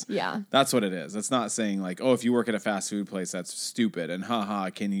Yeah. That's what it is. It's not saying like, oh, if you work at a fast food place, that's stupid. And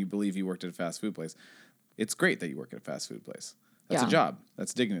can you believe you worked at a fast food place? It's great that you work at a fast food place. That's a job.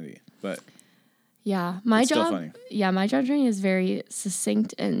 That's dignity. But yeah, my job. Still funny. Yeah, my job journey is very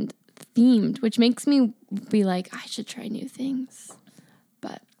succinct and themed, which makes me be like, I should try new things.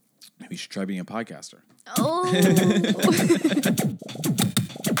 But maybe you should try being a podcaster. Oh.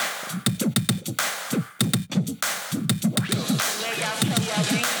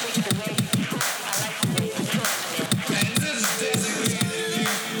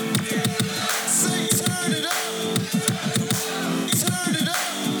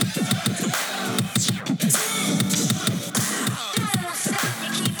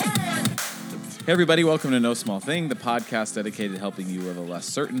 Hey everybody, welcome to No Small Thing, the podcast dedicated to helping you live a less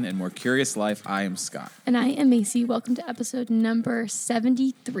certain and more curious life. I am Scott. And I am Macy. Welcome to episode number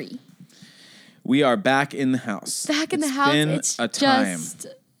 73. We are back in the house. Back in the house. It's been a time.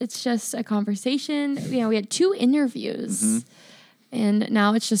 It's just a conversation. You know, we had 2 interviews, and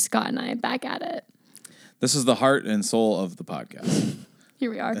now it's just Scott and I back at it. This is the heart and soul of the podcast. Here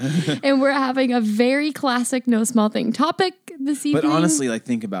we are. And we're having a very classic No Small Thing topic this evening. But honestly, like,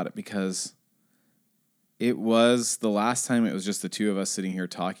 think about it, because it was the last time it was just the two of us sitting here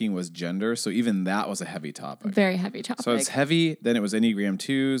talking was gender. So even that was a heavy topic. Very heavy topic. So it's heavy. Then it was Enneagram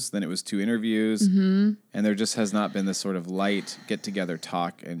 2s. Then it was 2 interviews. And there just has not been this sort of light get together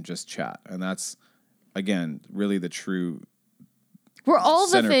talk and just chat. And that's, again, really the true We're all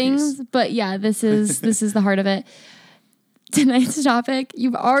centerpiece. The things, but yeah, this is the heart of it. Tonight's topic,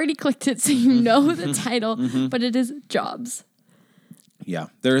 you've already clicked it, so you know the title, but it is jobs. Yeah,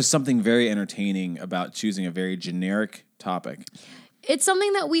 there is something very entertaining about choosing a very generic topic. It's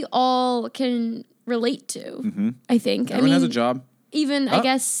something that we all can relate to, I think. Everyone has a job. Even, I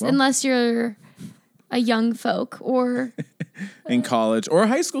guess, unless you're a young folk or in college or a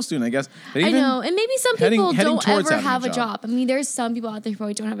high school student, I guess. But I know, and maybe some people don't ever have a job. job. I mean, there's some people out there who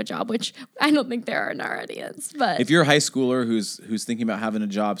probably don't have a job, which I don't think there are in our audience. But if you're a high schooler who's thinking about having a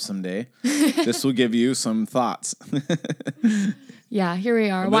job someday, this will give you some thoughts. Yeah, here we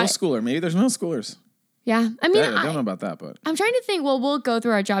are. A middle schooler, maybe there's middle schoolers. Yeah, I mean, I don't know about that, but I'm trying to think. Well, we'll go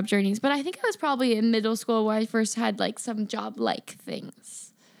through our job journeys, but I think I was probably in middle school where I first had like some job-like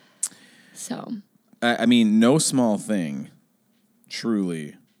things. So, I mean, no small thing.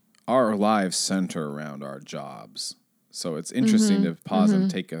 Truly, our lives center around our jobs. So it's interesting to pause and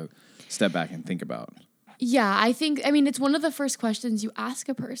take a step back and think about. Yeah, I mean, it's one of the first questions you ask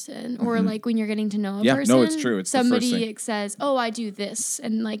a person, or like when you're getting to know a person. Yeah, no, it's true. It's somebody the first thing. says, "Oh, I do this,"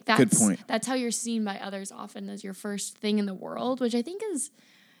 and like that's good point. That's how you're seen by others often as your first thing in the world, which I think is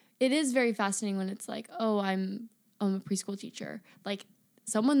very fascinating when it's like, "Oh, I'm a preschool teacher." Like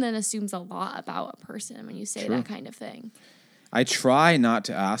someone then assumes a lot about a person when you say that kind of thing. I try not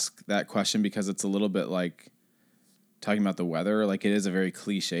to ask that question because it's a little bit like talking about the weather. Like, it is a very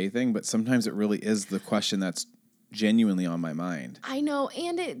cliche thing, but sometimes it really is the question that's genuinely on my mind. I know,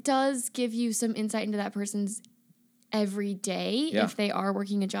 and it does give you some insight into that person's everyday if they are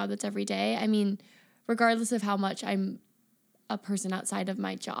working a job that's every day. I mean, regardless of how much I'm a person outside of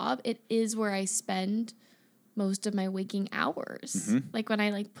my job, it is where I spend most of my waking hours. Like when I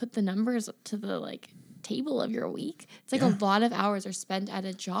like put the numbers to the like table of your week, it's like a lot of hours are spent at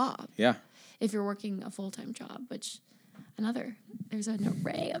a job. Yeah. If you're working a full-time job, which there's an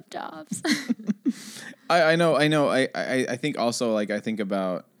array of jobs. I know. I think also, like, I think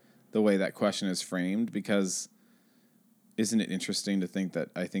about the way that question is framed, because isn't it interesting to think that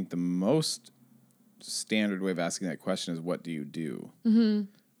I think the most standard way of asking that question is, what do you do?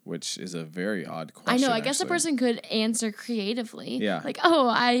 Which is a very odd question. I know. I guess a person could answer creatively. Yeah. Like, oh,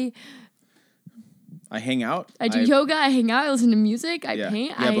 I hang out. I do yoga. I hang out. I listen to music. I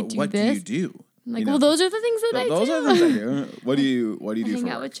paint. Yeah, I but do what this. do you do? Like, well, those are the things that I do. Those are the things I do. What do you do hang for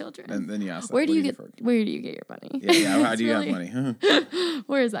out work? with children. And then you ask them, where do you get your money? Yeah. How do you have money?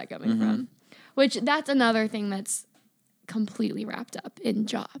 Where is that coming from? Which that's another thing that's completely wrapped up in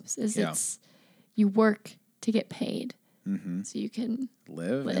jobs. It's you work to get paid, so you can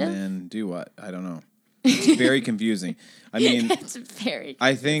live and then do what? I don't know. It's very confusing. I mean, it's very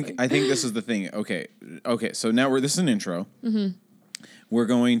confusing. I think this is the thing. Okay. So now this is an intro. We're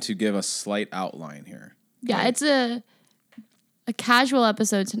going to give a slight outline here. Yeah, right? It's a casual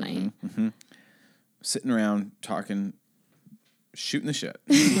episode tonight. Sitting around talking, shooting the shit.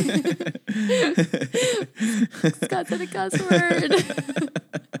 Scott said a cuss word.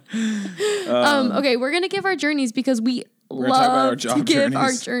 Okay, we're gonna give our journeys because we love to give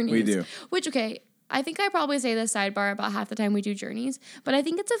our journeys. We do. Which, okay, I think I probably say this sidebar about half the time we do journeys, but I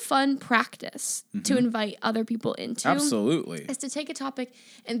think it's a fun practice to invite other people into. Absolutely. Is to take a topic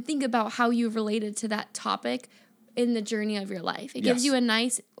and think about how you've related to that topic in the journey of your life. It gives you a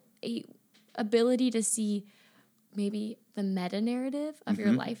nice ability to see maybe the meta narrative of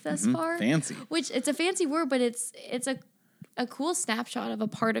your life thus far. Fancy. Which it's a fancy word, but it's a cool snapshot of a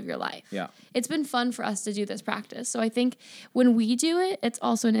part of your life. Yeah. It's been fun for us to do this practice. So I think when we do it, it's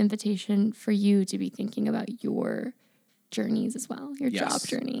also an invitation for you to be thinking about your journeys as well, your job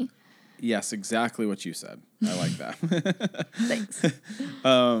journey. Yes, exactly what you said. I like that. Thanks.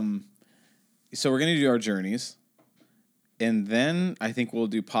 So we're going to do our journeys. And then I think we'll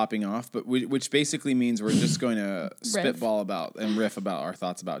do popping off, but which basically means we're just going to spitball about and riff about our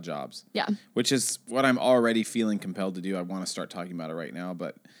thoughts about jobs. Yeah. Which is what I'm already feeling compelled to do. I want to start talking about it right now.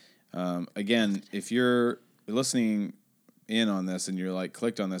 But again, if you're listening in on this and you're like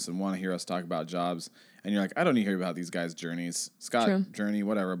clicked on this and want to hear us talk about jobs and you're like, I don't need to hear about these guys' journeys. Scott journey,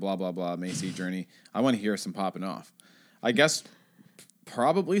 whatever, blah, blah, blah, Macy journey. I want to hear some popping off. I guess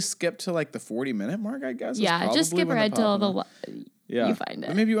probably skip to like the 40-minute mark, I guess. Yeah, just skip ahead till you find it.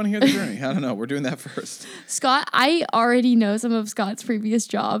 But maybe you want to hear the journey. I don't know. We're doing that first. Scott, I already know some of Scott's previous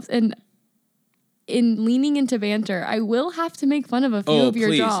jobs, and in leaning into banter, I will have to make fun of a few of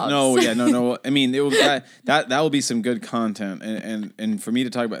your jobs. No. I mean, it will, that will be some good content, and for me to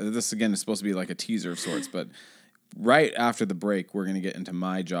talk about this again is supposed to be like a teaser of sorts, but right after the break, we're going to get into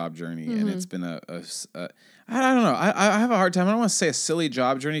my job journey, and it's been I don't know. I have a hard time. I don't want to say a silly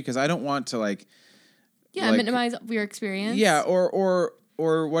job journey because I don't want to minimize your experience. Yeah, or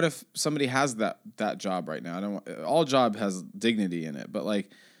what if somebody has that job right now? I don't want, all job has dignity in it, but like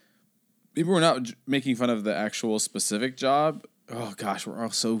if we're not making fun of the actual specific job. Oh gosh, we're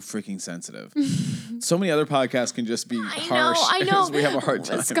all so freaking sensitive. So many other podcasts can just be harsh. I know. We have a hard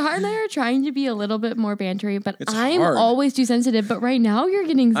time. Scott and I are trying to be a little bit more bantery, but I'm hard. always too sensitive. But right now you're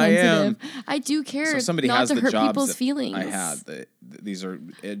getting sensitive. I do care not to hurt people's feelings. I had these are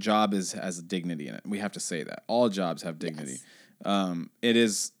a job has dignity in it. We have to say that all jobs have dignity.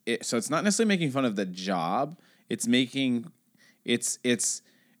 Yes. So it's not necessarily making fun of the job. It's making it's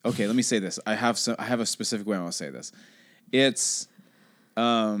okay. Let me say this. I have a specific way I want to say this. It's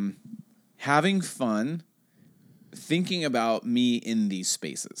having fun thinking about me in these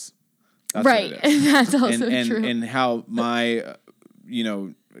spaces. That's right. What it is. That's also true. And how my,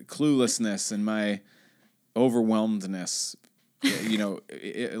 cluelessness and my overwhelmedness,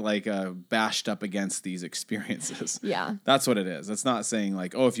 bashed up against these experiences. Yeah. That's what it is. It's not saying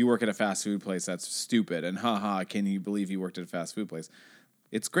like, oh, if you work at a fast food place, that's stupid. And can you believe you worked at a fast food place?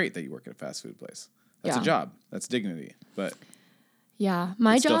 It's great that you work at a fast food place. That's a job. That's dignity. But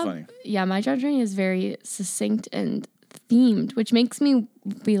my job journey is very succinct and themed, which makes me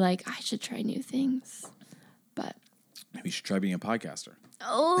be like, I should try new things. But maybe you should try being a podcaster.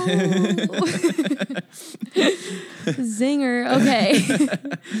 Oh, zinger. Okay.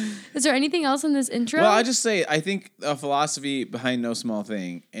 Is there anything else in this intro? Well, I just say, I think a philosophy behind No Small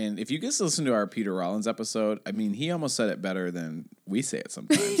Thing. And if you just listen to our Peter Rollins episode, I mean, he almost said it better than we say it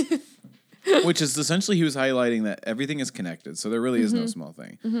sometimes. Which is essentially he was highlighting that everything is connected. So there really is no small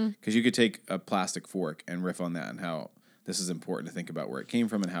thing. Because you could take a plastic fork and riff on that and how this is important to think about where it came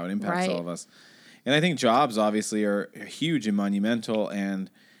from and how it impacts all of us. And I think jobs obviously are huge and monumental.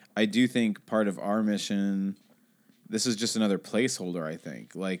 And I do think part of our mission, this is just another placeholder, I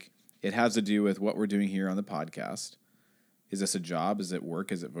think. Like it has to do with what we're doing here on the podcast. Is this a job? Is it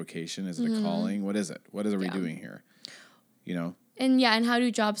work? Is it vocation? Is it a calling? What is it? What are we doing here? And how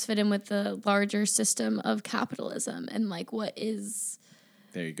do jobs fit in with the larger system of capitalism? And like, what is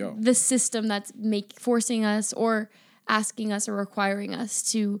there you go the system that's forcing us or asking us or requiring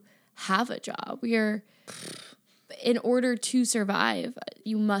us to have a job? In order to survive,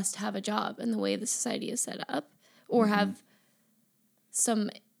 you must have a job in the way the society is set up, or have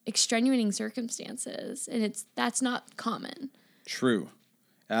some extenuating circumstances, and that's not common. True.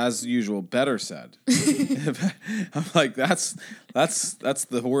 As usual, better said. I'm like, that's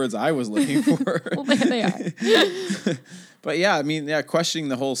the words I was looking for. Well, there they are. But yeah, I mean, questioning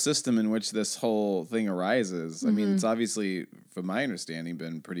the whole system in which this whole thing arises. I mean, it's obviously, from my understanding,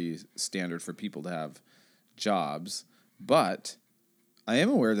 been pretty standard for people to have jobs. But I am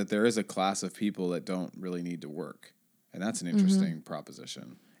aware that there is a class of people that don't really need to work. And that's an interesting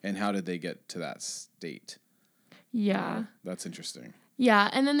proposition. And how did they get to that state? Yeah. That's interesting.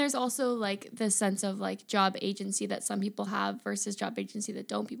 Yeah, and then there's also like this sense of like job agency that some people have versus job agency that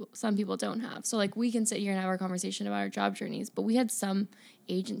some people don't have. So like we can sit here and have our conversation about our job journeys, but we had some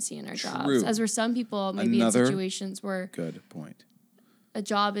agency in our jobs. As were some people maybe in situations where good point. A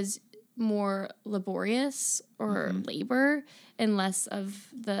job is more laborious or labor and less of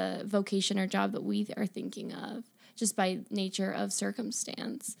the vocation or job that we are thinking of just by nature of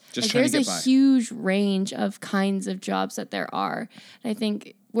circumstance. Just like there's a huge range of kinds of jobs that there are. And I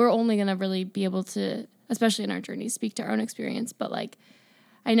think we're only going to really be able to, especially in our journey, speak to our own experience. But like,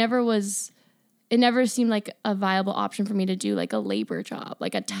 it never seemed like a viable option for me to do like a labor job,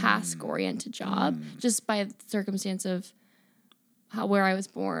 like a task oriented job, just by the circumstance of where I was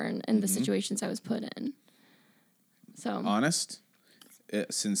born and the situations I was put in. So honest,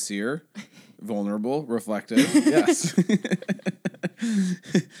 sincere, vulnerable, reflective. Yes.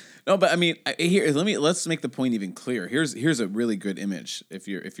 No, but I mean, let's make the point even clearer. Here's a really good image if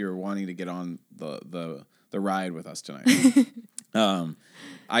you're wanting to get on the ride with us tonight.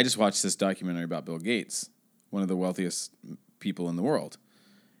 I just watched this documentary about Bill Gates, one of the wealthiest people in the world.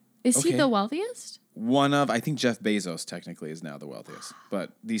 Is he the wealthiest? I think Jeff Bezos technically is now the wealthiest.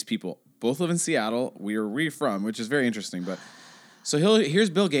 But these people both live in Seattle. Where we're from, which is very interesting. But so here's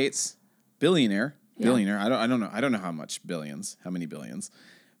Bill Gates, billionaire. I don't know how many billions.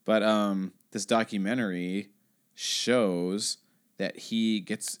 But this documentary shows that he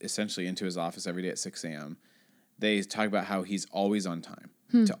gets essentially into his office every day at 6 a.m. They talk about how he's always on time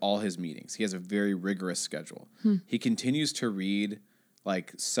to all his meetings. He has a very rigorous schedule. He continues to read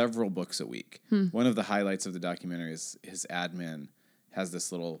like several books a week. One of the highlights of the documentary is his admin has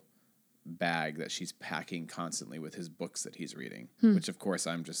this little bag that she's packing constantly with his books that he's reading, which of course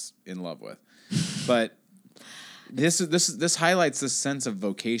I'm just in love with. But this highlights this sense of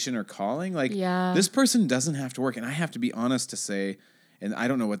vocation or calling. Like this person doesn't have to work. And I have to be honest to say, and I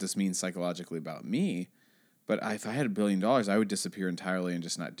don't know what this means psychologically about me, but if I had $1 billion, I would disappear entirely and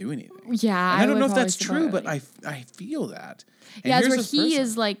just not do anything. Yeah. And I don't know if that's true, but I feel that. And yeah, it's where he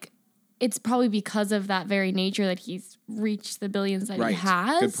is like, it's probably because of that very nature that he's reached the billions that he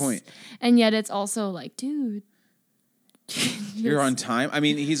has. Good point. And yet it's also like, dude. You're on time. I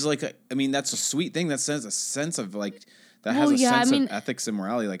mean, he's like, that's a sweet thing that says a sense of like, that has a sense of ethics and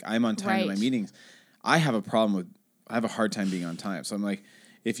morality. Like, I'm on time to my meetings. I have a hard time being on time. So I'm like,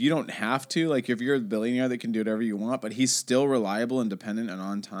 if you don't have to, like if you're a billionaire that can do whatever you want, but he's still reliable and dependent and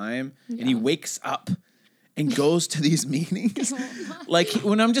on time, and he wakes up and goes to these meetings. Like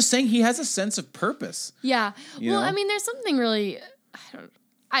when I'm just saying he has a sense of purpose. Yeah. Well, I mean, there's something really,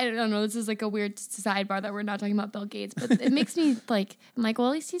 I don't know. This is like a weird sidebar that we're not talking about Bill Gates, but it makes me like, I'm like, well,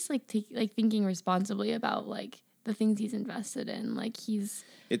 at least he's like thinking responsibly about like the things he's invested in. Like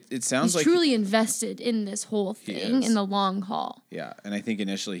it sounds like truly invested in this whole thing in the long haul. Yeah. And I think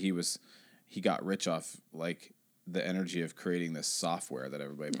initially he got rich off like the energy of creating this software that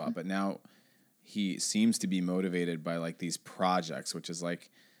everybody bought. But now he seems to be motivated by like these projects, which is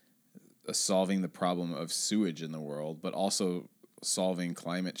like solving the problem of sewage in the world, but also solving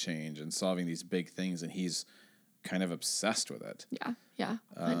climate change and solving these big things. And he's kind of obsessed with it. Yeah. Yeah.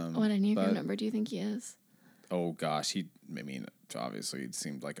 What Enneagram number do you think he is? Oh gosh. Obviously it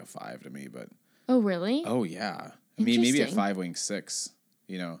seemed like a 5 to me, but. Oh, really? Oh yeah. I mean, maybe a 5 wing 6,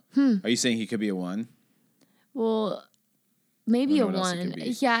 you know. Are you saying he could be a 1? Well, maybe a 1.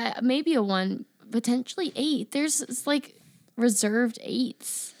 Yeah, maybe a 1, potentially 8. It's like reserved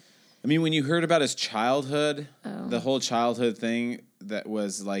 8s. I mean, when you heard about his childhood, the whole childhood thing that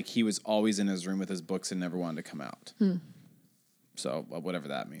was like he was always in his room with his books and never wanted to come out. So whatever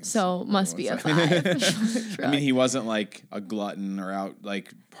that means. So must be a 5. I mean, he wasn't like a glutton or out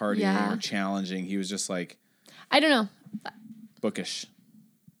like partying or challenging. He was just like, I don't know, bookish.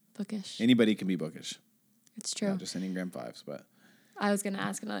 Bookish. Anybody can be bookish. It's true. Not just Enneagram 5s, but. I was going to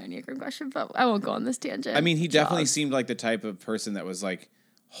ask another Enneagram question, but I won't go on this tangent. I mean, he definitely seemed like the type of person that was like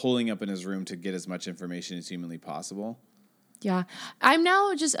holding up in his room to get as much information as humanly possible. Yeah. I'm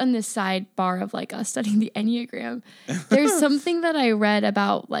now just on this sidebar of like us studying the Enneagram. There's something that I read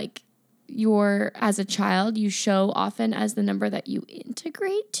about like as a child, you show often as the number that you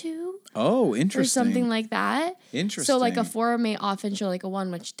integrate to. Oh, interesting. Or something like that. Interesting. So like a 4 may often show like a 1,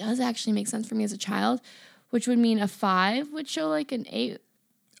 which does actually make sense for me as a child, which would mean a 5 would show like an 8.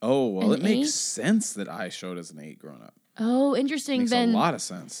 Oh, well, it makes sense that I showed as an 8 growing up. Oh, interesting. Makes a lot of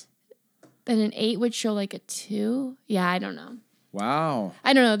sense. Then an 8 would show like a 2. Yeah, I don't know. Wow.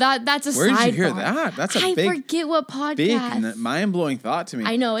 I don't know. That's a sidebar. Where did you hear that? That's a big, forget what podcast. Big, mind-blowing thought to me.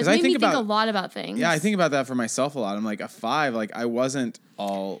 I know. It's made me think a lot about things. Yeah, I think about that for myself a lot. I'm like, a 5, like I wasn't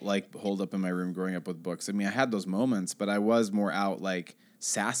all like holed up in my room growing up with books. I mean, I had those moments, but I was more out like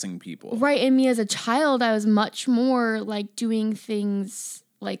sassing people. Right. And me as a child, I was much more like doing things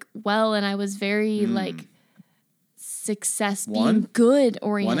like well, and I was very like success being good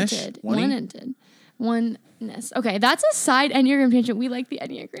oriented. Oneness. Okay, that's a side Enneagram tangent. We like the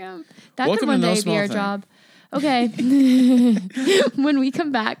Enneagram. That Welcome could one to No day be Small our Thing. job. Okay. When we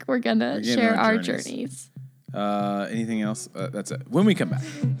come back, we're going to share our journeys. Anything else? That's it. When we come back.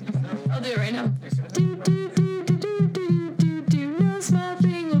 I'll do it right now. No small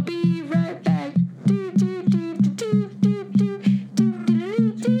thing, we'll be right back. No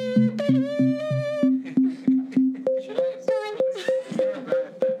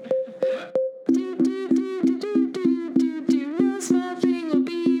small thing, we'll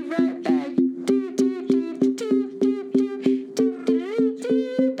be right back.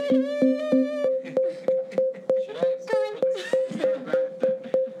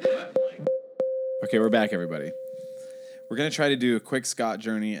 Okay, we're back, everybody. We're gonna try to do a quick Scott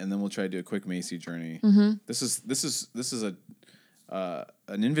journey, and then we'll try to do a quick Macy journey. Mm-hmm. This is an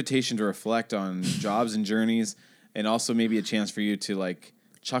invitation to reflect on jobs and journeys, and also maybe a chance for you to like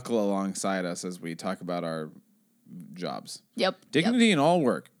chuckle alongside us as we talk about our jobs. Yep. Dignity in all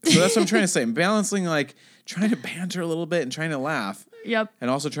work. So that's what I'm trying to say. I'm balancing like trying to banter a little bit and trying to laugh. Yep. And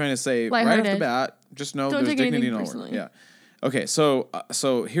also trying to say Lighthearted. right off the bat, just know Don't there's take dignity in anything all work. personally. Yeah. Okay,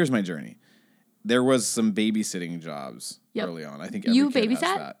 so here's my journey. There was some babysitting jobs early on. I think every You kid has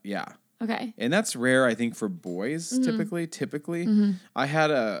babysat? that. Yeah. Okay. And that's rare, I think, for boys typically. Mm-hmm. I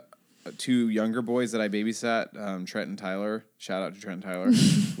had two younger boys that I babysat, Trent and Tyler. Shout out to Trent and Tyler.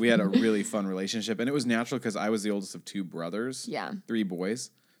 We had a really fun relationship, and it was natural because I was the oldest of two brothers. Yeah. 3 boys.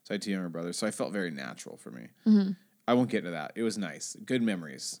 So I had 2 younger brothers. So I felt very natural for me. Mm-hmm. I won't get into that. It was nice. Good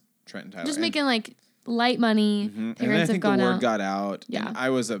memories, Trent and Tyler. Just making like light money. And then I Parents have think the gone word out. got out. Yeah. And I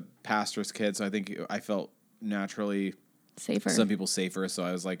was a pastor's kid, so I think I felt naturally Safer. some people safer. So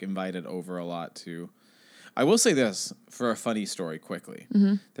I was like invited over a lot too. I will say this for a funny story quickly.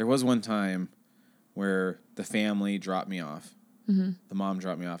 Mm-hmm. There was one time where the family dropped me off. Mm-hmm. The mom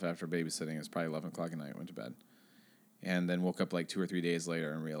dropped me off after babysitting. It was probably 11 o'clock at night. I went to bed. And then woke up like 2 or 3 days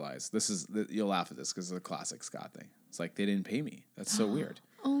later and realized you'll laugh at this because it's a classic Scott thing. It's like they didn't pay me. That's so weird.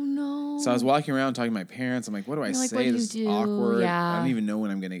 Oh no. So I was walking around talking to my parents. I'm like, what do I You're like, say? what do This is you do? awkward. Yeah. I don't even know when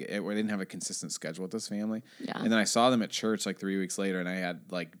I'm going to get it. I didn't have a consistent schedule with this family. Yeah. And then I saw them at church like 3 weeks later, and I had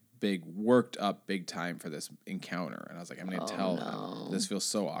like worked up big time for this encounter. And I was like, I'm going to tell them. This feels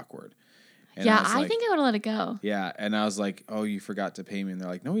so awkward. And yeah, I I think I would have let it go. Yeah, and I was like, "Oh, you forgot to pay me," and they're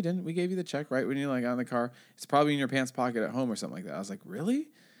like, "No, we didn't. We gave you the check right when you like got in the car. It's probably in your pants pocket at home or something like that." I was like, "Really?"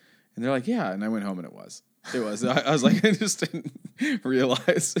 And they're like, "Yeah," and I went home and it was. I was like, I just didn't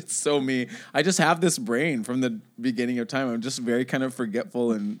realize it's so me. I just have this brain from the beginning of time. I'm just very kind of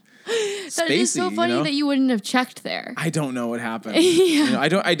forgetful and spacey. That is so funny that you wouldn't have checked there. I don't know what happened. Yeah.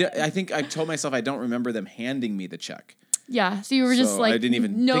 I think I told myself I don't remember them handing me the check. Yeah, so you were just So like, I didn't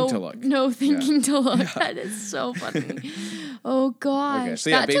even think to look. No thinking to look. Yeah. That is so funny. Oh gosh, Okay, so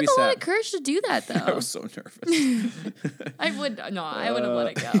yeah, that took a lot babysat. of courage to do that though. I was so nervous. I wouldn't have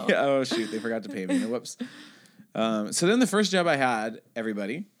let it go. Yeah, oh shoot, they forgot to pay me. Whoops. So then the first job I had,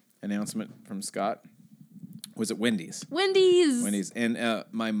 everybody, announcement from Scott, was at Wendy's. Wendy's. And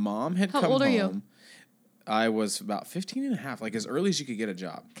my mom had How come old are home. you? I was about 15 and a half, like as early as you could get a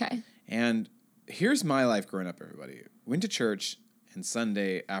job. Okay. And here's my life growing up, everybody. Went to church, and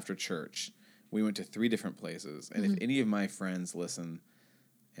Sunday after church, we went to 3 different places. And if any of my friends listen,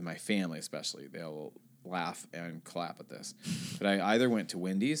 and my family especially, they'll laugh and clap at this. But I either went to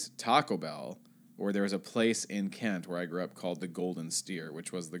Wendy's, Taco Bell, or there was a place in Kent where I grew up called the Golden Steer,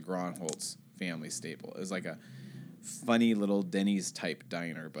 which was the Gronholtz family staple. It was like a funny little Denny's type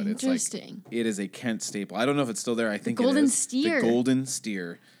diner, but it's like it is a Kent staple. I don't know if it's still there. I think Golden it is. Steer. The Golden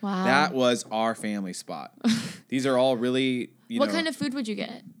Steer. Wow. That was our family spot. These are all really, What kind of food would you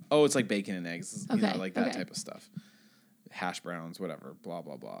get? Oh, it's like bacon and eggs, you know, Okay, like that okay. type of stuff. Hash browns, whatever, blah,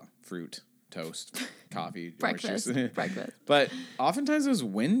 blah, blah. Fruit, toast, coffee. orange Breakfast. juice. Breakfast. But oftentimes it was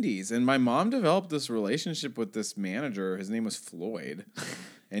Wendy's. And my mom developed this relationship with this manager. His name was Floyd.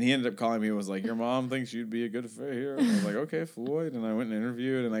 And he ended up calling me and was like, your mom thinks you'd be a good fit here. And I was like, okay, Floyd. And I went and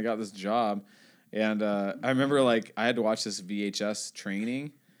interviewed and I got this job. And I remember like I had to watch this VHS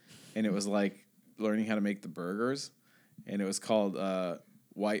training. And it was like learning how to make the burgers. And it was called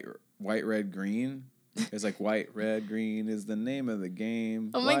White, Red, Green. It's like white, red, green is the name of the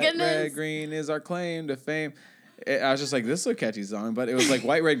game. Oh my white, goodness. Red, green is our claim to fame. I was just like, this is a catchy song. But it was like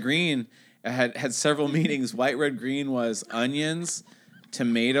white, red, green. It had several meanings. White, red, green was onions,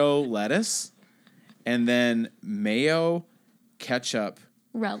 tomato, lettuce, and then mayo, ketchup.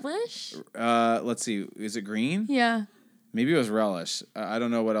 Relish? Let's see. Is it green? Yeah. Maybe it was relish. I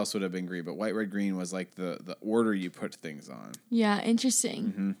don't know what else would have been green, but white, red, green was like the order you put things on. Yeah,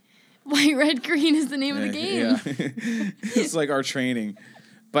 interesting. White, red, green is the name of the game. Yeah. It's like our training.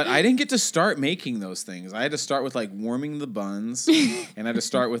 But I didn't get to start making those things. I had to start with like warming the buns, and I had to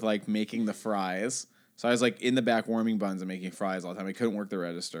start with like making the fries. So I was like in the back warming buns and making fries all the time. I couldn't work the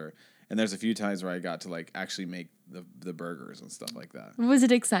register. And there's a few times where I got to like actually make the burgers and stuff like that. Was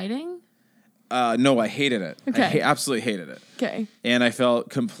it exciting? No, I hated it. Okay. I absolutely hated it. Okay. And I felt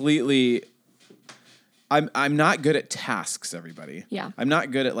completely. I'm not good at tasks, everybody. Yeah. I'm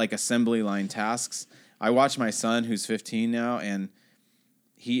not good at like assembly line tasks. I watch my son, who's 15 now, and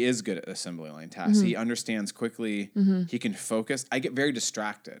he is good at assembly line tasks. Mm-hmm. He understands quickly. Mm-hmm. He can focus. I get very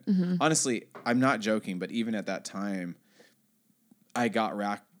distracted. Mm-hmm. Honestly, I'm not joking, but even at that time, I got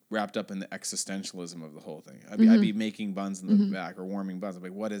wrapped up in the existentialism of the whole thing. I'd be making buns in the back or warming buns. I'm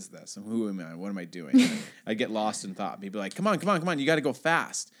like, what is this? And who am I? What am I doing? I'd get lost in thought. People be like, come on. You got to go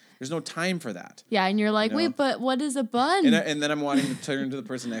fast. There's no time for that. Yeah, and you're like, wait, but what is a bun? And then I'm wanting to turn to the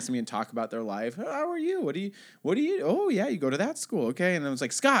person next to me and talk about their life. How are you? What do you? Oh, yeah, you go to that school. Okay. And I was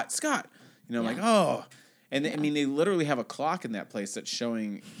like, Scott. I'm like, oh. And I mean, they literally have a clock in that place that's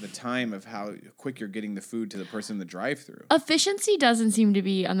showing the time of how quick you're getting the food to the person in the drive-thru. Efficiency doesn't seem to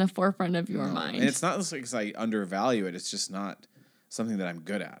be on the forefront of your mind. And it's not like I undervalue it. It's just not something that I'm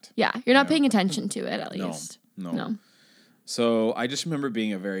good at. Yeah, you're not paying attention to it, at least. No. So I just remember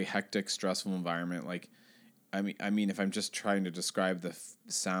being a very hectic, stressful environment. Like, I mean, if I'm just trying to describe the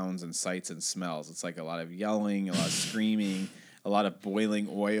sounds and sights and smells, it's like a lot of yelling, a lot of screaming, a lot of boiling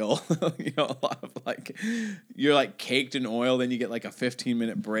oil, a lot of like, you're like caked in oil, then you get like a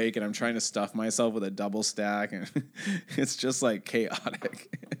 15-minute break, and I'm trying to stuff myself with a double stack, and it's just like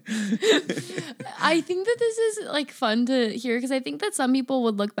chaotic. I think that this is like fun to hear, because I think that some people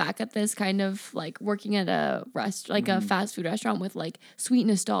would look back at this kind of like working at a a fast food restaurant with like sweet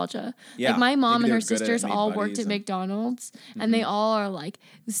nostalgia. Yeah. Like my mom and her sisters all worked at McDonald's, and they all are like,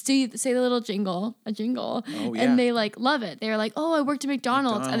 say the little jingle, and they like love it. They're like, oh, I worked at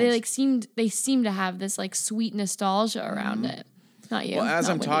McDonald's. And they seem to have this like sweet nostalgia around it. Not you. Well, as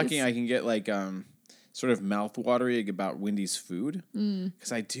I'm Wendy's. talking, I can get like sort of mouth-watery about Wendy's food,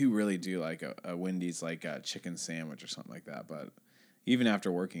 because I really do like a Wendy's like a chicken sandwich or something like that. But even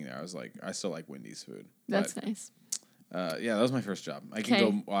after working there, I was like, I still like Wendy's food. That's nice. Yeah, that was my first job. I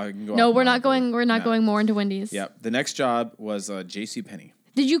can go. No, we're not going going more into Wendy's. Yep. The next job was JCPenney.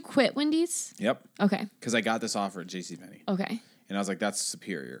 Did you quit Wendy's? Yep. Okay. Because I got this offer at JCPenney. Okay. And I was like, that's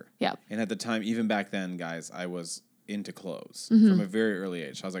superior. Yep. And at the time, even back then, guys, I was into clothes from a very early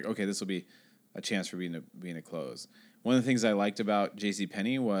age. So I was like, okay, this will be a chance for me to be in a clothes. One of the things I liked about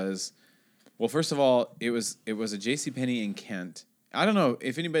JCPenney was, well, first of all, it was a JCPenney in Kent. I don't know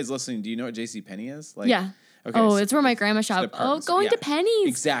if anybody's listening. Do you know what JCPenney is? Like, yeah. Okay, it's where my grandma shopped. Going to Penny's.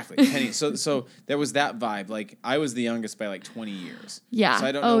 Exactly, Penny. So there was that vibe. Like, I was the youngest by like 20 years. Yeah. So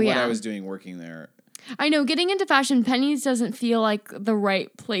I don't know what I was doing working there. I know, getting into fashion, Penny's doesn't feel like the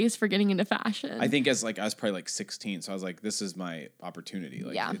right place for getting into fashion. I think I was probably like 16, so I was like, this is my opportunity.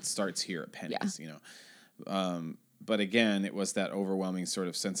 Like, it starts here at Penny's, But again, it was that overwhelming sort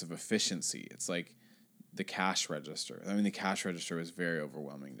of sense of efficiency. It's like the cash register. I mean, the cash register was very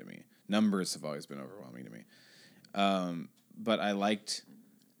overwhelming to me. Numbers have always been overwhelming to me. But I liked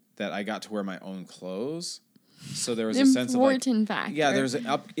that I got to wear my own clothes. So there was a sense of like, factor. Yeah, there was an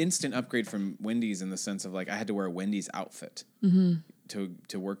instant upgrade from Wendy's in the sense of like I had to wear a Wendy's outfit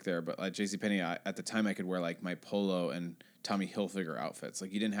to work there. But at JCPenney, at the time I could wear like my polo and Tommy Hilfiger outfits.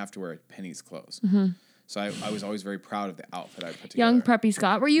 Like, you didn't have to wear Penny's clothes. So I was always very proud of the outfit I put together. Young preppy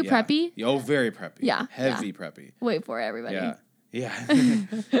Scott. Were you preppy? Oh, very preppy. Yeah. Heavy preppy. Wait for it, everybody. Yeah.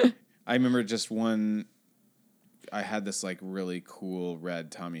 I remember I had this like really cool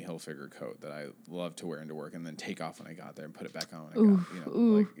red Tommy Hilfiger coat that I loved to wear into work and then take off when I got there and put it back on when I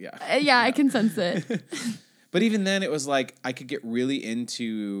got, like, I can sense it. But even then it was like I could get really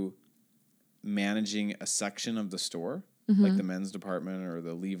into managing a section of the store, like the men's department or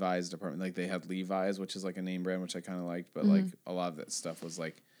the Levi's department. Like, they had Levi's, which is like a name brand, which I kind of liked, but like a lot of that stuff was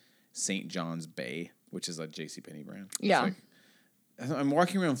like St. John's Bay, which is a JCPenney brand. Yeah. Like, I'm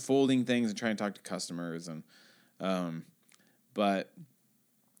walking around folding things and trying to talk to customers, and but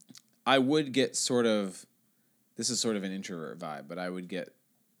I would get this is sort of an introvert vibe, but I would get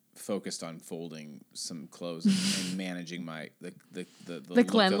focused on folding some clothes and managing the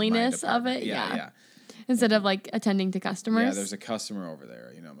cleanliness of it. Yeah. Instead of like attending to customers. Yeah, there's a customer over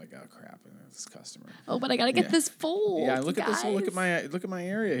there. I'm like, oh crap, this customer. Oh, but I gotta get this fold. Yeah, look at this. Look at my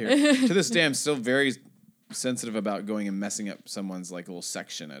area here. To this day, I'm still very sensitive about going and messing up someone's like little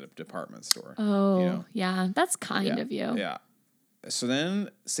section at a department store. Oh, yeah, that's kind of you. Yeah. So then,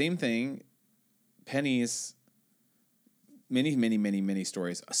 same thing. Penny's. Many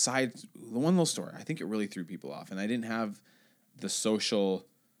stories. Aside, the one little story, I think it really threw people off, and I didn't have the social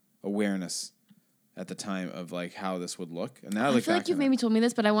awareness at the time of like how this would look. And now I feel like you've maybe told me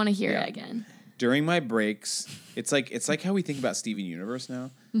this, but I want to hear it again. During my breaks, it's like how we think about Steven Universe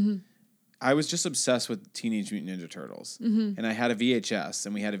now. Mm-hmm. I was just obsessed with Teenage Mutant Ninja Turtles. Mm-hmm. And I had a VHS,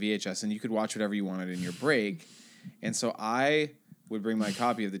 and we had a VHS, and you could watch whatever you wanted in your break. And so I would bring my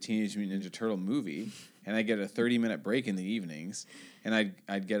copy of the Teenage Mutant Ninja Turtle movie, and I'd get a 30-minute break in the evenings, and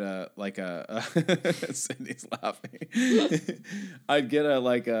I'd get a Cindy's laughing. I'd get a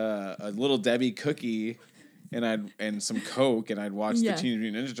Little Debbie cookie, and some Coke, and I'd watch the Teenage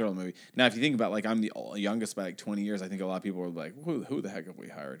Mutant Ninja Turtle movie. Now, if you think about, like, I'm the youngest by, like, 20 years, I think a lot of people were like, who the heck have we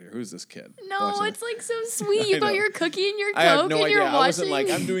hired here? Who's this kid? No, it's, like, so sweet. You got your cookie and your Coke, I had no idea. I wasn't like,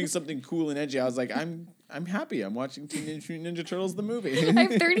 I'm doing something cool and edgy. I was like, I'm happy. I'm watching Teenage Mutant Ninja Turtles, the movie. I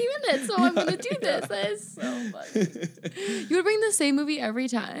have 30 minutes, so I'm going to do this. That is so funny. You would bring the same movie every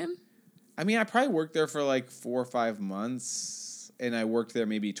time? I mean, I probably worked there for, like, 4 or 5 months. And I worked there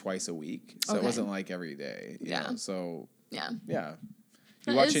maybe twice a week. So it wasn't like every day. You know? So, yeah.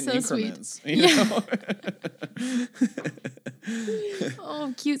 You watch it in increments. You know?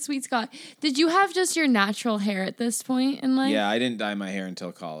 Oh, cute, sweet Scott. Did you have just your natural hair at this point in life? Yeah, I didn't dye my hair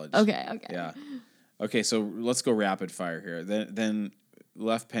until college. Okay. Yeah. Okay, so let's go rapid fire here. Then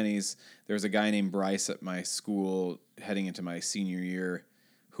left Penny's. There was a guy named Bryce at my school heading into my senior year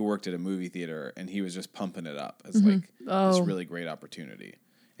who worked at a movie theater, and he was just pumping it up as this really great opportunity.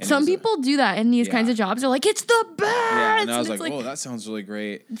 And some people do that in these kinds of jobs. They're like, it's the best! Yeah, and I was like, oh, that sounds really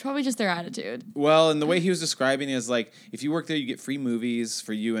great. It's probably just their attitude. Well, and the way he was describing it is like, if you work there, you get free movies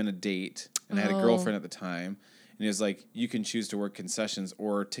for you and a date. And I had a girlfriend at the time. And he was like, you can choose to work concessions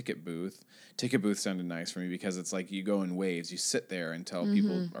or ticket booth. Ticket booth sounded nice for me because it's like you go in waves. You sit there until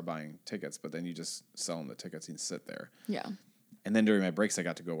people are buying tickets, but then you just sell them the tickets and sit there. Yeah. And then during my breaks, I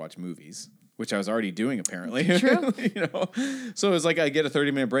got to go watch movies, which I was already doing apparently. True. You know, so it was like I get a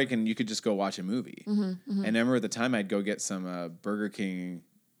 30-minute break and you could just go watch a movie. And I remember at the time I'd go get some Burger King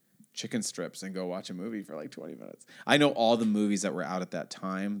chicken strips and go watch a movie for like 20 minutes. I know all the movies that were out at that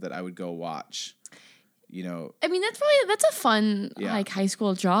time that I would go watch. You know, I mean, that's a fun like high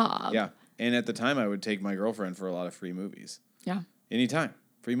school job. Yeah, and at the time I would take my girlfriend for a lot of free movies. Yeah, anytime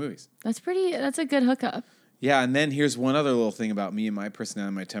free movies. That's a good hookup. Yeah, and then here's one other little thing about me and my personality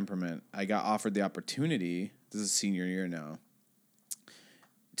and my temperament. I got offered the opportunity, this is senior year now,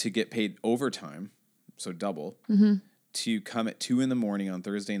 to get paid overtime, so double, to come at 2 a.m. on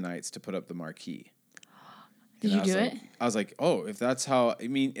Thursday nights to put up the marquee. Did you do it? I was like, oh, if that's how, I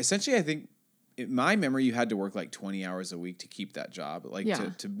mean, essentially I think, in my memory, you had to work like 20 hours a week to keep that job. Like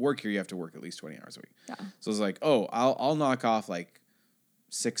to work here, you have to work at least 20 hours a week. Yeah. So I was like, oh, I'll knock off like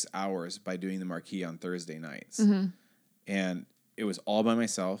 6 hours by doing the marquee on Thursday nights. And it was all by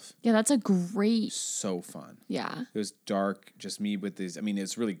myself. Yeah, that's so fun. Yeah. It was dark, just me with these. I mean,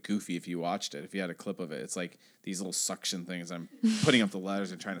 it's really goofy if you watched it. If you had a clip of it, it's like these little suction things. I'm putting up the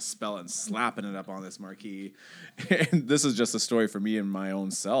letters and trying to spell it and slapping it up on this marquee. And this is just a story for me and my own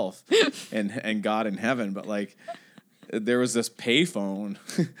self and God in heaven. But like, there was this payphone.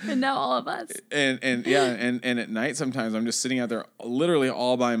 And now all of us. And at night sometimes I'm just sitting out there literally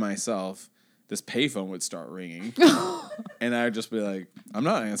all by myself. This payphone would start ringing. And I would just be like, I'm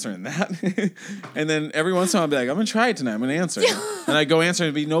not answering that. And then every once in a while I'd be like, I'm going to try it tonight. I'm going to answer. And I'd go answer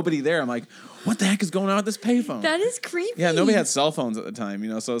and there'd be nobody there. I'm like, what the heck is going on with this payphone? That is creepy. Yeah, nobody had cell phones at the time, you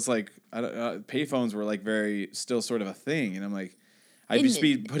know, so it's like payphones were like still sort of a thing. And I'm like, I'd just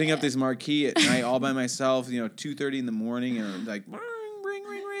be putting up this marquee at night all by myself, you know, 2:30 in the morning, and I'm like, ring,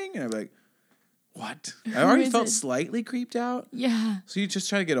 ring, ring. And I'd be like, what? I already felt slightly creeped out. Yeah. So you just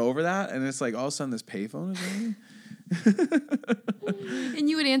try to get over that, and it's like all of a sudden this payphone is ringing. And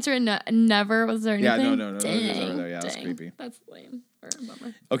you would answer and never was there anything? Yeah, no. Yeah, that's creepy. That's lame.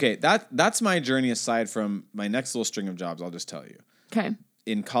 Okay, that's my journey aside from my next little string of jobs, I'll just tell you. Okay.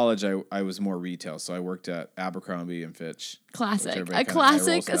 In college, I was more retail, so I worked at Abercrombie and Fitch. Classic. A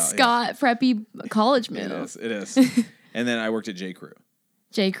classic Scott preppy college move. It is. And then I worked at J. Crew.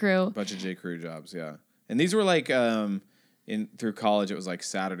 J. Crew. A bunch of J. Crew jobs, yeah. And these were like, through college, it was like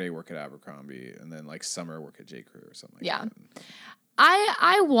Saturday work at Abercrombie, and then like summer work at J. Crew or something like that. Yeah.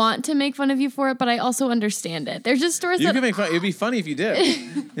 I want to make fun of you for it, but I also understand it. There's just stores you can make fun. It'd be funny if you did.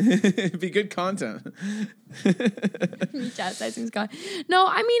 It'd be good content. Me chastising Scott. No,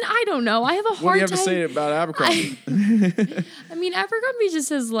 I mean, I don't know. I have a hard time. What do you have to say about Abercrombie? I mean, Abercrombie just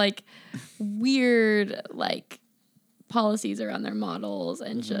has like weird like policies around their models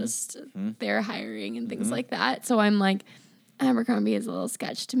and just their hiring and things like that. So I'm like, Abercrombie is a little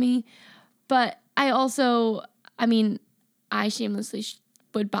sketch to me. But I also, I mean, I shamelessly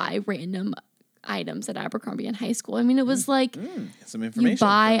would buy random items at Abercrombie in high school. I mean, it was like some information. You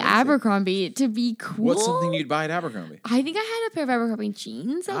buy Abercrombie to be cool. What's something you'd buy at Abercrombie? I think I had a pair of Abercrombie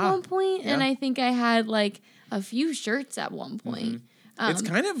jeans at one point, and I think I had like a few shirts at one point. It's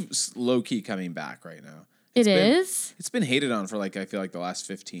kind of low key coming back right now. It's been hated on for like I feel like the last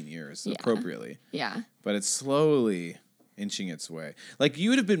 15 years appropriately. Yeah. But it's slowly inching its way. Like you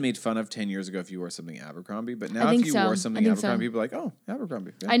would have been made fun of 10 years ago if you wore something Abercrombie, but now if you wore something Abercrombie, people are like, "Oh,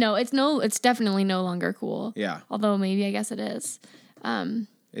 Abercrombie." Yeah. I know it's definitely no longer cool. Yeah. Although maybe I guess it is.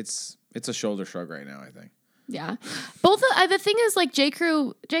 It's a shoulder shrug right now, I think. Yeah. Both the thing is like J.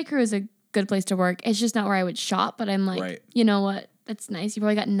 Crew is a good place to work. It's just not where I would shop, but I'm like, you know what? That's nice. You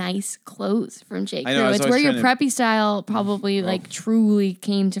probably got nice clothes from J. Crew. It's where your preppy style probably like truly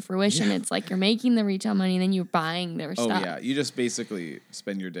came to fruition. Yeah. It's like you're making the retail money and then you're buying their stuff. Oh yeah, you just basically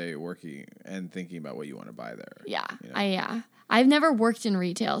spend your day working and thinking about what you want to buy there. Yeah, you know? I've never worked in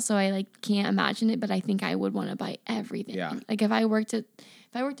retail, so I like can't imagine it. But I think I would want to buy everything. Yeah. Like if I worked at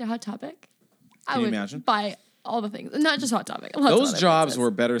Hot Topic, I would buy all the things, not just Hot Topic. Those jobs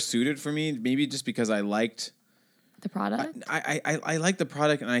were better suited for me, maybe just because I liked the product. I like the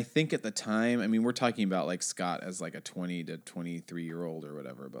product, and I think at the time, I mean, we're talking about like Scott as like a 20 to 23-year-old or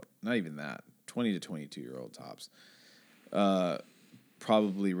whatever, but not even that, 20 to 22-year-old tops.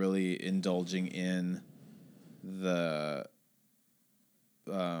 Probably really indulging in the,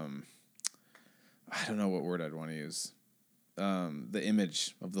 I don't know what word I'd want to use. The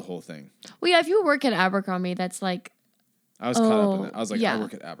image of the whole thing. Well, yeah, if you work at Abercrombie, that's like, I was caught up in that. I was like, I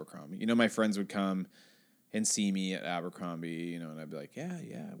work at Abercrombie. You know, my friends would come and see me at Abercrombie, you know, and I'd be like, yeah,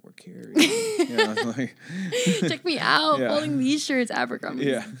 I work here. You know, like, check me out, folding these shirts. Abercrombie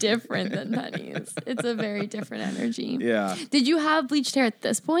is different than Penny's. It's a very different energy. Yeah. Did you have bleached hair at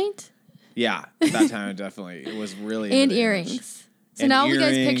this point? Yeah, at that time it was really and earrings. So now we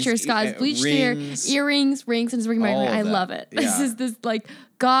guys picture Scott's bleached hair, earrings, rings, and his ring. I love it. Yeah. This is this like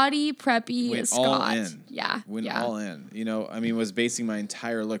gaudy, preppy Scott. All in. Yeah. Went all in. You know, I mean, was basing my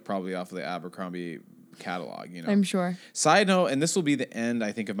entire look probably off of the Abercrombie catalog, you know. I'm sure. Side note, and this will be the end,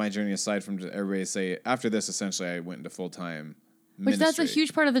 I think, of my journey, aside from everybody say, after this, essentially, I went into full-time ministry. Which that's a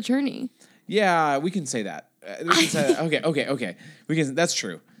huge part of the journey. Yeah, we can say that. We can say that. Okay. That's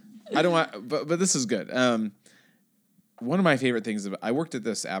true. I don't want, but this is good. One of my favorite things, I worked at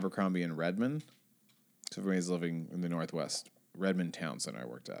this Abercrombie in Redmond. So everybody's living in the Northwest. Redmond Town Center I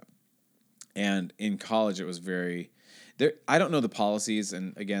worked at. And in college, it was very... I don't know the policies,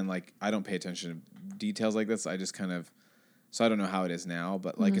 and again, like, I don't pay attention to details like this. I just kind of... So I don't know how it is now,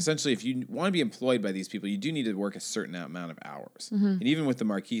 but, like, essentially, if you want to be employed by these people, you do need to work a certain amount of hours. And even with the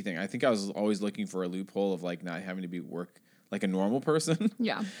marquee thing, I think I was always looking for a loophole of, like, not having to work like a normal person.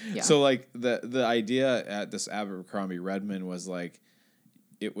 Yeah. So, like, the idea at this Abercrombie Redmond was, like,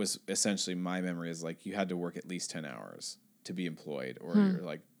 it was essentially, my memory is, like, you had to work at least 10 hours to be employed, or you're,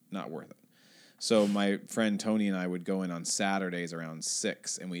 like, not worth it. So my friend Tony and I would go in on Saturdays around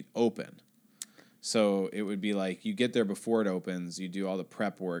 6, and we'd open. So it would be like you get there before it opens, you do all the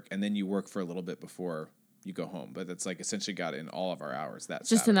prep work, and then you work for a little bit before you go home. But that's like essentially got in all of our hours that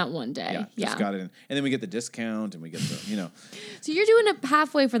just Saturday. In that one day. Yeah, just got it in. And then we get the discount, and we get the, you know. So you're doing it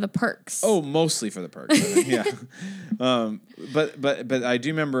halfway for the perks. Oh, mostly for the perks. Yeah. But I do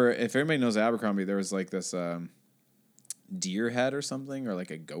remember, if everybody knows Abercrombie, there was like this deer head or something, or like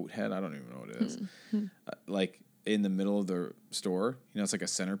a goat head. I don't even know what it is. Like in the middle of the store, you know, it's like a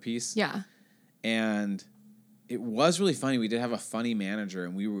centerpiece. Yeah. And it was really funny. We did have a funny manager,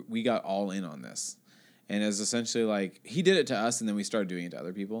 and we got all in on this. And it was essentially like, he did it to us, and then we started doing it to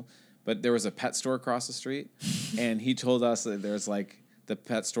other people. But there was a pet store across the street, and he told us that there's like, the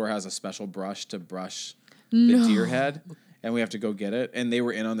pet store has a special brush to brush the deer head, and we have to go get it. And they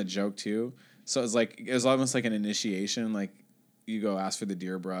were in on the joke too. So it was almost like an initiation. Like, you go ask for the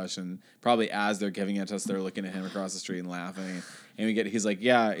deer brush, and probably as they're giving it to us, they're looking at him across the street and laughing. And he's like,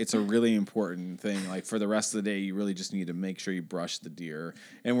 yeah, it's a really important thing. Like, for the rest of the day, you really just need to make sure you brush the deer.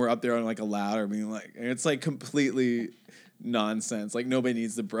 And we're up there on like a ladder being like, and it's like completely nonsense. Like, nobody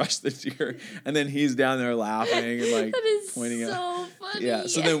needs to brush the deer. And then he's down there laughing and like pointing so out. Funny. Yeah.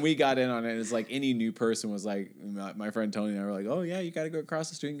 So then we got in on it. It's like any new person was like, my friend Tony and I were like, oh yeah, you got to go across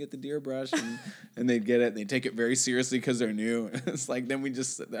the street and get the deer brush. And they'd get it, and they take it very seriously because they're new. And it's like, then we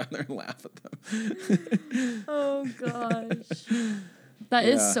just sit down there and laugh at them. Oh gosh. That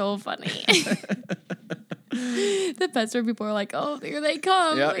is so funny. The pet store people are like, oh, here they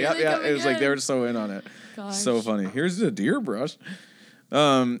come. Yeah. It was like they were so in on it. Gosh. So funny. Here's the deer brush.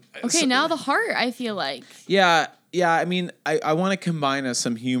 Okay, now the heart, I feel like. Yeah. I mean, I want to combine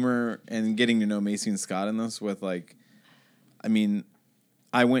some humor and getting to know Macy and Scott in this with, like, I mean,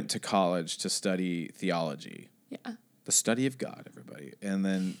 I went to college to study theology. Yeah. The study of God, everybody. And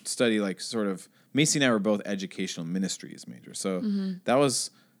then study Macy and I were both educational ministries majors. So that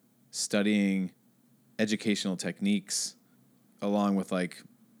was studying educational techniques along with like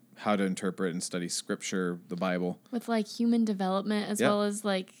how to interpret and study scripture, the Bible. With like human development as well as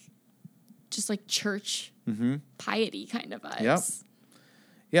like just like church piety kind of vibes. Yep.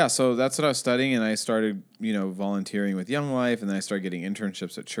 Yeah, so that's what I was studying, and I started, volunteering with Young Life, and then I started getting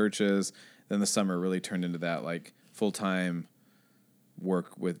internships at churches. Then the summer really turned into that like full-time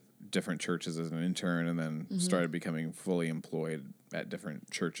work with different churches as an intern, and then started becoming fully employed at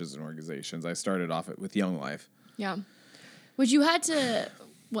different churches and organizations. I started off with Young Life. Yeah. Which you had to,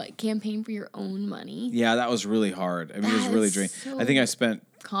 campaign for your own money? Yeah, that was really hard. I mean, it was really draining. So I think I spent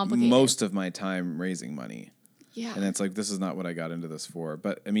complicated. most of my time raising money. Yeah. And it's like, this is not what I got into this for.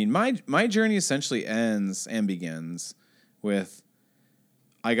 But, I mean, my journey essentially ends and begins with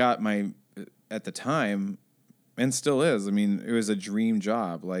I got at the time, and still is, I mean, it was a dream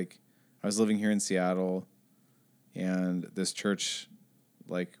job. Like, I was living here in Seattle, and this church,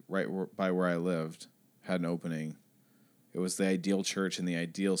 like, by where I lived, had an opening. It was the ideal church in the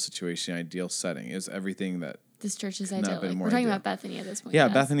ideal situation, ideal setting. It was everything that this church is idyllic. We're talking about Bethany at this point. Yeah,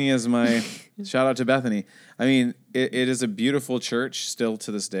 yes. Bethany is my shout out to Bethany. I mean, it is a beautiful church still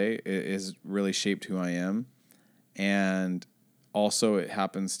to this day. It has really shaped who I am. And also it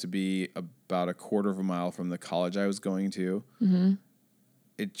happens to be about a quarter of a mile from the college I was going to. Mm-hmm.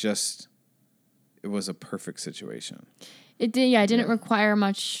 It was a perfect situation. It did, yeah. It didn't require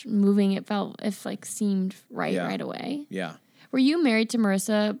much moving. It seemed right away. Yeah. Were you married to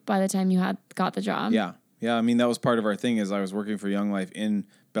Marissa by the time you got the job? Yeah. Yeah, I mean, that was part of our thing is I was working for Young Life in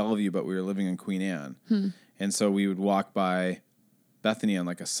Bellevue, but we were living in Queen Anne. And so we would walk by Bethany on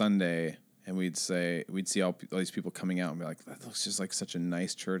like a Sunday, and we'd see all these people coming out and be like, that looks just like such a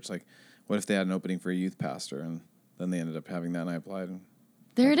nice church. Like, what if they had an opening for a youth pastor? And then they ended up having that, and I applied. And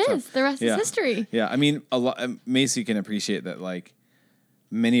there it is. The rest is history. Yeah, I mean, Macy can appreciate that, like,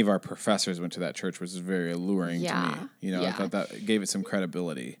 many of our professors went to that church, which is very alluring to me. I thought that gave it some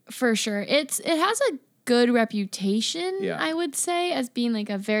credibility. For sure. It has a good reputation, I would say, as being like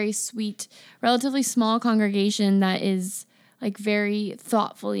a very sweet, relatively small congregation that is like very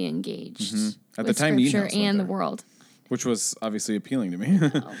thoughtfully engaged at the time, scripture and the world, which was obviously appealing to me.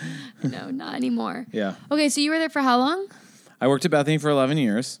 No, not anymore. Yeah. Okay, so you were there for how long? I worked at Bethany for 11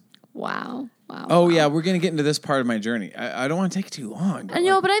 years. Wow. Yeah, we're gonna get into this part of my journey. I don't want to take it too long. I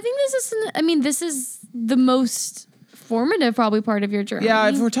know, but I think this is the most formative probably part of your journey. Yeah,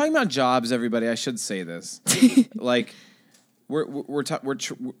 if we're talking about jobs, everybody, I should say this. Like,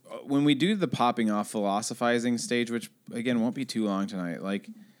 when we do the popping off philosophizing stage, which again won't be too long tonight. Like,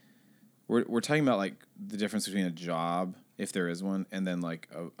 we're talking about like the difference between a job, if there is one, and then like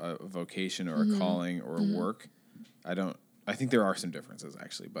a vocation or a calling or a work. I think there are some differences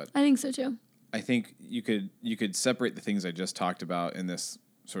actually, but I think so too. I think you could separate the things I just talked about in this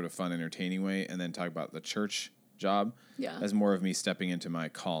sort of fun, entertaining way, and then talk about the church job as more of me stepping into my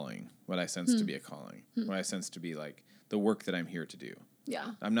calling, what I sense to be a calling, what I sense to be like the work that I'm here to do.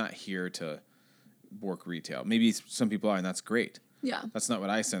 Yeah. I'm not here to work retail. Maybe some people are, and that's great. Yeah. That's not what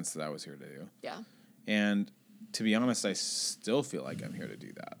I sensed that I was here to do. Yeah. And to be honest, I still feel like I'm here to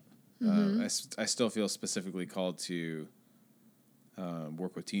do that. I still feel specifically called to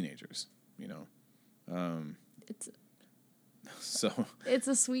work with teenagers, It's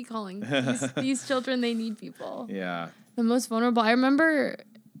a sweet calling. These children, they need people. Yeah. The most vulnerable. I remember,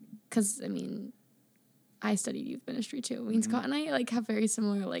 because, I studied youth ministry too. Scott and I, have very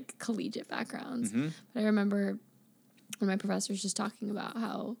similar, collegiate backgrounds. But I remember one of my professors just talking about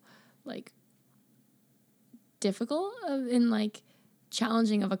how, difficult and,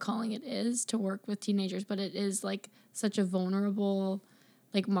 challenging of a calling it is to work with teenagers. But it is, such a vulnerable,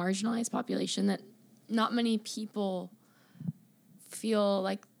 marginalized population that not many people feel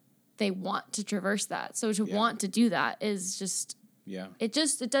like they want to traverse that. So to want to do that is just, it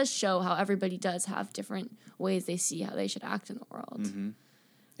does show how everybody does have different ways they see how they should act in the world.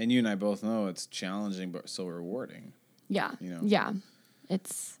 And you and I both know it's challenging, but so rewarding. Yeah. Yeah.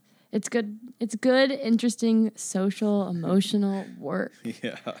 It's good. It's good, interesting, social, emotional work.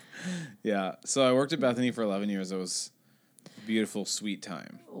 Yeah. So I worked at Bethany for 11 years. It was a beautiful, sweet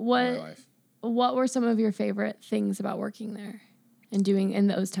time in my life. What were some of your favorite things about working there and doing in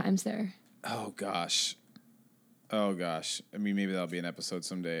those times there? Oh, gosh. I mean, maybe that'll be an episode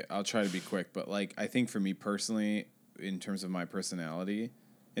someday. I'll try to be quick. But, I think for me personally, in terms of my personality,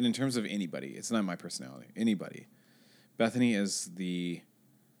 and in terms of anybody, it's not my personality, anybody, Bethany is the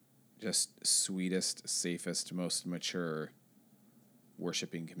just sweetest, safest, most mature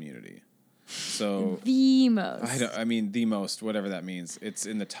worshiping community. So the most. The most, whatever that means. It's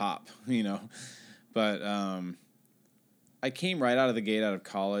in the top, But I came right out of the gate out of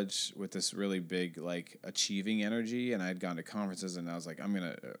college with this really big like achieving energy, and I'd gone to conferences, and I was like,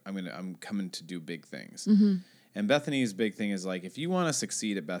 I'm coming to do big things. Mm-hmm. And Bethany's big thing is like, if you want to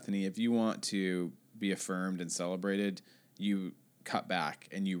succeed at Bethany, if you want to be affirmed and celebrated, you cut back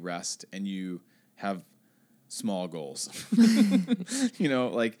and you rest and you have small goals.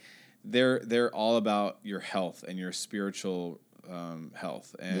 Like they're all about your health and your spiritual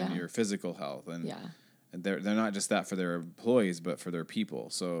health and your physical health, and they're not just that for their employees, but for their people.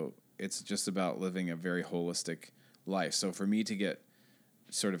 So it's just about living a very holistic life. So for me to get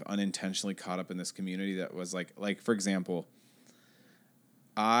sort of unintentionally caught up in this community that was like for example,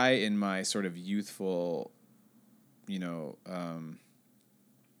 I in my sort of youthful,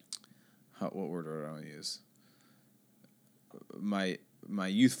 what word do I want to use? My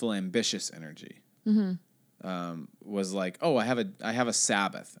youthful ambitious energy was like, oh, I have a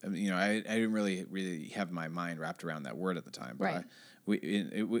Sabbath. I didn't really have my mind wrapped around that word at the time. But right.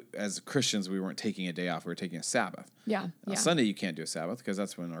 As Christians, we weren't taking a day off. We were taking a Sabbath. Yeah. Sunday you can't do a Sabbath because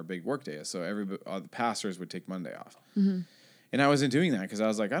that's when our big work day is. So all the pastors would take Monday off. Mm-hmm. And I wasn't doing that because I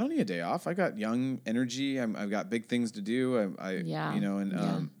was like, I don't need a day off. I got young energy. I've got big things to do. I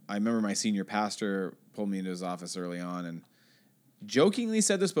remember my senior pastor pulled me into his office early on and jokingly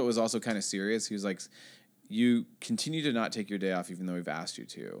said this, but was also kind of serious. He was like, you continue to not take your day off even though we've asked you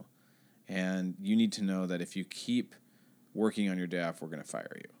to. And you need to know that if you keep working on your day off, we're going to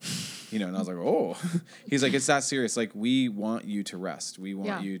fire you. And I was like, oh. He's like, it's that serious. Like, we want you to rest. We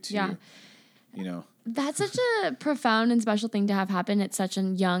want you to, That's such a profound and special thing to have happen at such a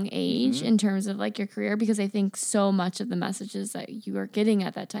young age in terms of like your career, because I think so much of the messages that you are getting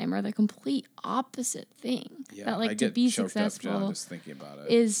at that time are the complete opposite thing. Yeah, that like to be successful just thinking about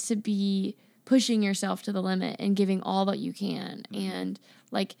it. Is to be pushing yourself to the limit and giving all that you can. And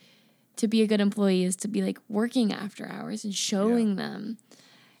like to be a good employee is to be like working after hours and showing them.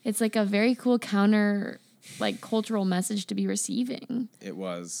 It's like a very cool counter like cultural message to be receiving. It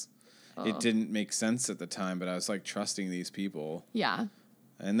was. It didn't make sense at the time, but I was like trusting these people. Yeah.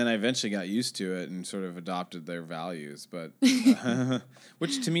 And then I eventually got used to it and sort of adopted their values, but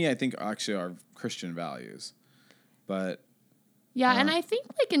which to me I think actually are Christian values. But yeah, and I think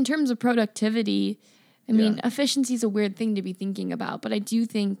like in terms of productivity, I mean, efficiency is a weird thing to be thinking about, but I do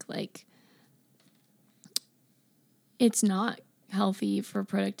think like it's not healthy for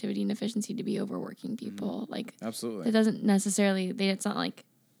productivity and efficiency to be overworking people. Like absolutely. It doesn't necessarily it's not like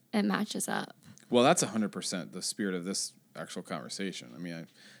it matches up. Well, that's 100% the spirit of this actual conversation. I mean,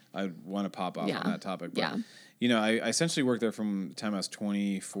 I want to pop off on that topic, but I essentially worked there from the time I was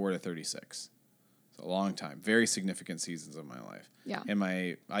 24 to 36. It's a long time, very significant seasons of my life. Yeah. And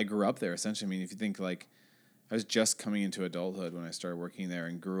I grew up there essentially. I mean, if you think like I was just coming into adulthood when I started working there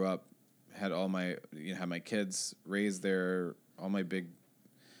and grew up, had all my, had my kids raised there, all my big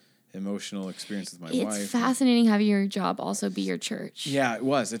emotional experience with my wife. It's fascinating having your job also be your church. Yeah, it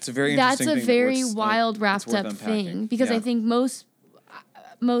was. It's a very interesting thing. That's a very wild, wrapped up thing. Because I think most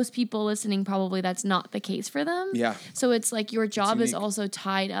people listening, probably that's not the case for them. Yeah. So it's like your job is also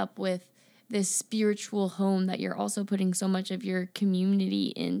tied up with this spiritual home that you're also putting so much of your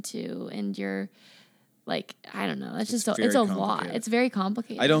community into, and you're like, I don't know. It's a lot. It's very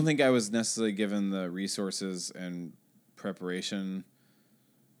complicated. I don't think I was necessarily given the resources and preparation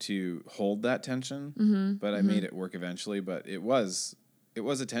to hold that tension, but I made it work eventually. But it was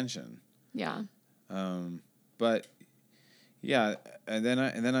a tension. Yeah. But yeah, and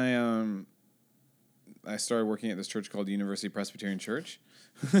then I started working at this church called University Presbyterian Church,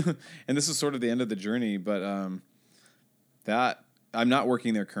 and this is sort of the end of the journey. But that I'm not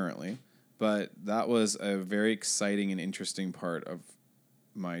working there currently, but that was a very exciting and interesting part of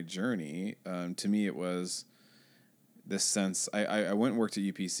my journey. To me, it was this sense. I went and worked at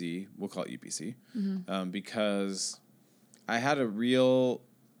UPC. We'll call it UPC, because I had a real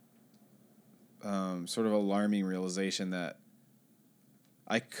sort of alarming realization that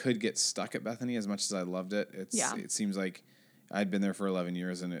I could get stuck at Bethany as much as I loved it. It seems like I'd been there for 11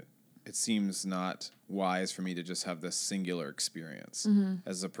 years, and it seems not wise for me to just have this singular experience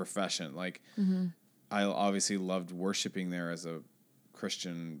as a profession. Like, I obviously loved worshiping there as a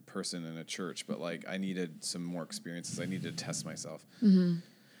Christian person in a church, but like I needed some more experiences. I needed to test myself.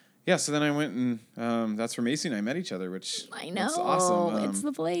 Yeah, so then I went and that's where Macy and I met each other, which I know. It's awesome. It's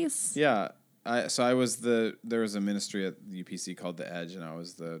the place. Yeah. There was a ministry at the UPC called The Edge, and I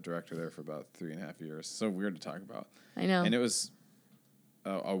was the director there for about 3.5 years. So weird to talk about. I know. And it was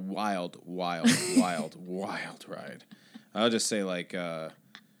a wild, wild, wild, wild ride. I'll just say like, I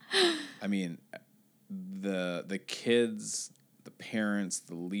mean, the kids, the parents,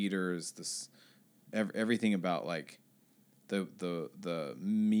 the leaders, everything about like the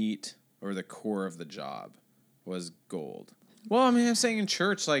meat or the core of the job was gold. Well, I mean, I'm saying in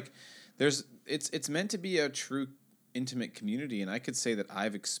church, like it's meant to be a true intimate community, and I could say that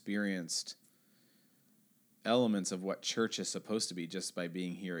I've experienced elements of what church is supposed to be just by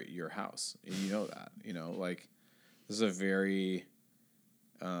being here at your house. And you know that, like this is a very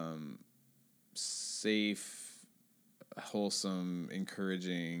safe, wholesome,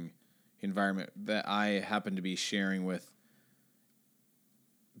 encouraging environment that I happen to be sharing with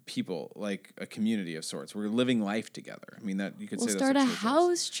people, like a community of sorts. We're living life together. I mean, that you could say start a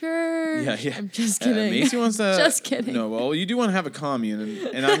house church. Yeah. I'm just kidding. Macy wants to. Just kidding. No, well, you do want to have a commune,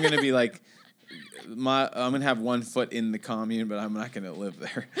 and I'm going to be like, I'm going to have one foot in the commune, but I'm not going to live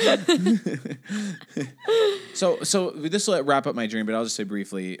there. So this will wrap up my journey, but I'll just say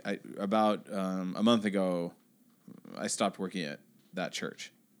briefly, about a month ago, I stopped working at that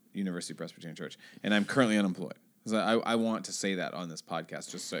church, University Presbyterian Church, and I'm currently unemployed. I want to say that on this podcast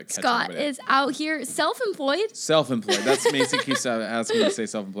just so it catches Scott everybody. is out here self-employed. Self-employed. That's Macy keeps asking me to say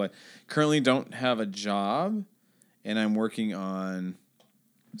self-employed. Currently don't have a job, and I'm working on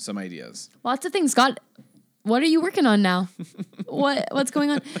some ideas. Lots of things. Scott, what are you working on now? What's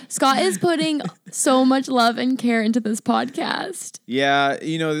going on? Scott is putting so much love and care into this podcast. Yeah,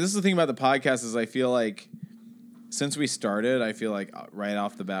 this is the thing about the podcast is I feel like since we started, I feel like right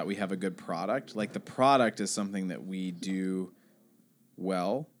off the bat we have a good product. Like the product is something that we do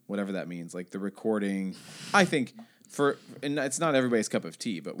well, whatever that means. Like the recording, I think and it's not everybody's cup of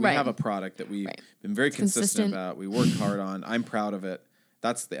tea, but we have a product that we've been very consistent about. We work hard on. I'm proud of it.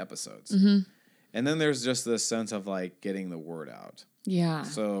 That's the episodes. Mm-hmm. And then there's just this sense of like getting the word out. Yeah.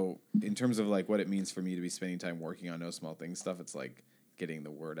 So in terms of like what it means for me to be spending time working on No Small Things stuff, it's like getting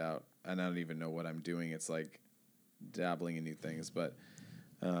the word out. And I don't even know what I'm doing. It's like dabbling in new things, but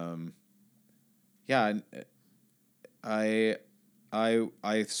I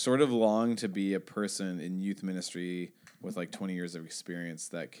sort of long to be a person in youth ministry with like 20 years of experience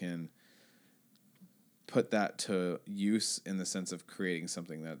that can put that to use in the sense of creating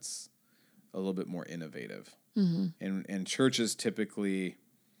something that's a little bit more innovative. Mm-hmm. And churches typically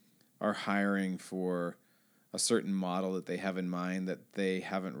are hiring for a certain model that they have in mind that they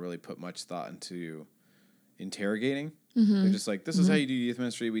haven't really put much thought into interrogating. Mm-hmm. They're just like, this is how you do youth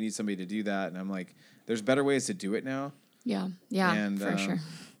ministry. We need somebody to do that. And I'm like, there's better ways to do it now. Yeah, and, for sure.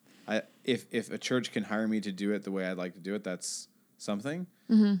 If a church can hire me to do it the way I'd like to do it, that's something.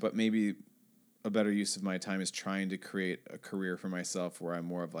 Mm-hmm. But maybe a better use of my time is trying to create a career for myself where I'm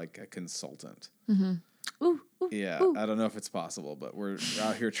more of like a consultant. Mm-hmm. Ooh, ooh. I don't know if it's possible, but we're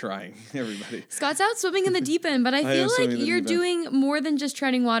out here trying, everybody. Scott's out swimming in the deep end, but I feel like you're doing more than just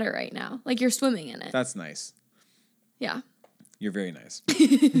treading water right now. Like you're swimming in it. That's nice. Yeah. You're very nice.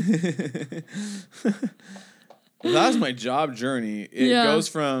 Well, that was my job journey. It goes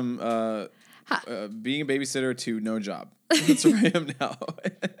from being a babysitter to no job. That's where I am now.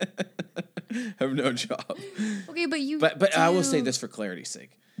 I have no job. Okay, but But I will say this for clarity's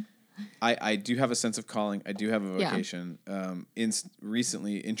sake. I do have a sense of calling. I do have a vocation.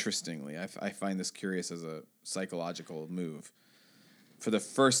 Recently, interestingly, I find this curious as a psychological move. For the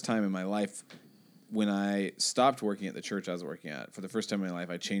first time in my life, when I stopped working at the church I was working at, for the first time in my life,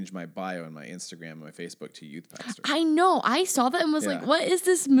 I changed my bio on my Instagram and my Facebook to youth pastor. I know. I saw that and was like, what is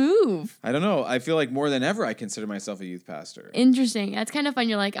this move? I don't know. I feel like more than ever, I consider myself a youth pastor. Interesting. That's kind of fun.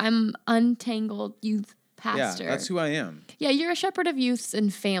 You're like, I'm untangled youth pastor. Yeah, that's who I am. Yeah, you're a shepherd of youths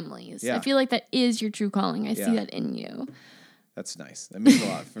and families. Yeah. I feel like that is your true calling. I see that in you. That's nice. That means a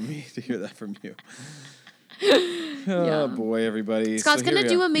lot for me to hear that from you. Oh, boy, everybody. Scott's going to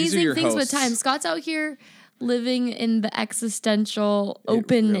do amazing things with time. Scott's out here living in the existential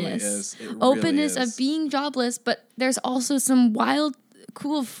openness. Openness of being jobless, but there's also some wild,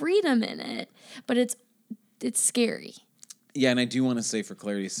 cool freedom in it. But it's scary. Yeah, and I do want to say, for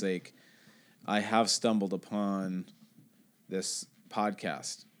clarity's sake, I have stumbled upon this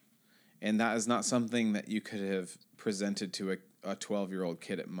podcast. And that is not something that you could have presented to a 12-year-old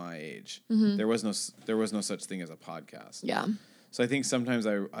kid at my age. Mm-hmm. There was no such thing as a podcast. Yeah. So I think sometimes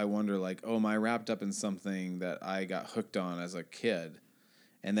I wonder like, oh, am I wrapped up in something that I got hooked on as a kid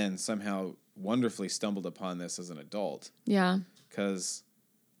and then somehow wonderfully stumbled upon this as an adult? Yeah. Because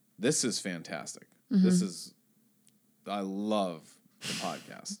this is fantastic. Mm-hmm. I love the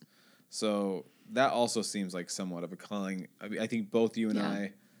podcast. So that also seems like somewhat of a calling. I think both you and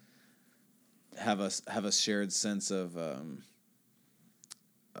I have a shared sense of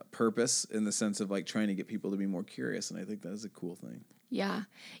purpose in the sense of like trying to get people to be more curious. And I think that is a cool thing. Yeah.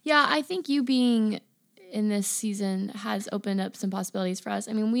 Yeah. I think you being in this season has opened up some possibilities for us.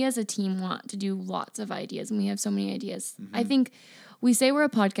 I mean, we as a team want to do lots of ideas, and we have so many ideas. Mm-hmm. I think we say we're a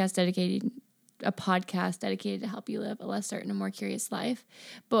podcast dedicated to help you live a less certain and more curious life.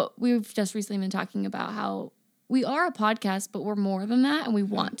 But we've just recently been talking about how we are a podcast, but we're more than that, and we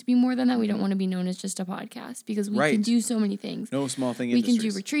want to be more than that. We don't want to be known as just a podcast because we can do so many things. No small thing. We can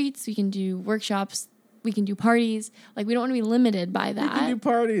do retreats. We can do workshops. We can do parties. Like, we don't want to be limited by that. We can do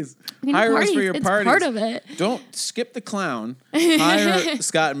parties. Hire us for your parties. It's part of it. Don't skip the clown. Hire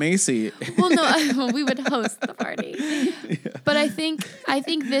Scott Macy. Well, no, we would host the party. Yeah. But I think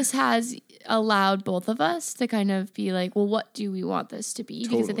this has allowed both of us to kind of be like, well, what do we want this to be?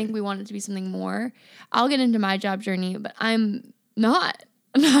 Because I think we want it to be something more. I'll get into my job journey, but I'm not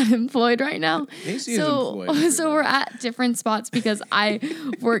employed right now. Macy is employed. So we're at different spots because I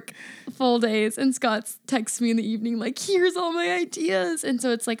work full days and Scott texts me in the evening like, here's all my ideas. And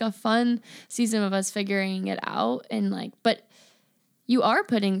so it's like a fun season of us figuring it out. And like, but you are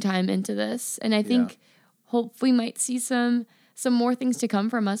putting time into this. And I think hopefully might see some more things to come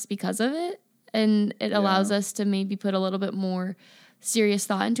from us because of it. And it allows us to maybe put a little bit more serious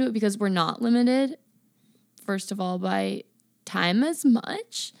thought into it because we're not limited, first of all, by time as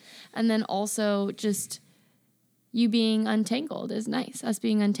much, and then also just you being untangled is nice. Us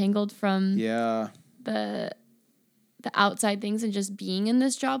being untangled from the outside things and just being in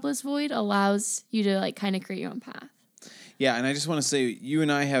this jobless void allows you to like kind of create your own path. Yeah, and I just want to say you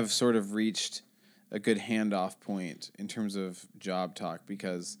and I have sort of reached a good handoff point in terms of job talk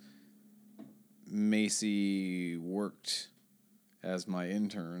because Macy worked as my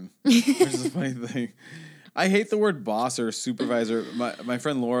intern, which is a funny thing. I hate the word boss or supervisor. My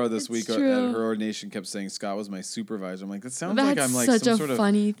friend Laura this week at her ordination kept saying Scott was my supervisor. I'm like, that sounds like I'm like such some a sort of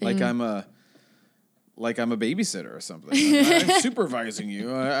funny thing. Like I'm a babysitter or something. I'm supervising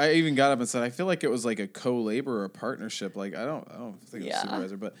you. I even got up and said I feel like it was like a co-labor or a partnership. Like I don't think it was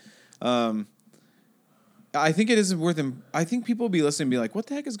supervisor, but I think it is worth them. I think people will be listening and be like, what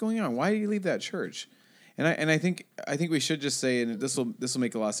the heck is going on? Why did you leave that church? And I think we should just say, and this will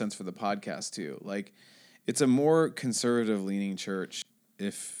make a lot of sense for the podcast too. Like, it's a more conservative leaning church.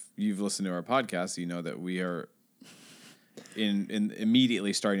 If you've listened to our podcast, you know that we are in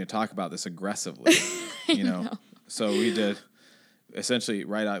immediately starting to talk about this aggressively. You know? So we did essentially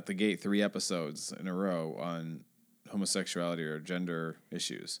right out the gate 3 episodes in a row on homosexuality or gender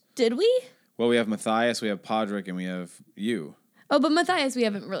issues. Did we? Well, we have Matthias, we have Podrick, and we have you. Oh, but Matthias we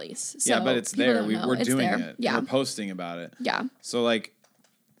haven't released. So yeah, but it's there. We're doing it. Yeah. We're posting about it. Yeah. So, like,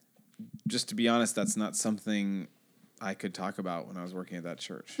 just to be honest, that's not something I could talk about when I was working at that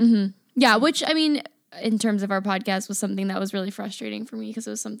church. Mm-hmm. Yeah, which, I mean, in terms of our podcast, was something that was really frustrating for me because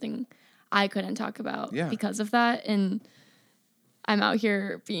it was something I couldn't talk about because of that. And I'm out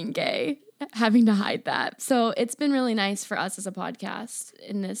here being gay, having to hide that. So it's been really nice for us as a podcast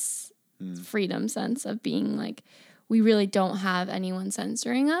in this freedom sense of being like, we really don't have anyone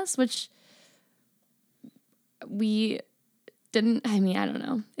censoring us, which we didn't. I mean, I don't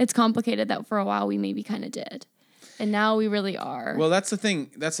know. It's complicated that for a while we maybe kind of did. And now we really are. Well, that's the thing.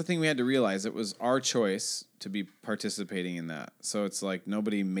 That's the thing we had to realize. It was our choice to be participating in that. So it's like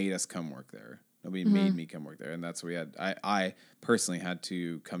nobody made us come work there. Nobody made me come work there. And that's what we had. I personally had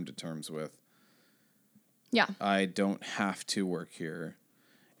to come to terms with. Yeah. I don't have to work here.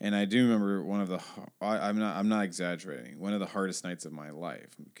 And I do remember one of the, I'm not exaggerating, one of the hardest nights of my life,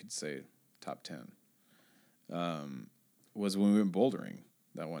 you could say top 10, was when we went bouldering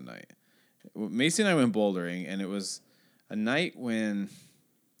that one night. Macy and I went bouldering, and it was a night when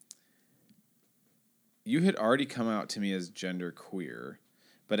you had already come out to me as gender queer,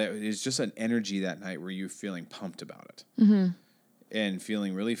 but it was just an energy that night where you were feeling pumped about it. Mm-hmm. And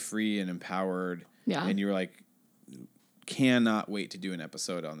feeling really free and empowered. Yeah. And you were like, cannot wait to do an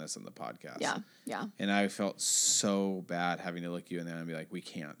episode on this on the podcast. Yeah, yeah. And I felt so bad having to look you in there and be like, we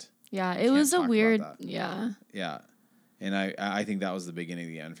can't. Yeah, it was a weird, yeah. Yeah. And I think that was the beginning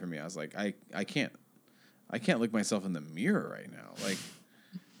of the end for me. I was like, I can't look myself in the mirror right now. Like,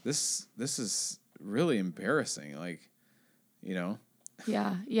 this is really embarrassing. Like, you know?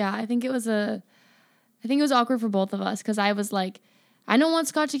 Yeah, yeah. I think it was awkward for both of us because I was like, I don't want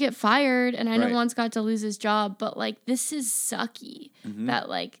Scott to get fired and I don't want Scott to lose his job, but like this is sucky that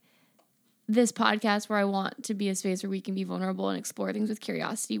like this podcast where I want to be a space where we can be vulnerable and explore things with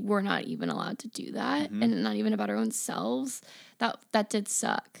curiosity, we're not even allowed to do that and not even about our own selves. That did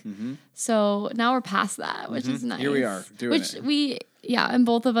suck. So now we're past that, which is nice. Here we are doing it. And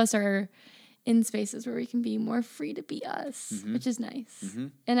both of us are in spaces where we can be more free to be us, which is nice.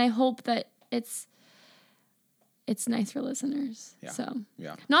 And I hope that it's nice for listeners. Yeah. So,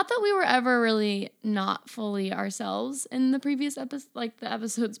 yeah. Not that we were ever really not fully ourselves in the previous the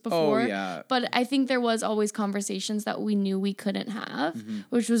episodes before. Oh, yeah. But I think there was always conversations that we knew we couldn't have,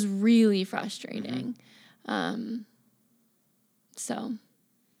 which was really frustrating. So,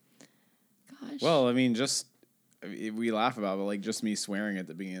 gosh. Well, I mean, we laugh about it, like just me swearing at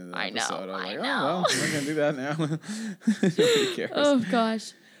the beginning of the episode. I know. Oh, well, I'm not going to do that now. Who cares? Oh,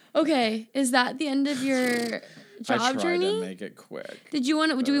 gosh. Okay. Is that the end of your job journey? I tried to make it quick. Do we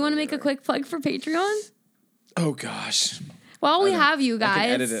want to make a quick plug for Patreon? Oh, gosh. Well, we have you guys.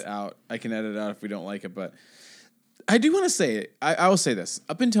 I can edit it out if we don't like it, but I do want to say, I will say this.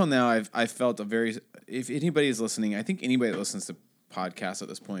 Up until now, I've felt if anybody is listening, I think anybody that listens to podcasts at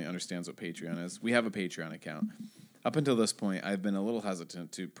this point understands what Patreon is. We have a Patreon account. Up until this point, I've been a little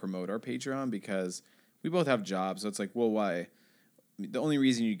hesitant to promote our Patreon because we both have jobs. So it's like, well, why? The only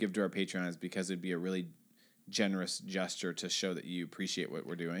reason you give to our Patreon is because it'd be a really generous gesture to show that you appreciate what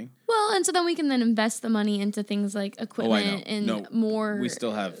we're doing. Well, and so then we can then invest the money into things like equipment and more. We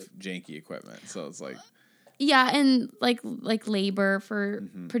still have janky equipment, so it's like. Yeah, and like labor for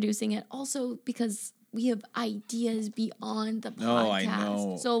producing it. Also because we have ideas beyond the podcast. No, I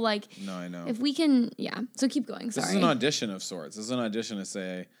know. So like, no, I know. If we can, so keep going. Sorry. This is an audition of sorts. This is an audition to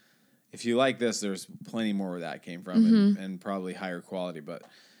say, if you like this, there's plenty more where that came from and probably higher quality. But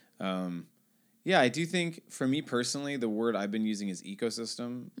I do think for me personally, the word I've been using is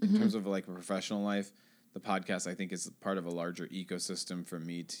ecosystem in terms of like a professional life. The podcast I think is part of a larger ecosystem for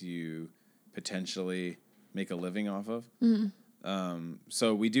me to potentially make a living off of.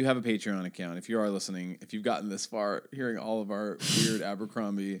 So we do have a Patreon account. If you are listening, if you've gotten this far, hearing all of our weird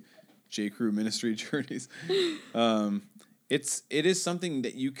Abercrombie J. Crew ministry journeys, it is something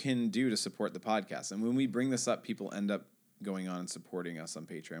that you can do to support the podcast. And when we bring this up, people end up going on and supporting us on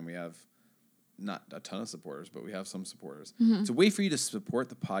Patreon. We have not a ton of supporters, but we have some supporters. It's a way for you to support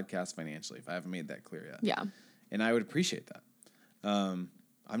the podcast financially, if I haven't made that clear yet. Yeah. And I would appreciate that.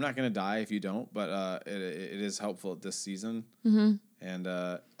 I'm not going to die if you don't, but it is helpful at this season. And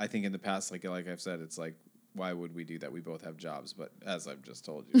I think in the past, like I've said, it's like, why would we do that? We both have jobs, but as I've just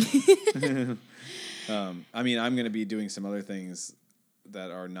told you. I mean, I'm going to be doing some other things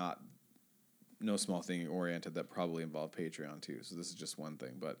that are no small thing oriented that probably involve Patreon too. So this is just one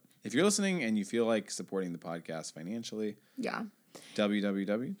thing. But if you're listening and you feel like supporting the podcast financially,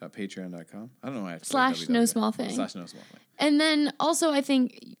 www.patreon.com. I don't know why I have to / no small thing. / no small thing. And then also I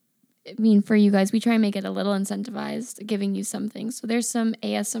think, for you guys, we try and make it a little incentivized, giving you something. So there's some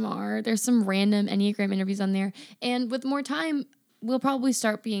ASMR, there's some random Enneagram interviews on there. And with more time, we'll probably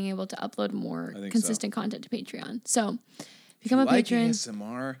start being able to upload more consistent content to Patreon. So become a patron.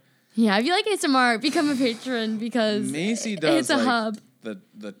 ASMR. Yeah, if you like ASMR, become a patron because Macy does it's a hub.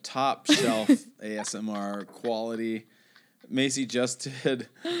 The top shelf ASMR quality. Macy just did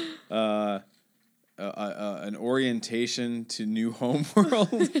an orientation to New Homeworld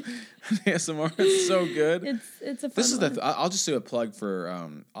ASMR. It's so good. It's a fun one. I'll just do a plug for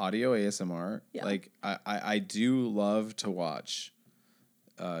audio ASMR. Yeah. Like I do love to watch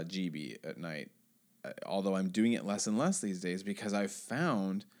GB at night, although I'm doing it less and less these days because I've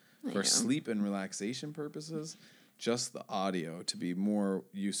found for sleep and relaxation purposes just the audio to be more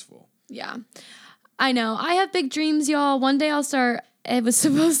useful. Yeah. I know. I have big dreams, y'all. One day I'll start. It was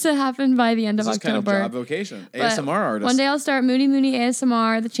supposed to happen by the end of October. This is kind of job vocation. ASMR artist. One day I'll start Moody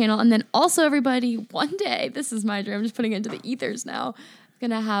ASMR, the channel. And then also, everybody, one day, this is my dream. I'm just putting it into the ethers now. I'm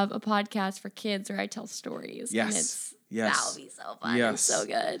going to have a podcast for kids where I tell stories. Yes. And that'll be so fun. Yes. And so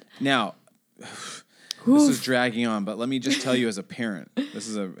good. Now, this is dragging on, but let me just tell you as a parent, this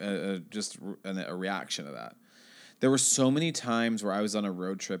is a reaction to that. There were so many times where I was on a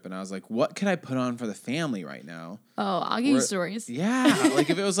road trip and I was like, what can I put on for the family right now? Oh, I'll give you stories. Yeah. Like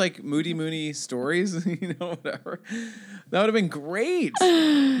if it was like Moody stories, whatever. That would have been great.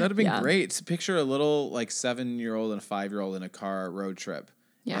 That would have been great. So picture a little like 7-year-old and a 5-year-old in a car road trip.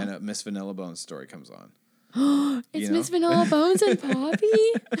 Yeah. And a Miss Vanilla Bones story comes on. It's Miss Vanilla Bones and Poppy?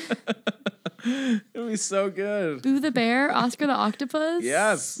 It'll be so good. Boo the Bear, Oscar the Octopus.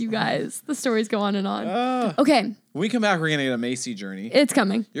 Yes. You guys, the stories go on and on. Okay. When we come back, we're going to get a Macy journey. It's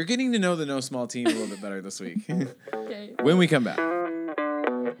coming. You're getting to know the No Small Team a little bit better this week. Okay. When we come back.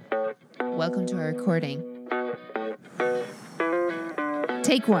 Welcome to our recording.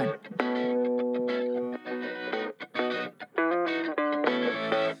 Take one.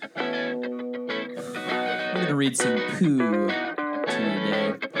 I'm going to read some poo to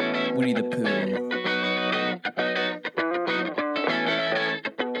you today. Winnie the Pooh.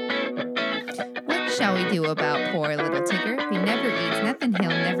 shall we do about poor little Tigger? If he never eats nothing, he'll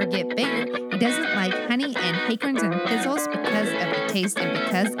never get bigger. He doesn't like honey and acorns and thistles because of the taste and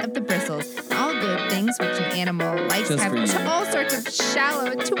because of the bristles. All good things which an animal likes Just have for you. all sorts of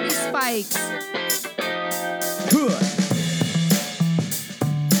shallow, toony spikes.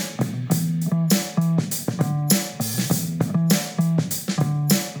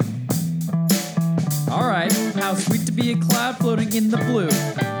 All right, how sweet to be a cloud floating in the blue.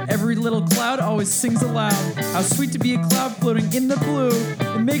 Every little cloud always sings aloud. How sweet to be a cloud floating in the blue.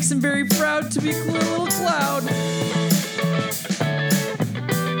 It makes him very proud to be a little cloud.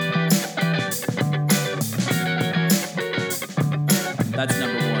 That's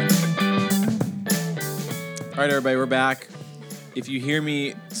number one. All right, everybody, we're back. If you hear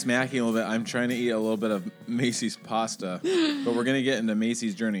me smacking a little bit, I'm trying to eat a little bit of Macy's pasta, but we're going to get into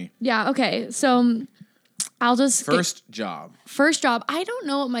Macy's journey. Yeah, okay. So I'll just... First job. I don't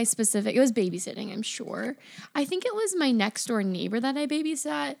know what my specific... It was babysitting, I'm sure. I think it was my next door neighbor that I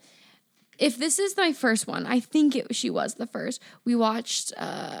babysat. If this is my first one, I think she was the first. We watched...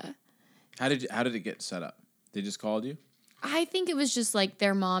 How did it get set up? They just called you? I think it was just like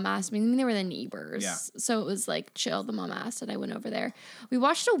their mom asked me. I mean, they were the neighbors. Yeah. So it was like chill. The mom asked and I went over there. We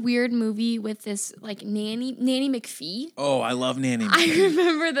watched a weird movie with this like Nanny McPhee. Oh, I love Nanny I McPhee.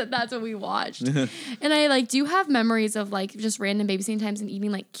 remember that's what we watched. And I like do have memories of like just random babysitting times and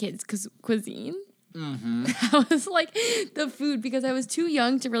eating like kids' cuisine. Mm-hmm. That was like the food because I was too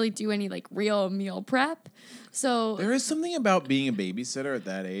young to really do any like real meal prep. So There is something about being a babysitter at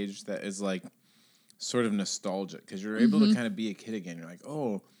that age that is like sort of nostalgic because you're able to kind of be a kid again. You're like,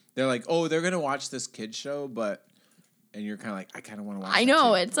 they're going to watch this kid show, and you're kind of like, I kind of want to watch I that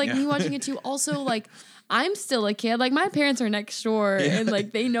know. too. It's like me watching it too. Also, like, I'm still a kid. Like, my parents are next door and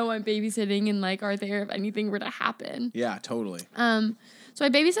like they know I'm babysitting and like are there if anything were to happen. Yeah, totally. So I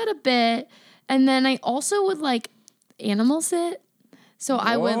babysat a bit and then I also would like animal sit. So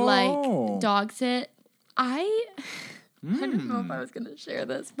I would Whoa. like dog sit. I don't know if I was going to share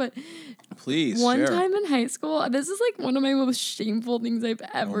this, but Please one share. time in high school, this is like one of my most shameful things I've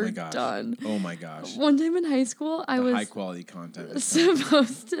ever done. Oh my gosh. One time in high school, I was High quality content.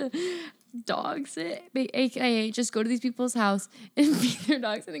 supposed to dog sit, aka just go to these people's house and feed their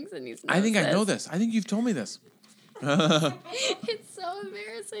dogs. I think Sydney's knows I think I know this. this. I think you've told me this. It's so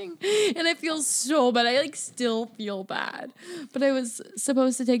embarrassing. And I feel so bad. I like still feel bad. But I was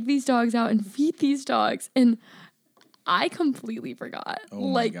supposed to take these dogs out and feed these dogs and I completely forgot. Oh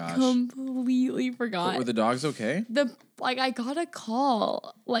my gosh. Completely forgot. But were the dogs okay? I got a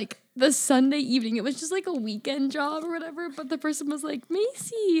call like the Sunday evening. It was just like a weekend job or whatever, but the person was like,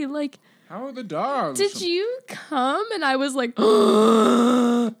 Macy, like, How are the dogs? did you come? And I was like,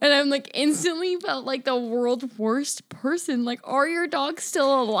 and I'm like instantly felt like the world's worst person. Like, are your dogs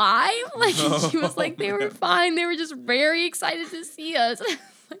still alive? Like, she was like, they were fine. They were just very excited to see us.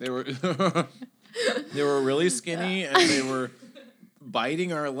 They were they were really skinny and they were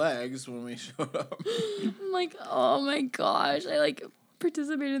biting our legs when we showed up. I'm like, oh my gosh. I like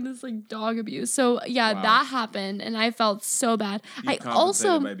participated in this like dog abuse. So yeah, Wow. that happened and I felt so bad. You I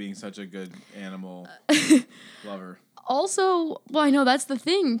compensated by being such a good animal lover. Also, well, I know that's the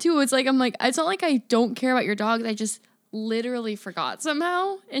thing too. It's like, I'm like, it's not like I don't care about your dogs. I just literally forgot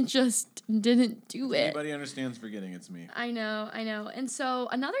somehow and just didn't do it. Anybody understands forgetting, it's me. I know. And so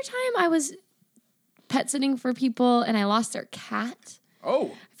another time I was pet sitting for people and I lost their cat.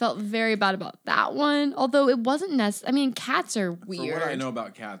 Oh, I felt very bad about that one. Although it wasn't necessary. I mean, cats are weird. for what I know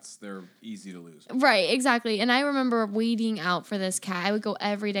about cats, they're easy to lose. Right, exactly. And I remember waiting out for this cat. I would go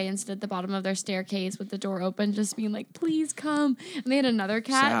every day and sit at the bottom of their staircase with the door open, just being like, please come. And they had another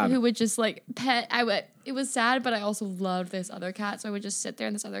cat Sad. who would just like pet. It was sad, but I also loved this other cat. So I would just sit there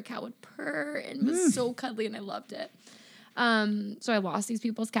and this other cat would purr and was so cuddly and I loved it. So I lost these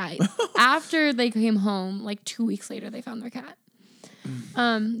people's cat. After they came home, like 2 weeks later, they found their cat.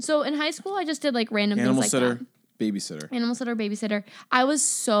 So in high school, I just did like random Animal things like sitter, that. babysitter. Animal sitter, babysitter. I was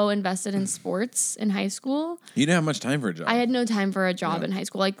so invested in sports in high school. You didn't have much time for a job. I had no time for a job in high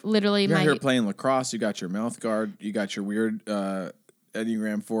school. Like literally, You're out here playing lacrosse. You got your mouth guard. You got your weird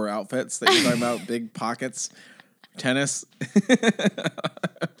Enneagram 4 outfits that you're talking about. Big pockets. Tennis.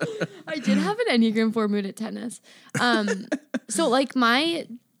 I did have an Enneagram 4 mood at tennis. So like my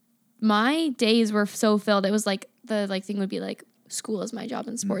days were so filled. It was like the like thing would be like school is my job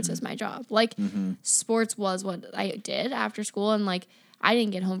and sports is my job. Like sports was what I did after school, and like I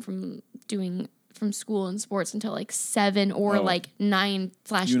didn't get home from school and sports until like 7 or like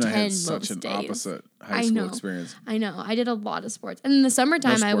 9/10 You and I had most such an days. opposite high school experience. I know. I did a lot of sports. And in the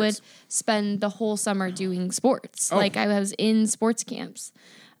summertime, No I would sports. spend the whole summer doing sports. Oh. Like I was in sports camps.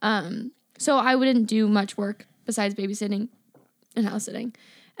 So I wouldn't do much work besides babysitting and house sitting.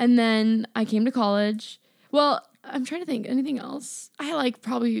 And then I came to college. Well, I'm trying to think anything else.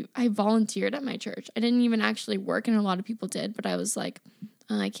 I volunteered at my church. I didn't even actually work, and a lot of people did, but I was like,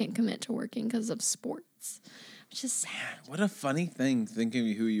 I can't commit to working because of sports, which is sad. Man, what a funny thing thinking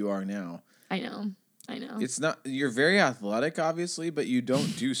of who you are now. I know. It's not, you're very athletic, obviously, but you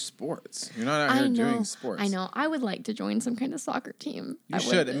don't do sports. You're not out here doing sports. I know. I would like to join some kind of soccer team. You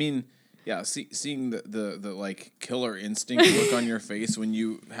should. I mean, yeah, seeing the like killer instinct look on your face when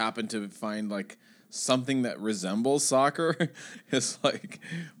you happen to find like something that resembles soccer is like,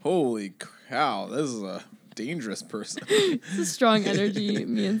 holy cow, this is a dangerous person. It's a strong energy,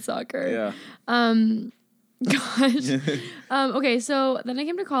 me and soccer. Yeah. Gosh. Okay, so then I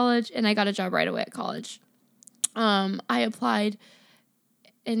came to college and I got a job right away at college. I applied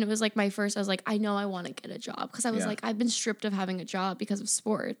and it was like my first, I was like, I know I want to get a job because I was like, I've been stripped of having a job because of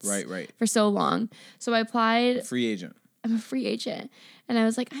sports. Right. For so long. So I applied. Free agent. I'm a free agent. And I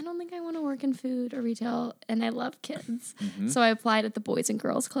was like, I don't think I want to work in food or retail. And I love kids. Mm-hmm. So I applied at the Boys and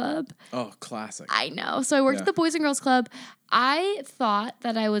Girls Club. Oh, classic. I know. So I worked at the Boys and Girls Club. I thought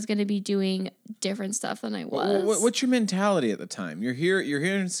that I was going to be doing different stuff than I was. What's your mentality at the time? You're here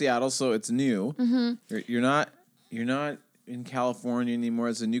in Seattle, so it's new. Mm-hmm. You're not in California anymore.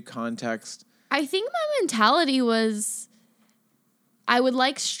 It's a new context. I think my mentality was I would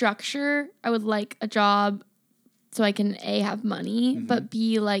like structure. I would like a job so I can A, have money, but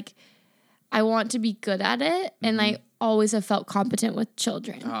B, like, I want to be good at it. And I always have felt competent with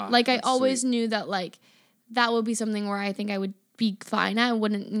children. Like, I always knew that, like, that would be something where I think I would be fine at. I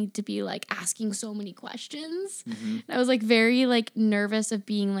wouldn't need to be, like, asking so many questions. And I was, like, very, like, nervous of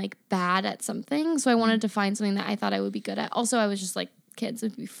being, like, bad at something. So I wanted to find something that I thought I would be good at. Also, I was just, like, kids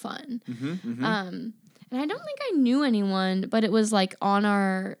would be fun. And I don't think I knew anyone, but it was, like, on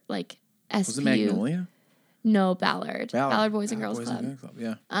our, like, SPU. Was it Magnolia? No, Ballard Boys and Girls Club.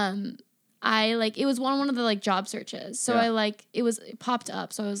 Yeah. It was one of the like job searches. So it popped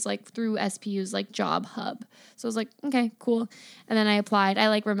up. So I was like through SPU's like job hub. So I was like, okay, cool. And then I applied. I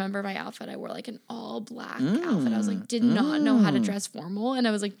like remember my outfit. I wore like an all black outfit. I was like, did not know how to dress formal. And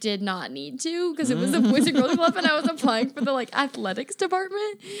I was like, did not need to because it was the Boys and Girls Club and I was applying for the like athletics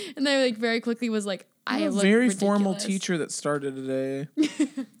department. And then like very quickly was like, I look very ridiculous. Formal teacher that started today.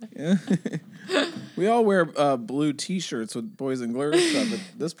 We all wear blue T-shirts with Boys and Girls Club, but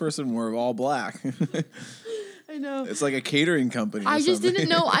this person wore all black. I know. It's like a catering company. I just didn't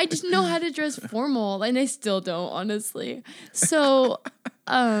know. I just know how to dress formal, and I still don't, honestly. So,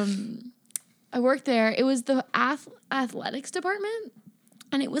 I worked there. It was the athletics department,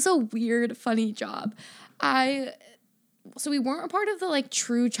 and it was a weird, funny job. So we weren't a part of the like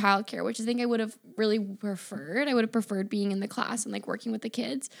true childcare, which I think I would have really preferred. I would have preferred being in the class and like working with the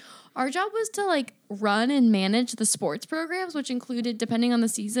kids. Our job was to like run and manage the sports programs, which included, depending on the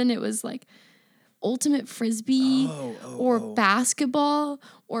season, it was like ultimate frisbee or basketball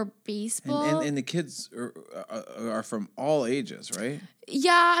or baseball. And the kids are from all ages, right?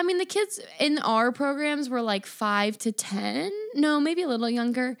 Yeah, I mean the kids in our programs were like 5 to 10. No, maybe a little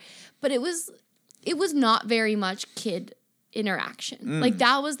younger, but it was not very much kid interaction. Like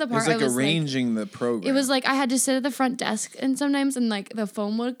that was the part. It was like arranging the program. It was like I had to sit at the front desk and sometimes like the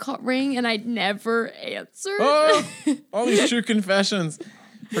phone would ring and I'd never answer. Oh, all these true confessions.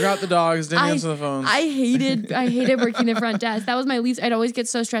 Forgot the dogs, didn't answer the phones. I hated working the front desk. That was my least. I'd always get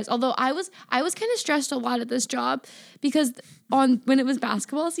so stressed. Although I was kind of stressed a lot at this job because when it was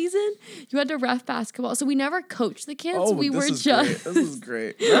basketball season, you had to ref basketball. So we never coached the kids. This is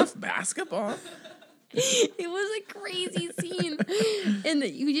great. Ref basketball. It was a crazy scene. And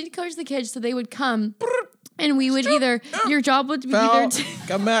we did coach the kids, so they would come and we would your job would be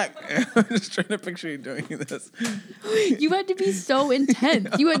come back. I'm just trying to picture you doing this. You had to be so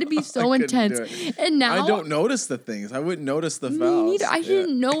intense. You had to be so intense. And now I don't notice the things. I wouldn't notice the fouls. Me neither. I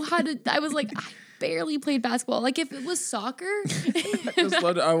didn't know how to. I was like, I barely played basketball. Like if it was soccer.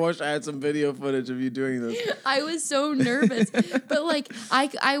 I wish I had some video footage of you doing this. I was so nervous. But like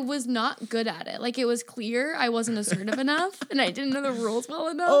I was not good at it. Like it was clear I wasn't assertive enough and I didn't know the rules well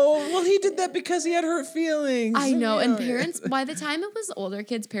enough. Oh, well he did that because he had hurt feelings. I know. And parents, by the time it was older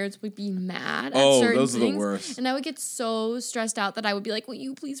kids, parents would be mad at certain those things. Are the worst. And I would get so stressed out that I would be like, will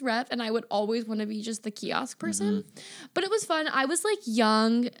you please ref? And I would always want to be just the kiosk person. But it was fun. I was like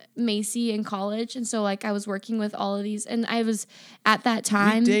young Macy in college. And so like I was working with all of these and I was at that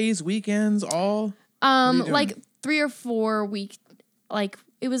time. Weekdays, weekends, all? Like 3 or 4 week, like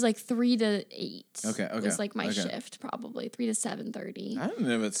it was like 3 to 8. Okay. It was like my shift probably 3 to 7:30. That in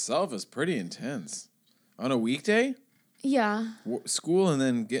and of itself is pretty intense. On a weekday? Yeah. School and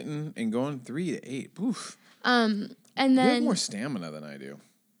then going 3 to 8. Poof. And You then have more stamina than I do.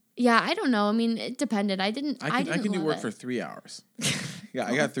 yeah, I don't know. I mean, it depended. I can do work for 3 hours. Yeah,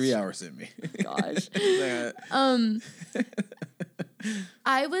 I got 3 hours in me. Gosh.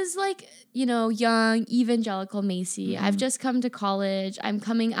 I was like, young, evangelical Macy. I've just come to college. I'm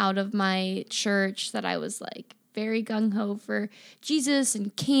coming out of my church that I was like very gung-ho for Jesus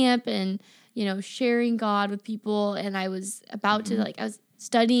and camp and, sharing God with people. And I was about to I was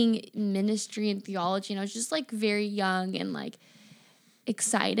studying ministry and theology, and I was just like very young and like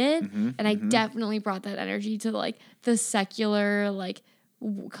excited. And I definitely brought that energy to like the secular, like,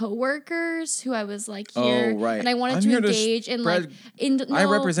 co-workers who I was like here, right. And I wanted to engage and like I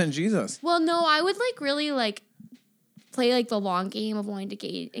represent Jesus. Well, no, I would like really like play like the long game of wanting to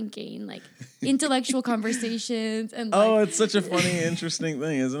gain like intellectual conversations and like, it's such a funny, interesting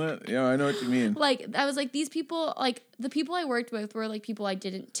thing, isn't it? Yeah, I know what you mean. Like I was like these people, like the people I worked with were like people I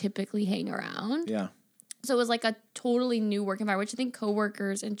didn't typically hang around. Yeah. So it was like a totally new work environment, which I think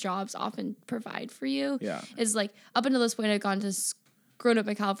coworkers and jobs often provide for you. Yeah. Is like up until this point I'd grown up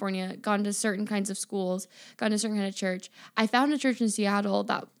in California, gone to certain kinds of schools, gone to certain kind of church. I found a church in Seattle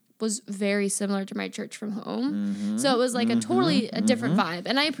that was very similar to my church from home. So it was like a different vibe.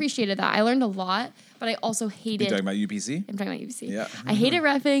 And I appreciated that. I learned a lot, but I also hated... You're talking about UPC? I'm talking about UPC. Yeah. I hated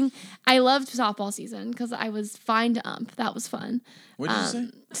reffing. I loved softball season because I was fine to ump. That was fun. What did you say?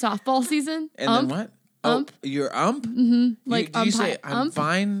 Softball season. And ump, then what? Ump. Oh, you're ump? Mm-hmm. Like did you say I'm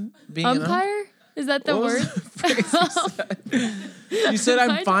fine being an ump? Umpire? Is that the word? You said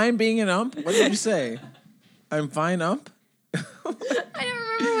I'm fine being an ump? What did you say? I'm fine ump? I don't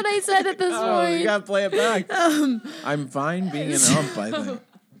remember what I said at this point. You gotta play it back. I'm fine being an ump, I think.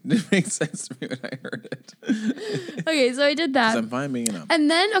 It makes sense to me when I heard it. Okay, so I did that. I'm fine being an ump.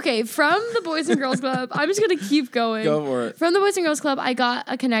 And then, from the Boys and Girls Club, I'm just going to keep going. Go for it. From the Boys and Girls Club, I got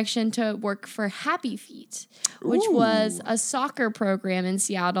a connection to work for Happy Feet, which was a soccer program in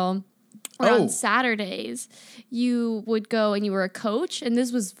Seattle. On Saturdays, you would go and you were a coach, and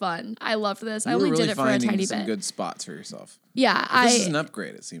this was fun. I loved this. I only did it for a tiny bit. Some good spots for yourself. Yeah, this is an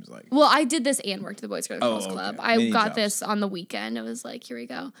upgrade. It seems like. Well, I did this and worked at the Boys and Girls Club. I Many got jobs. this on the weekend. It was like, here we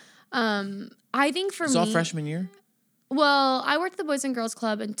go. I think for me, all freshman year. Well, I worked at the Boys and Girls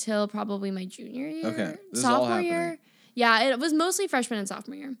Club until probably my junior year. Okay, this sophomore is all happening. year. Yeah, it was mostly freshman and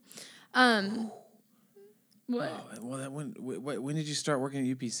sophomore year. What? Well, when did you start working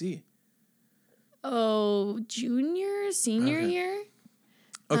at UPC? Oh, senior year.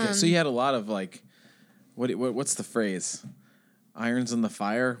 Okay, so you had a lot of like, what's the phrase? Irons in the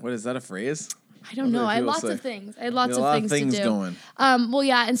fire. What is that a phrase? I don't know. I had lots of things. I had lots of things to do. Going. Well,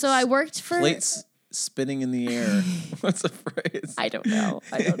 yeah, and so I worked for plates spinning in the air. What's the phrase? I don't know.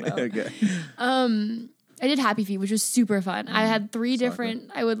 Okay. I did Happy Feet, which was super fun. I had 3 different.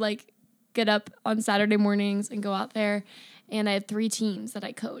 I would like get up on Saturday mornings and go out there. And I had 3 teams that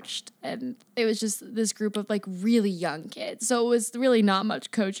I coached. And it was just this group of like really young kids. So it was really not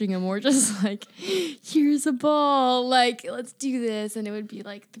much coaching and more just like, here's a ball. Like, let's do this. And it would be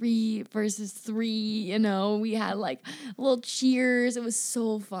like 3 versus 3. We had like little cheers. It was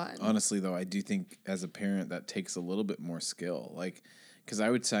so fun. Honestly, though, I do think as a parent that takes a little bit more skill. Like, because I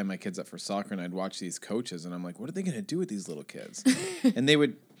would sign my kids up for soccer and I'd watch these coaches and I'm like, what are they going to do with these little kids? And they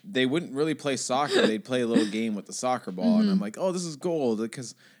wouldn't really play soccer. They'd play a little game with the soccer ball. And I'm like, oh, this is gold.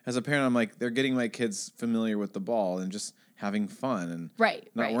 Because as a parent, I'm like, they're getting my kids familiar with the ball and just having fun and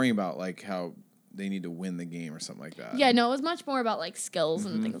not worrying about like how they need to win the game or something like that. Yeah, no, it was much more about like skills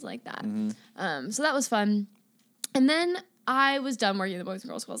and things like that. So that was fun. And then I was done working at the Boys and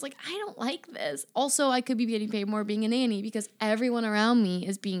Girls School. I was like, I don't like this. Also, I could be getting paid more being a nanny because everyone around me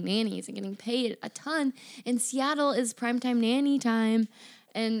is being nannies and getting paid a ton. And Seattle is primetime nanny time.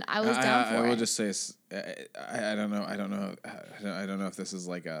 And I was down for it. I will just say, I don't know. I don't know if this is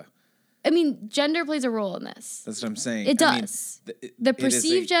like a. I mean, gender plays a role in this. That's what I'm saying. It does. The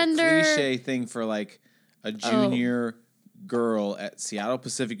perceived gender. Cliche thing for like a junior girl at Seattle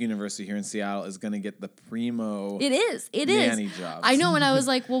Pacific University here in Seattle is going to get the primo. It is. Nanny jobs. I know. And I was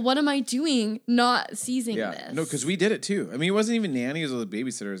like, well, what am I doing not seizing this? No, because we did it too. I mean, it wasn't even nannies or the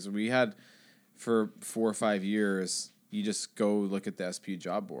babysitters. We had for 4 or 5 years. You just go look at the SPU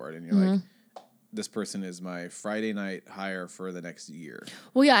job board and you're like, this person is my Friday night hire for the next year.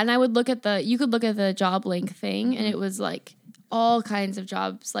 Well, yeah. And I would you could look at the job link thing and it was like all kinds of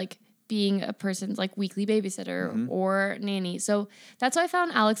jobs, like being a person's like weekly babysitter or nanny. So that's how I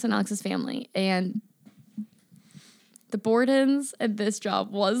found Alex and Alex's family. And the Bordens and this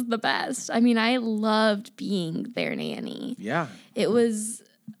job was the best. I mean, I loved being their nanny. Yeah. It was...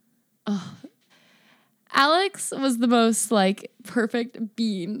 Alex was the most like perfect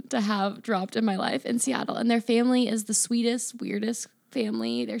bean to have dropped in my life in Seattle. And their family is the sweetest, weirdest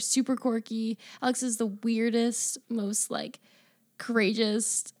family. They're super quirky. Alex is the weirdest, most like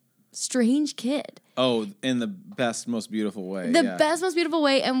courageous, strange kid. Oh, in the best, most beautiful way. The best, most beautiful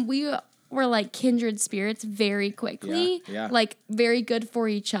way. And we were like kindred spirits very quickly. Yeah. Like very good for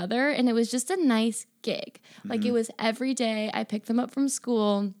each other. And it was just a nice gig. Like it was every day. I picked them up from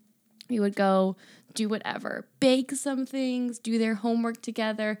school. We would go do whatever, bake some things, do their homework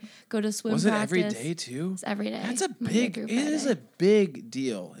together, go to swim practice. Was it every day too? It's every day. That's it is a big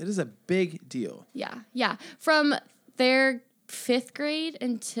deal. It is a big deal. Yeah. Yeah. From their 5th grade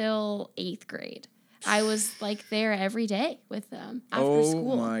until 8th grade. I was like there every day with them after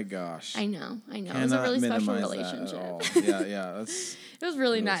school. Oh my gosh. I know. It was a really special relationship. Yeah. It was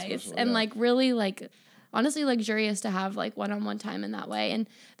really nice special, and like really like honestly luxurious to have like one-on-one time in that way. And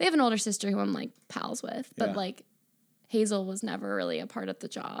they have an older sister who I'm like pals with, but like Hazel was never really a part of the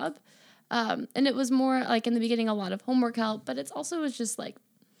job. And it was more like in the beginning a lot of homework help, but it's also was just like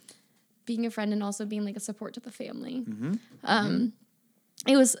being a friend and also being like a support to the family.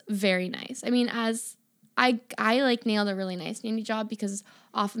 It was very nice. I mean, as I like nailed a really nice nanny job because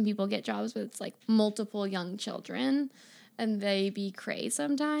often people get jobs with like multiple young children and they be cray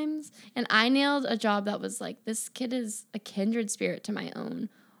sometimes. And I nailed a job that was like, this kid is a kindred spirit to my own.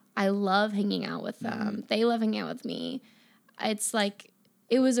 I love hanging out with them. They love hanging out with me. It's like,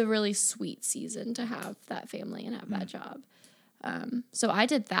 it was a really sweet season to have that family and have that job. So I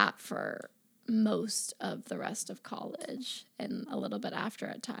did that for most of the rest of college and a little bit after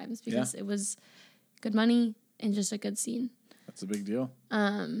at times because it was good money and just a good scene. That's a big deal.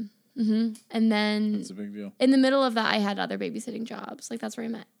 And then that's a big deal. In the middle of that, I had other babysitting jobs. Like that's where I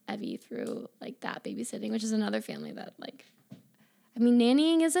met Evie through like that babysitting, which is another family that like, I mean,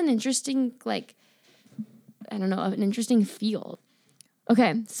 nannying is an interesting, like, I don't know, an interesting field.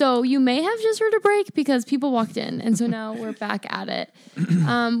 Okay, so you may have just heard a break because people walked in. And so now we're back at it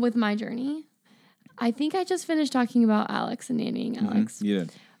with my journey. I think I just finished talking about Alex and nannying Alex. You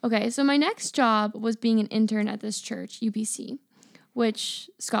did. Okay, so my next job was being an intern at this church, UPC, which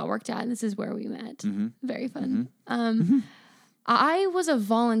Scott worked at. And this is where we met. Very fun. I was a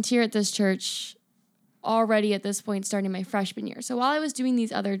volunteer at this church already at this point, starting my freshman year. So while I was doing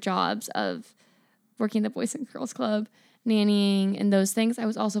these other jobs of working at the Boys and Girls Club, nannying and those things, I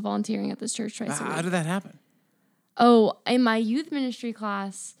was also volunteering at this church twice a week. How did that happen? Oh, in my youth ministry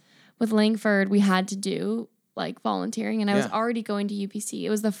class with Langford, we had to do like volunteering, and I was already going to UPC.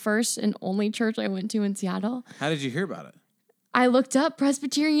 It was the first and only church I went to in Seattle. How did you hear about it? I looked up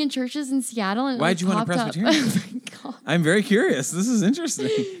Presbyterian churches in Seattle, and why'd you want a Presbyterian? Oh my God. I'm very curious. This is interesting.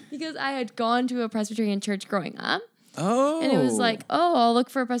 Because I had gone to a Presbyterian church growing up. Oh. And it was like, I'll look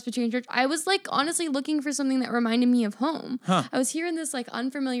for a Presbyterian church. I was like honestly looking for something that reminded me of home. I was here in this like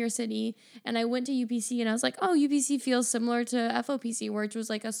unfamiliar city, and I went to UPC, and I was like, UPC feels similar to FOPC, which was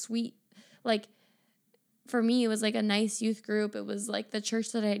like a sweet, like, for me, it was like a nice youth group. It was like the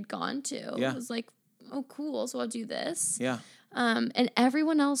church that I had gone to. Yeah. It was like, oh, cool. So I'll do this. Yeah. And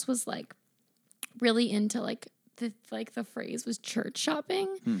everyone else was like really into like the phrase was church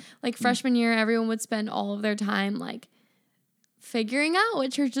shopping. Like freshman year, everyone would spend all of their time like figuring out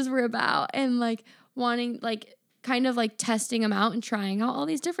what churches were about and like wanting like kind of like testing them out and trying out all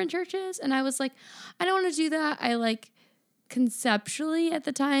these different churches. And I was like, I don't want to do that. I like conceptually at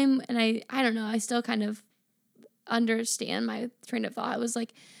the time, and I don't know, I still kind of understand my train of thought. I was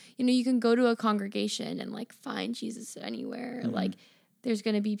like, you can go to a congregation and like find Jesus anywhere. Like there's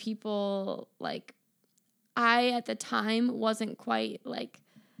going to be people like, I at the time wasn't quite like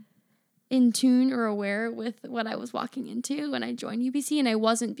in tune or aware with what I was walking into when I joined UPC, and I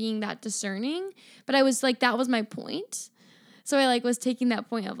wasn't being that discerning, but I was like, that was my point. So I like was taking that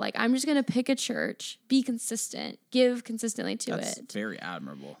point of like, I'm just going to pick a church, be consistent, give consistently to it. That's very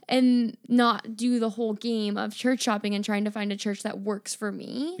admirable. And not do the whole game of church shopping and trying to find a church that works for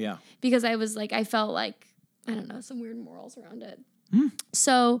me. Yeah. Because I was like, I felt like, I don't know, some weird morals around it.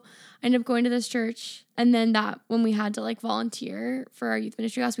 So I ended up going to this church. And then when we had to like volunteer for our youth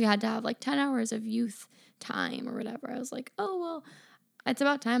ministry class, we had to have like 10 hours of youth time or whatever. I was like, oh, well, it's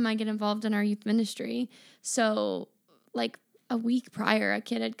about time I get involved in our youth ministry. So like a week prior, a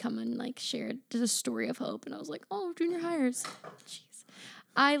kid had come and like shared just a story of hope. And I was like, oh, junior hires. Jeez.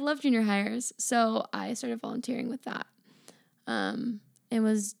 I love junior hires. So I started volunteering with that. And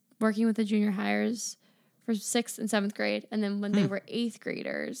was working with the junior hires for 6th and 7th grade. And then when they were 8th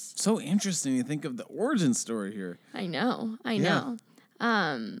graders. So interesting to think of the origin story here. I know.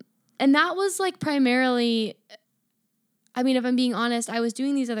 And that was like primarily, I mean, if I'm being honest, I was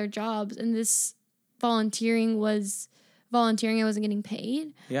doing these other jobs, and this volunteering, I wasn't getting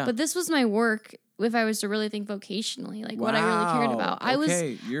paid. Yeah. But this was my work if I was to really think vocationally, like what I really cared about.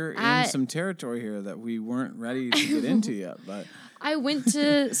 You're in some territory here that we weren't ready to get into yet, but I went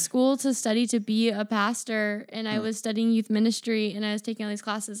to school to study to be a pastor, and I was studying youth ministry, and I was taking all these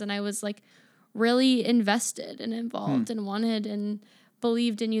classes, and I was like really invested and involved and wanted and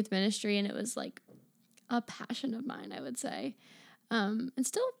believed in youth ministry, and it was like a passion of mine, I would say. And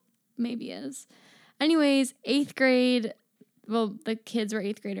still maybe is. Anyways, 8th grade, well, the kids were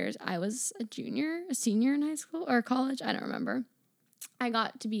 8th graders. I was a senior in high school or college. I don't remember. I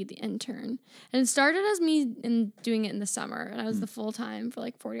got to be the intern. And it started as me doing it in the summer. And I was the full time for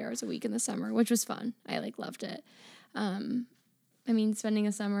like 40 hours a week in the summer, which was fun. I like loved it. Spending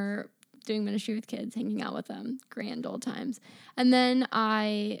a summer doing ministry with kids, hanging out with them, grand old times. And then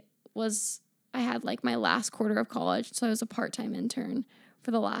I had like my last quarter of college. So I was a part-time intern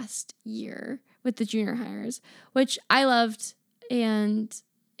for the last year with the junior hires, which I loved, and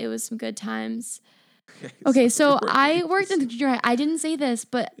it was some good times. Okay, so I worked in the junior high. I didn't say this,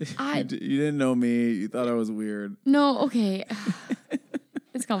 but you didn't know me. You thought I was weird. No, okay.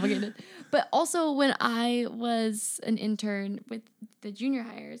 It's complicated. But also when I was an intern with the junior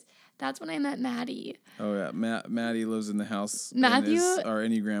hires, that's when I met Maddie. Oh, yeah. Maddie lives in the house. Matthew and is our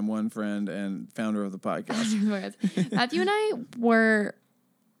Enneagram 1 friend and founder of the podcast. Matthew and I were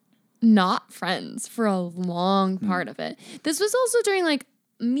not friends for a long part of it. This was also during like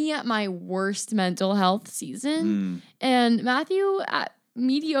me at my worst mental health season, and Matthew at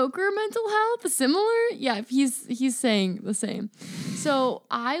mediocre mental health, similar. Yeah, he's saying the same. So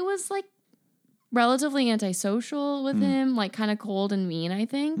I was like relatively antisocial with him, like kind of cold and mean, I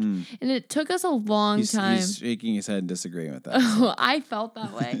think. And it took us a long time. He's shaking his head, disagreeing with that. Oh, I felt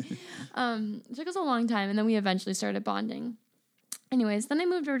that way. It took us a long time, and then we eventually started bonding. Anyways, then I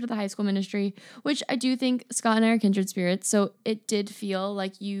moved over to the high school ministry, which I do think Scott and I are kindred spirits. So it did feel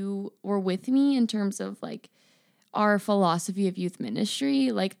like you were with me in terms of like our philosophy of youth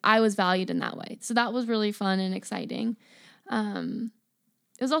ministry. Like I was valued in that way. So that was really fun and exciting. It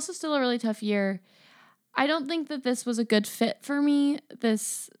was also still a really tough year. I don't think that this was a good fit for me,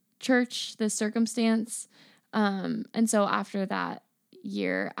 this church, this circumstance. And so after that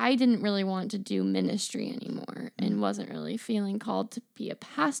year, I didn't really want to do ministry anymore and wasn't really feeling called to be a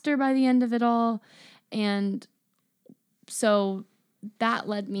pastor by the end of it all. And so that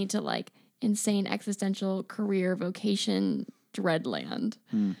led me to like insane existential career vocation dreadland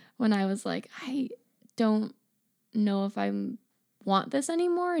when I was like, I don't know if I want this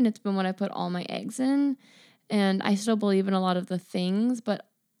anymore. And it's been what I put all my eggs in. And I still believe in a lot of the things, but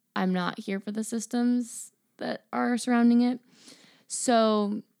I'm not here for the systems that are surrounding it.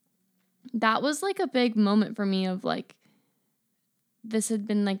 So that was like a big moment for me of like, this had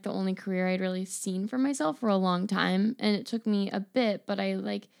been like the only career I'd really seen for myself for a long time. And it took me a bit, but I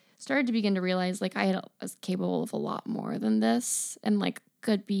like started to begin to realize like I was capable of a lot more than this and like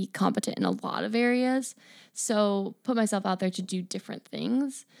could be competent in a lot of areas. So put myself out there to do different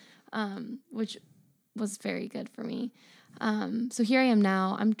things, which was very good for me. So here I am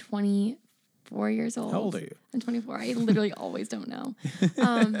now. I'm 24 years old. How old are you? I'm 24. I literally always don't know.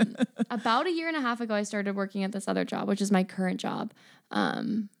 About a year and a half ago, I started working at this other job, which is my current job.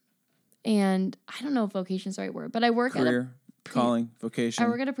 And I don't know if vocation is the right word, but I work at a calling, vocation. I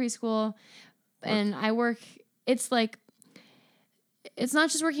work at a preschool, and it's like, it's not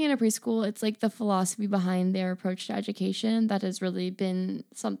just working in a preschool, it's like the philosophy behind their approach to education that has really been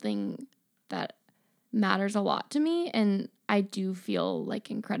something that matters a lot to me. And I do feel like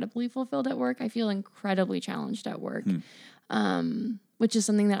incredibly fulfilled at work. I feel incredibly challenged at work, which is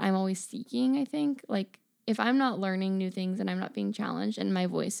something that I'm always seeking, I think. Like, if I'm not learning new things and I'm not being challenged and my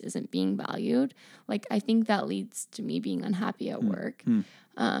voice isn't being valued, like, I think that leads to me being unhappy at work.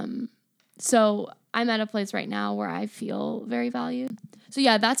 So I'm at a place right now where I feel very valued. So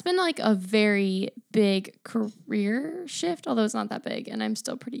yeah, that's been like a very big career shift, although it's not that big and I'm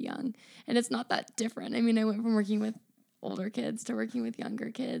still pretty young and it's not that different. I mean, I went from working with older kids to working with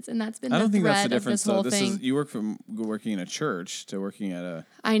younger kids, and that's been the thread of this whole thing. You work from working in a church to working at a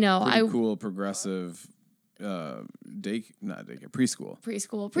cool progressive preschool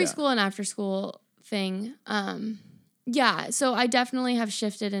and after school thing. Yeah, so I definitely have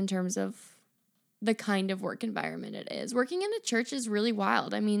shifted in terms of the kind of work environment it is. Working in a church is really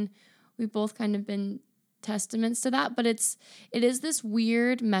wild. I mean, we've both kind of been testaments to that, but it is this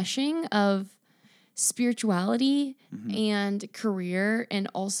weird meshing of spirituality and career and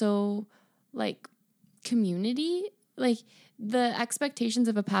also like community. Like the expectations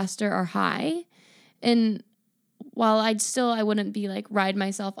of a pastor are high, and while I wouldn't be like ride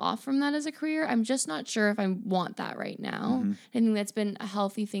myself off from that as a career, I'm just not sure if I want that right now. I think that's been a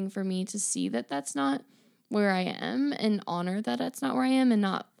healthy thing for me to see that that's not where I am and honor that that's not where I am and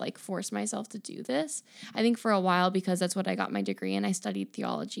not like force myself to do this. I think for a while, because that's what I got my degree in, I studied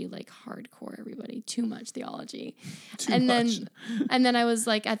theology like hardcore, everybody, too much theology. Then I was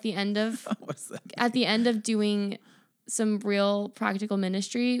like at the end of doing some real practical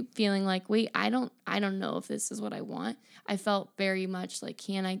ministry, feeling like, wait, I don't know if this is what I want. I felt very much like,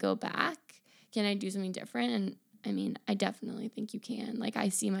 can I go back? Can I do something different? And I mean, I definitely think you can. Like, I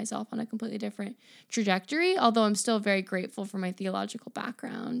see myself on a completely different trajectory, although I'm still very grateful for my theological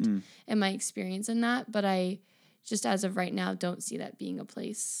background and my experience in that. But I just, as of right now, don't see that being a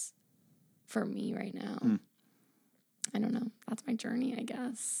place for me right now. I don't know. That's my journey, I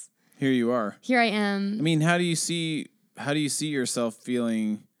guess. Here you are. Here I am. I mean, how do you see yourself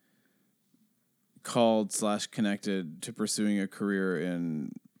feeling called / connected to pursuing a career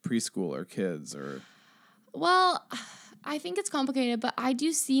in preschool or kids or... Well, I think it's complicated, but I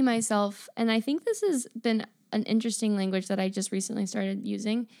do see myself, and I think this has been an interesting language that I just recently started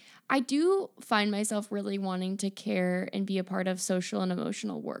using. I do find myself really wanting to care and be a part of social and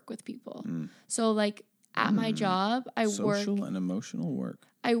emotional work with people. So, like, at my job, social and emotional work.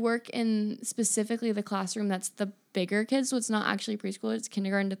 I work in specifically the classroom that's the bigger kids, so it's not actually preschool, it's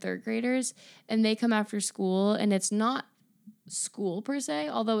kindergarten to third graders, and they come after school, and it's not school per se,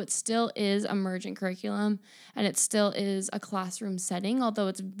 although it still is emergent curriculum and it still is a classroom setting, although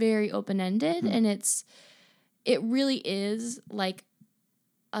it's very open-ended and it really is like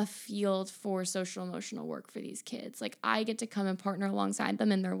a field for social emotional work for these kids. Like, I get to come and partner alongside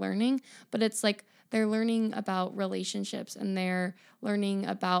them in their learning, but it's like they're learning about relationships and they're learning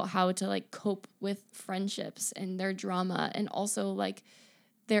about how to like cope with friendships and their drama and also like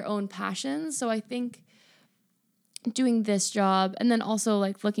their own passions. So I think doing this job and then also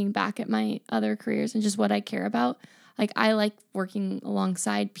like looking back at my other careers and just what I care about, like I like working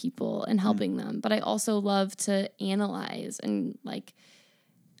alongside people and helping them, but I also love to analyze and like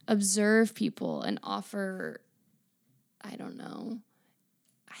observe people and offer, I don't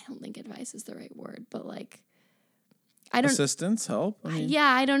think advice is the right word, but like assistance, help. I mean, yeah,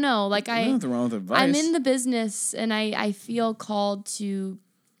 I don't know. Like nothing wrong with advice. I'm in the business and I feel called to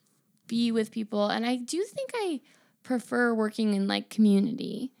be with people, and I do think I prefer working in like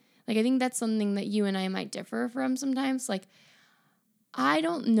community. Like, I think that's something that you and I might differ from sometimes. Like, I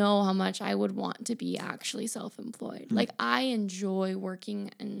don't know how much I would want to be actually self-employed. Like, I enjoy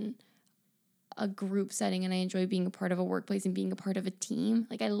working in a group setting and I enjoy being a part of a workplace and being a part of a team.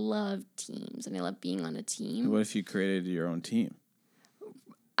 Like, I love teams and I love being on a team. What if you created your own team?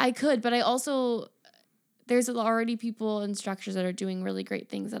 I could, but I also, there's already people and structures that are doing really great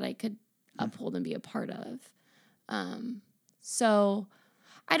things that I could uphold and be a part of. So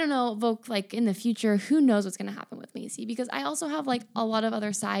I don't know, Vogue, like in the future, who knows what's going to happen with Macy, because I also have like a lot of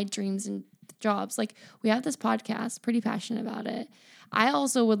other side dreams and jobs. Like, we have this podcast, pretty passionate about it. I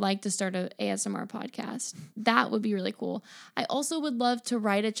also would like to start an ASMR podcast. That would be really cool. I also would love to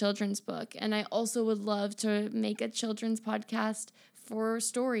write a children's book, and I also would love to make a children's podcast for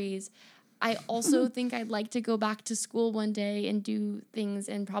stories. I also think I'd like to go back to school one day and do things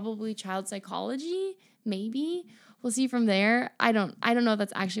in probably child psychology, maybe. We'll see from there. I don't know if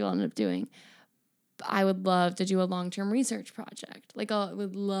that's actually what I'll end up doing. I would love to do a long-term research project. Like, I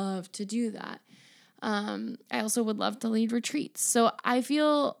would love to do that. I also would love to lead retreats. So I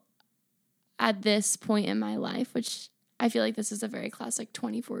feel at this point in my life, which I feel like this is a very classic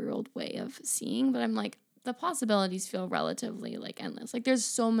 24-year-old way of seeing, but I'm like, the possibilities feel relatively like endless. Like, there's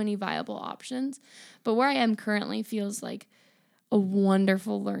so many viable options, but where I am currently feels like a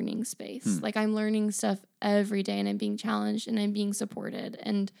wonderful learning space. Like, I'm learning stuff every day and I'm being challenged and I'm being supported.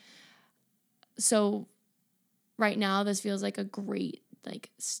 And so right now this feels like a great like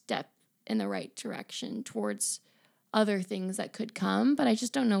step in the right direction towards other things that could come, but I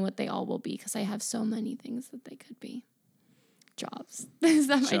just don't know what they all will be because I have so many things that they could be. Jobs. Is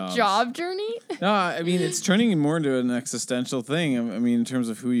that my job journey? No, I mean, it's turning more into an existential thing. I mean, in terms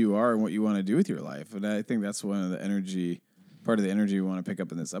of who you are and what you want to do with your life. And I think that's one of the part of the energy we want to pick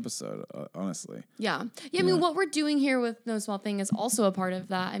up in this episode, honestly. Yeah. I mean, what we're doing here with No Small Thing is also a part of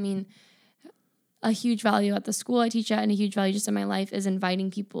that. I mean, a huge value at the school I teach at and a huge value just in my life is inviting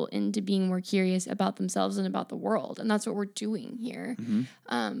people into being more curious about themselves and about the world. And that's what we're doing here.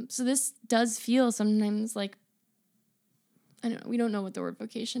 So this does feel sometimes like, I don't know, we don't know what the word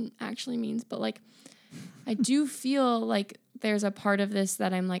vocation actually means, but like, I do feel like there's a part of this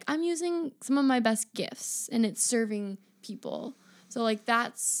that I'm like, I'm using some of my best gifts and it's serving people. So like,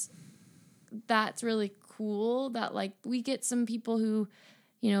 that's really cool that like we get some people who,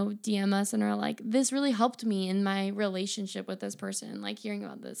 you know, DM us and are like, this really helped me in my relationship with this person, like hearing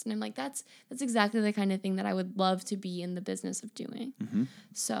about this. And I'm like, that's exactly the kind of thing that I would love to be in the business of doing. Mm-hmm.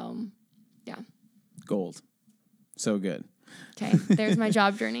 So, yeah. Gold. So good. Okay, there's my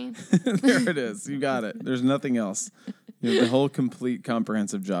job journey. There it is. You got it. There's nothing else. You have the whole complete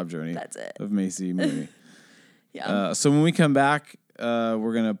comprehensive job journey. That's it. Of Macy Mooney. Yeah. So when we come back,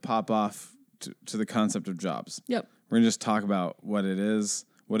 we're going to pop off to the concept of jobs. Yep. We're going to just talk about what it is.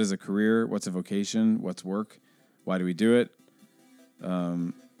 What is a career? What's a vocation? What's work? Why do we do it?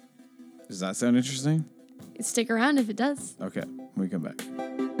 Does that sound interesting? Stick around if it does. Okay, when we come back.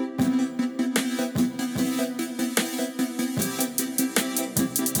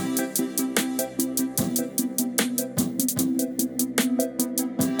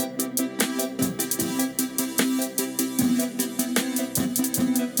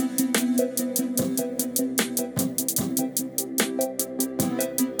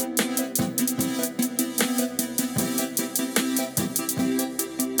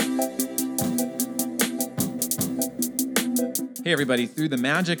 Hey, everybody. Through the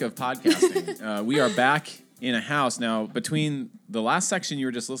magic of podcasting, we are back in a house. Now, between the last section you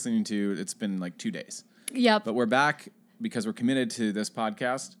were just listening to, it's been like 2 days. Yep. But we're back because we're committed to this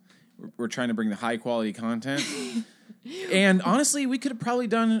podcast. We're trying to bring the high-quality content. And honestly, we could have probably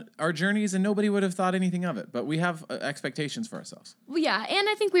done our journeys and nobody would have thought anything of it. But we have expectations for ourselves. Well, yeah, and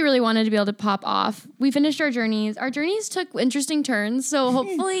I think we really wanted to be able to pop off. We finished our journeys. Our journeys took interesting turns, so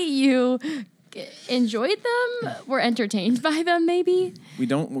hopefully you enjoyed them, were entertained by them, maybe. We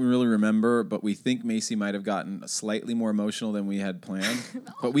don't really remember, but we think Macy might have gotten slightly more emotional than we had planned.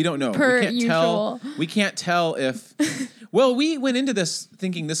 But we don't know. Per we can't usual. tell. We can't tell if. Well, we went into this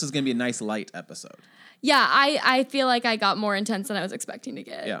thinking this is going to be a nice light episode. Yeah, I feel like I got more intense than I was expecting to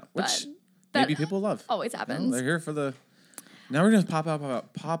get. Yeah, which that maybe people love. Always happens. They're here for the. Now we're going to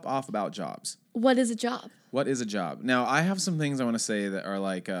pop off about jobs. What is a job? What is a job? Now, I have some things I want to say that are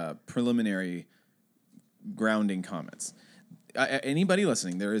like preliminary grounding comments. Anybody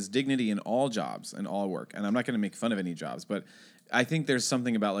listening, there is dignity in all jobs and all work. And I'm not going to make fun of any jobs, but I think there's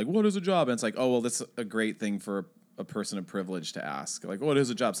something about like, what is a job? And it's like, oh, well, that's a great thing for a person of privilege to ask. Like, what is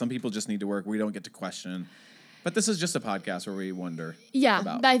a job? Some people just need to work. We don't get to question. But this is just a podcast where we wonder. Yeah,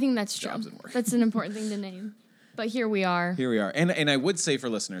 about I think that's true. jobs and work. That's an important thing to name. But here we are. Here we are. And I would say for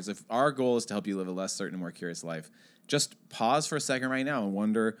listeners, if our goal is to help you live a less certain and more curious life, just pause for a second right now and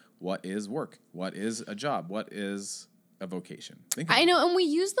wonder, what is work? What is a job? What is a vocation? I know, and we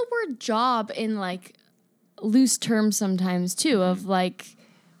use the word job in like loose terms sometimes too, of like,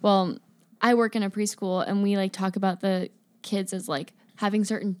 well, I work in a preschool and we like talk about the kids as like having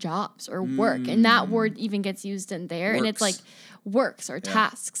certain jobs or work. And that word even gets used in there. Works. And it's like works or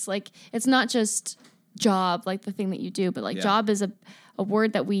tasks. Like it's not just job, like the thing that you do, but like job is a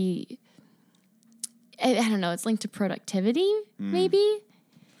word that we, I don't know, it's linked to productivity, maybe.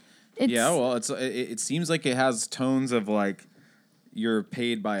 Well, it seems like it has tones of like you're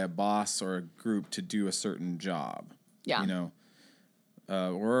paid by a boss or a group to do a certain job. Yeah. You know,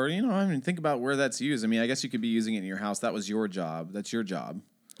 or, you know, I mean, think about where that's used. I mean, I guess you could be using it in your house. That was your job. That's your job.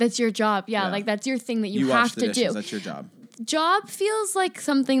 That's your job. Yeah. Like that's your thing that you have to do. That's your job. Job feels like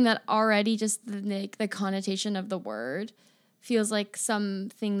something that already just the connotation of the word feels like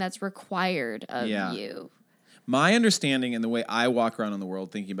something that's required of you. My understanding and the way I walk around in the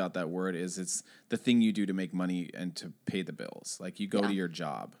world thinking about that word is it's the thing you do to make money and to pay the bills. Like you go to your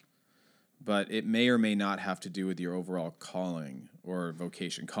job, but it may or may not have to do with your overall calling or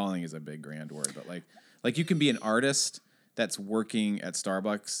vocation. Calling is a big grand word, but like you can be an artist that's working at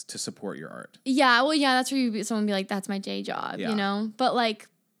Starbucks to support your art. Yeah, well, yeah, that's where someone be like, that's my day job, you know? But like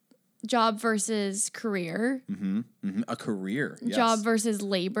job versus career. A career, yes. Job versus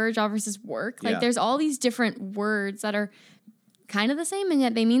labor, job versus work. Like there's all these different words that are kind of the same and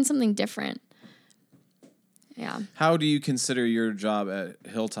yet they mean something different. Yeah. How do you consider your job at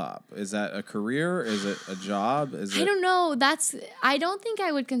Hilltop? Is that a career? Is it a job? I don't know. I don't think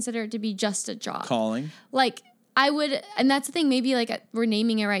I would consider it to be just a job. Calling? Like, I would, and that's the thing, maybe like we're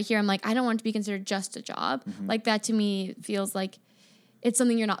naming it right here. I'm like, I don't want it to be considered just a job. Like that to me feels like it's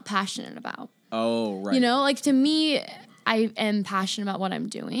something you're not passionate about. Oh, right. You know, like to me, I am passionate about what I'm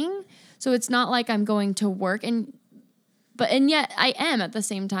doing. So it's not like I'm going to work and yet I am at the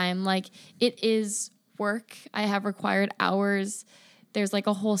same time. Like it is work. I have required hours. There's like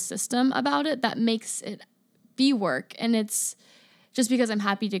a whole system about it that makes it be work. And it's just because I'm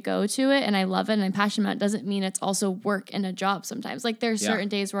happy to go to it and I love it and I'm passionate about it doesn't mean it's also work and a job sometimes. Like there's certain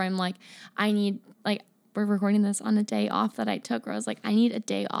days where I'm like, I need, like, we're recording this on a day off that I took where I was like, I need a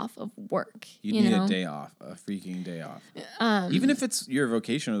day off of work. You need a day off, a freaking day off. Even if it's your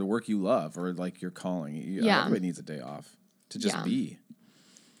vocation or the work you love or like your calling, everybody needs a day off to just be.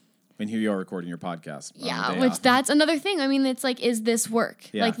 And here you are recording your podcast. Yeah, which that's another thing. I mean, it's like, is this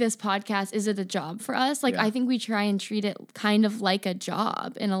work? Yeah. Like this podcast, is it a job for us? Like, I think we try and treat it kind of like a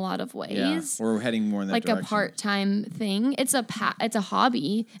job in a lot of ways. Yeah, we're heading more in that direction. Like a part-time thing. It's a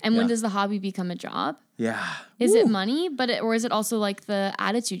hobby. And when does the hobby become a job? Yeah. Is it money? Or is it also like the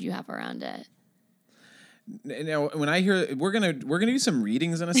attitude you have around it? Now, when I hear we're gonna do some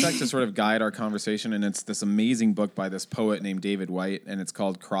readings in a sec to sort of guide our conversation, and it's this amazing book by this poet named David Whyte, and it's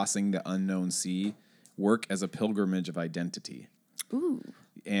called "Crossing the Unknown Sea: Work as a Pilgrimage of Identity." Ooh.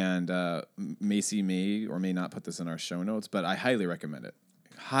 And Macy may or may not put this in our show notes, but I highly recommend it.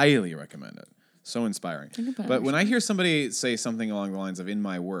 Highly recommend it. So inspiring. But when I hear somebody say something along the lines of "in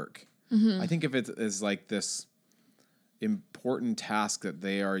my work," I think of it as like this important task that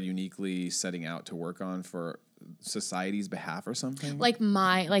they are uniquely setting out to work on for society's behalf or something. Like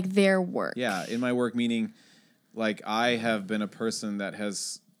their work. Yeah, in my work, meaning like I have been a person that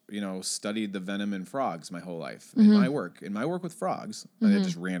has, studied the venom in frogs my whole life. In my work with frogs. I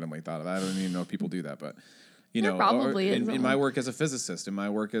just randomly thought of that. I don't even know if people do that, but probably in my work as a physicist, in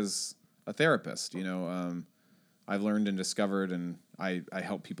my work as a therapist, I've learned and discovered, and I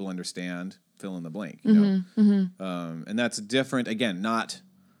help people understand, fill in the blank, and that's different. Again, not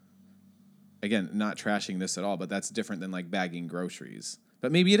trashing this at all, but that's different than like bagging groceries.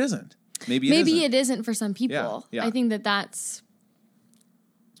 But maybe it isn't. Maybe it isn't for some people. Yeah. I think that's.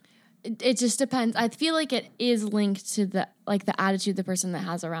 It just depends. I feel like it is linked to the attitude the person that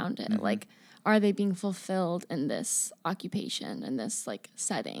has around it. Mm-hmm. Like, are they being fulfilled in this occupation, in this like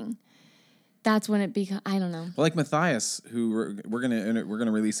setting? That's when it becomes. I don't know. Well, like Matthias, who we're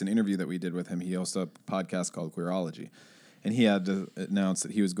gonna release an interview that we did with him. He hosts a podcast called Queerology, and he had to announce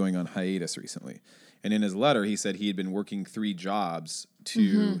that he was going on hiatus recently. And in his letter, he said he had been working 3 jobs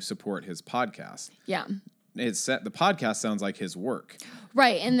to support his podcast. Yeah. The podcast sounds like his work.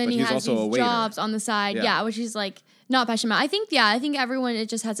 Right, and then he has these jobs on the side, which he's like not passionate about. I think everyone, it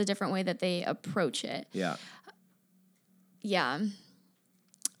just has a different way that they approach it. Yeah. Yeah.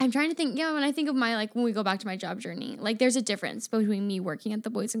 I'm trying to think, when I think of my, when we go back to my job journey, there's a difference between me working at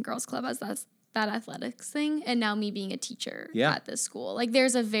the Boys and Girls Club as that athletics thing and now me being a teacher at this school.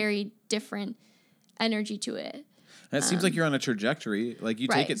 There's a very different energy to it. And it seems like you're on a trajectory. You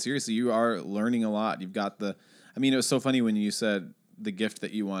take it seriously. You are learning a lot. You've got it was so funny when you said the gift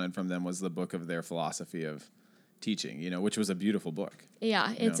that you wanted from them was the book of their philosophy of teaching, which was a beautiful book.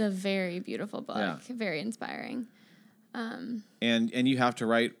 Yeah, it's a very beautiful book. Very inspiring. And you have to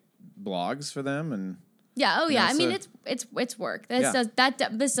write blogs for them and I mean it's work.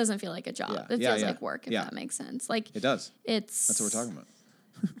 This doesn't feel like a job. It feels like work, if that makes sense. It does. That's what we're talking about.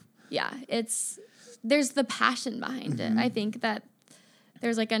 There's the passion behind it. I think that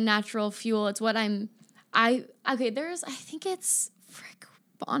there's a natural fuel. It's what I think it's Frick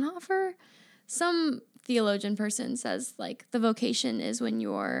Bonhoeffer. Some theologian person says the vocation is when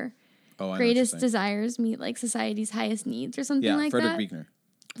your greatest desires meet society's highest needs or something like that.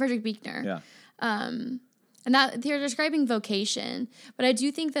 Frederick Buechner. Yeah. And that they're describing vocation, but I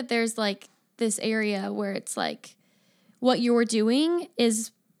do think that there's this area where it's what you're doing is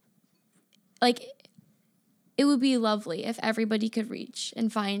it would be lovely if everybody could reach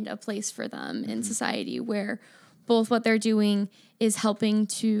and find a place for them in society where both what they're doing is helping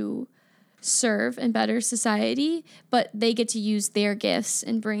to serve and better society, but they get to use their gifts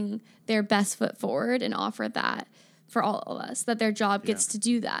and bring their best foot forward and offer that for all of us, that their job gets to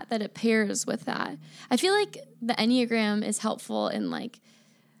do that it pairs with that. I feel like the Enneagram is helpful in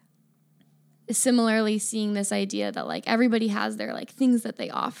similarly seeing this idea that everybody has their things that they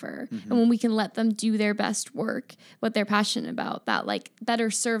offer, and when we can let them do their best work, what they're passionate about, that better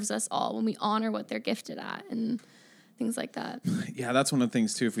serves us all when we honor what they're gifted at and things like that. Yeah, that's one of the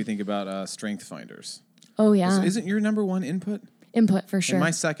things too if we think about strength finders. Oh yeah. Isn't your number one input? Input for sure. And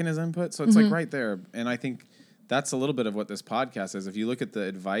my second is input, so it's right there. And I think that's a little bit of what this podcast is. If you look at the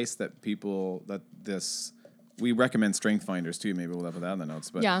advice that we recommend strength finders too, maybe we'll put that in the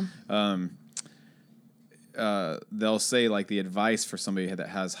notes, but they'll say the advice for somebody that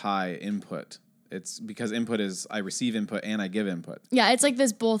has high input. It's because input is I receive input and I give input. Yeah, it's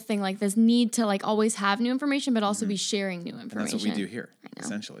this both thing, this need to always have new information, but also be sharing new information. And that's what we do here,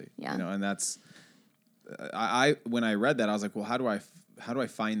 essentially. Yeah. And that's I when I read that, I was like, well, how do I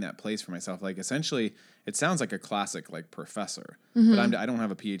find that place for myself? Essentially, it sounds like a classic professor, but I don't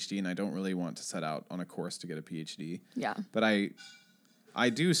have a PhD, and I don't really want to set out on a course to get a PhD. Yeah. But I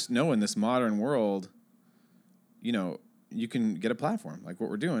do know in this modern world, you can get a platform like what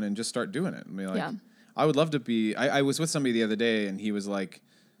we're doing and just start doing it. I mean, like, I would love to be. I was with somebody the other day, and he was like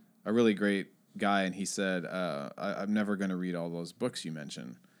a really great guy, and he said, I'm never going to read all those books you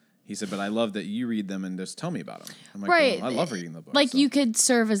mentioned. He said, but I love that you read them and just tell me about them. I'm like, right. Well, I love reading the books. Like, you could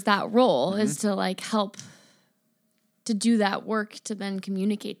serve as that role, is to like help to do that work to then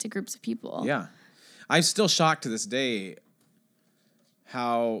communicate to groups of people. Yeah. I'm still shocked to this day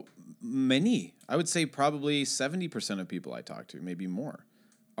how many, I would say probably 70% of people I talk to, maybe more,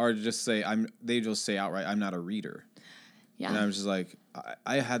 are just say, they just say outright, I'm not a reader. Yeah. And I was just like,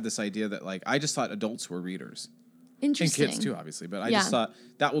 I had this idea that like, I just thought adults were readers. Interesting. And kids too, obviously. But I just thought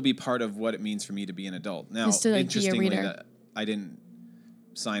that will be part of what it means for me to be an adult. Now, just to, like, interestingly, be a reader. that I didn't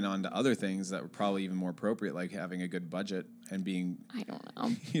sign on to other things that were probably even more appropriate, like having a good budget and being... I don't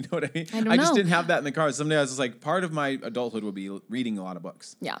know. You know what I mean? I don't know. I just didn't have that in the cards. Someday I was just like, part of my adulthood will be reading a lot of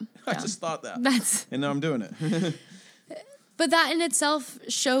books. Yeah. I just thought that. That's... And now I'm doing it. But that in itself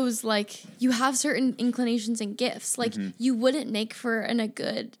shows, like, you have certain inclinations and gifts. Like, you wouldn't make for a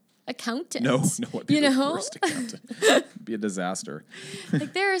good accountant. No, I'd be the worst accountant. It'd be a disaster.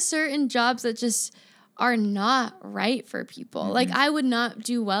 Like, there are certain jobs that just are not right for people. Like, I would not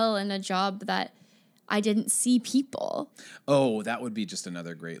do well in a job that I didn't see people. Oh, that would be just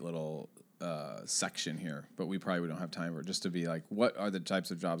another great little section here, but we probably don't have time for it, just to be like, what are the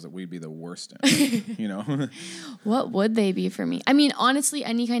types of jobs that we'd be the worst in? What would they be for me? I mean, honestly,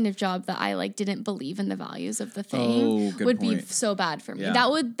 any kind of job that I like didn't believe in the values of the thing would be so bad for me. Yeah.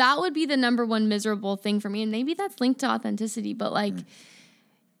 That would be the number one miserable thing for me, and maybe that's linked to authenticity, but like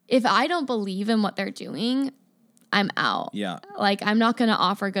if I don't believe in what they're doing, I'm out. Yeah. Like, I'm not going to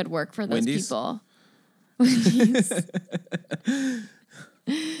offer good work for those Wendy's? People. Wendy's.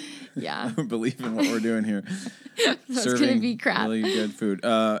 Yeah. I don't believe in what we're doing here. That's going to be crap. Really good food.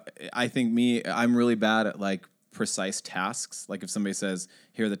 I think I'm really bad at like precise tasks. Like if somebody says,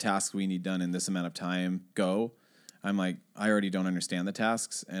 here are the tasks we need done in this amount of time, go. I'm like, I already don't understand the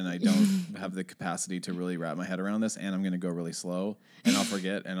tasks and I don't have the capacity to really wrap my head around this, and I'm going to go really slow and I'll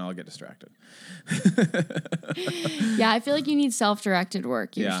forget and I'll get distracted. Yeah, I feel like you need self-directed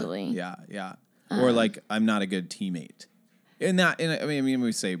work usually. Yeah. Or like, I'm not a good teammate. I mean,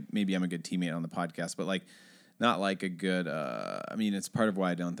 we say maybe I'm a good teammate on the podcast, but like, not like a good. I mean, it's part of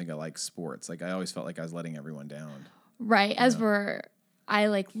why I don't think I like sports. Like, I always felt like I was letting everyone down. Right. I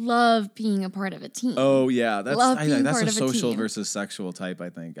like love being a part of a team. Oh yeah, that's a social versus sexual type. I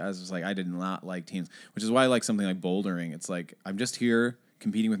think I was just like, I did not like teams, which is why I like something like bouldering. It's like I'm just here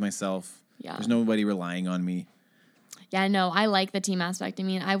competing with myself. Yeah. There's nobody relying on me. Yeah, no, I like the team aspect. I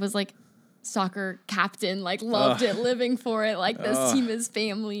mean, I was like soccer captain, like loved it, living for it. Like this team is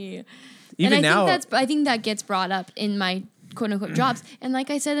family. Even and I think that gets brought up in my quote unquote jobs. And like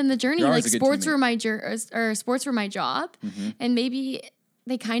I said in the journey, like sports were my job, and maybe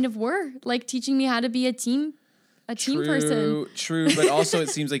they kind of were like teaching me how to be a team person. True, but also it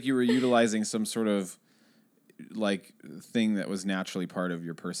seems like you were utilizing some sort of like thing that was naturally part of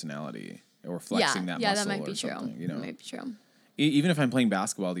your personality or flexing that muscle. Yeah, that might be true. That might be true. Even if I'm playing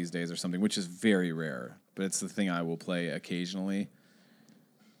basketball these days or something, which is very rare, but it's the thing I will play occasionally.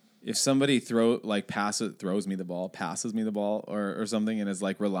 If somebody throws me the ball, passes me the ball or something and is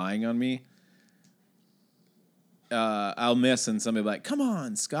like relying on me, I'll miss and somebody will be like, come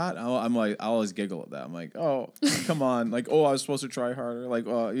on, Scott. I'll always giggle at that. I'm like, oh, come on. Like, oh, I was supposed to try harder. Like,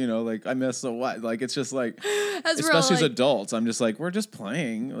 like I missed, so what? Like, it's just like, especially as adults, I'm just like, we're just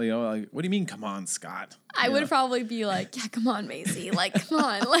playing. Like, what do you mean, come on, Scott? I would probably be like, yeah, come on, Macy. Like, come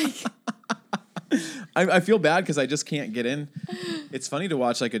on. Like, I feel bad because I just can't get in. It's funny to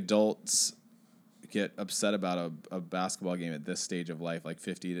watch like adults get upset about a basketball game at this stage of life, like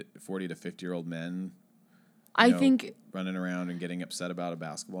 40 to 50-year-old men. I think running around and getting upset about a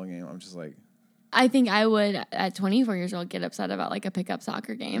basketball game. I'm just like, I think I would at 24 years old get upset about like a pickup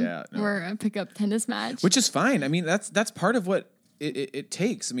soccer game or a pickup tennis match, which is fine. I mean, that's part of what it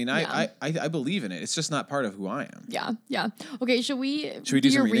takes. I mean, I believe in it. It's just not part of who I am. Yeah. Okay, should we do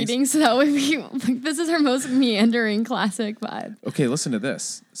your readings so that way this is our most meandering classic vibe. Okay, listen to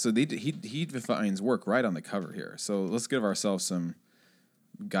this. So he defines work right on the cover here. So let's give ourselves some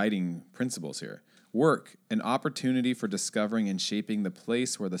guiding principles here. Work, an opportunity for discovering and shaping the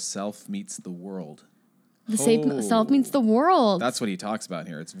place where the self meets the world. The self meets the world. That's what he talks about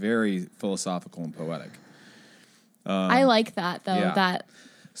here. It's very philosophical and poetic. I like that, though. Yeah.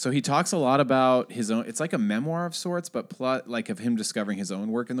 So he talks a lot about his own. It's like a memoir of sorts, but like of him discovering his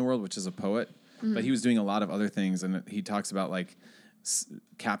own work in the world, which is a poet. Mm-hmm. But he was doing a lot of other things, and he talks about like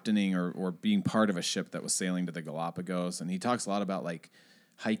captaining or being part of a ship that was sailing to the Galapagos, and he talks a lot about like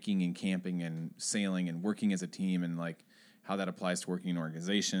hiking and camping and sailing and working as a team and like how that applies to working in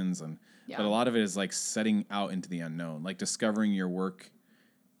organizations. And but a lot of it is like setting out into the unknown, like discovering your work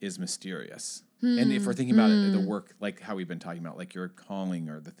is mysterious. And if we're thinking about it, the work, like how we've been talking about, like your calling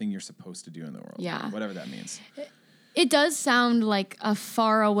or the thing you're supposed to do in the world, whatever that means. It does sound like a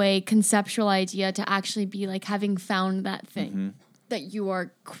far away conceptual idea to actually be like having found that thing that you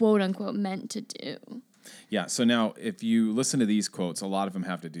are quote unquote meant to do. Yeah. So now if you listen to these quotes, a lot of them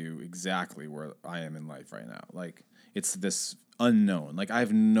have to do exactly where I am in life right now. Like it's this unknown. Like I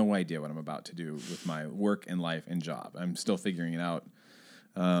have no idea what I'm about to do with my work and life and job. I'm still figuring it out.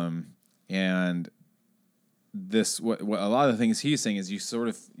 And this, what a lot of the things he's saying is you sort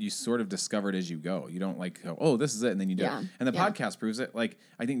of discover it as you go. You don't like go, oh, this is it, and then you do it. And the podcast proves it. Like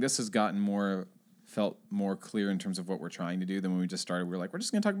I think this has gotten felt more clear in terms of what we're trying to do than when we just started. We were like, we're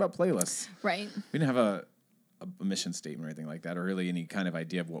just going to talk about playlists. Right. We didn't have a mission statement or anything like that, or really any kind of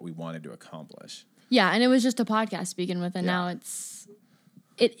idea of what we wanted to accomplish. Yeah, and it was just a podcast to begin with, and now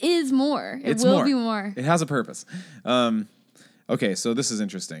it is more. It will be more. It has a purpose. Okay, so this is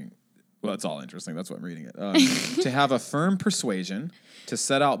interesting. Well, it's all interesting. That's why I'm reading it. To have a firm persuasion, to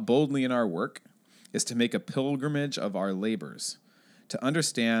set out boldly in our work, is to make a pilgrimage of our labors, to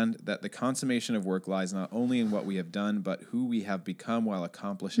understand that the consummation of work lies not only in what we have done, but who we have become while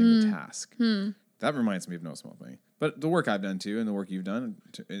accomplishing the task. That reminds me of no small thing. But the work I've done, too, and the work you've done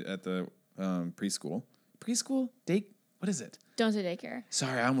at the preschool. Preschool? What is it? Don't say daycare.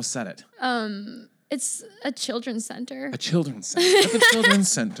 Sorry, I almost said it. It's a children's center. A children's center. At the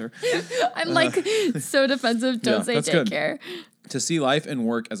children's center. I'm like so defensive. Don't say daycare. To see life and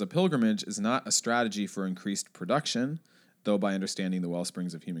work as a pilgrimage is not a strategy for increased production, though by understanding the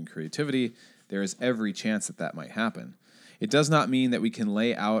wellsprings of human creativity, there is every chance that might happen. It does not mean that we can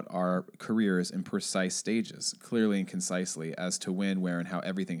lay out our careers in precise stages, clearly and concisely, as to when, where, and how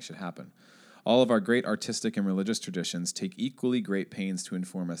everything should happen. All of our great artistic and religious traditions take equally great pains to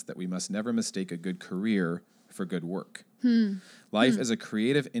inform us that we must never mistake a good career for good work. Life is a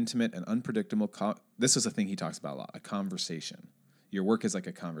creative, intimate, and unpredictable... this is a thing he talks about a lot, a conversation. Your work is like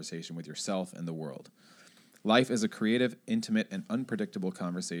a conversation with yourself and the world. Life is a creative, intimate, and unpredictable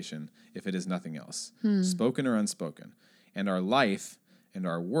conversation if it is nothing else, spoken or unspoken. And our life and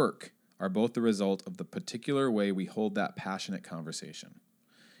our work are both the result of the particular way we hold that passionate conversation.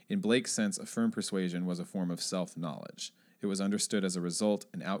 In Blake's sense, a firm persuasion was a form of self-knowledge. It was understood as a result,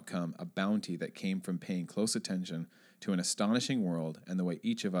 an outcome, a bounty that came from paying close attention to an astonishing world and the way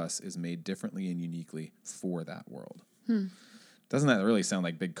each of us is made differently and uniquely for that world. Doesn't that really sound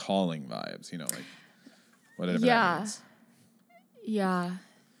like big calling vibes, like whatever that means? Yeah.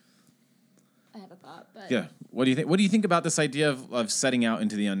 I had a thought, but... Yeah. What do you think? What do you think about this idea of setting out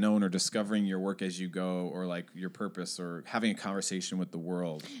into the unknown or discovering your work as you go or like your purpose or having a conversation with the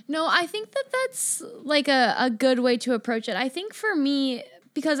world? No, I think that's like a good way to approach it. I think for me,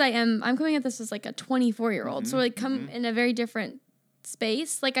 because I'm coming at this as like a 24-year-old, so like come in a very different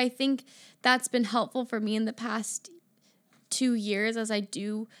space. Like I think that's been helpful for me in the past 2 years as I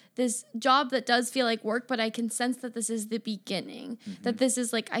do this job that does feel like work, but I can sense that this is the beginning, that this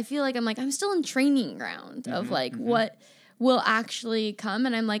is like, I feel like I'm still in training ground of like what will actually come.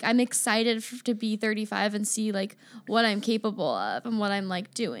 And I'm excited to be 35 and see like what I'm capable of and what I'm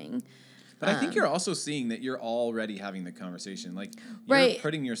like doing. But I think you're also seeing that you're already having the conversation. Like you're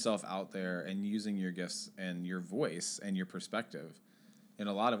putting yourself out there and using your gifts and your voice and your perspective in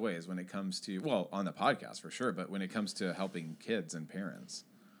a lot of ways when it comes to, well, on the podcast for sure, but when it comes to helping kids and parents.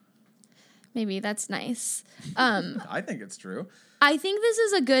 Maybe that's nice. I think it's true. I think this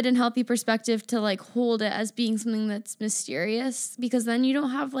is a good and healthy perspective to like hold it as being something that's mysterious, because then you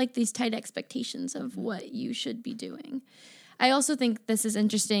don't have like these tight expectations of what you should be doing. I also think this is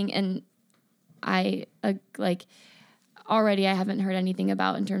interesting, and I already I haven't heard anything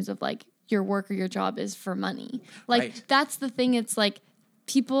about in terms of like your work or your job is for money. Like that's the thing. It's like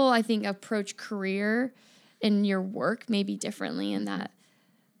people, I think, approach career in your work maybe differently in that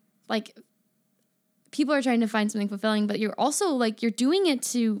like people are trying to find something fulfilling, but you're also like, you're doing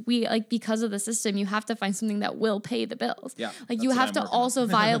it because of the system, you have to find something that will pay the bills. Yeah. Like you have to also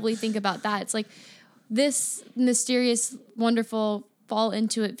viably think about that. It's like this mysterious, wonderful fall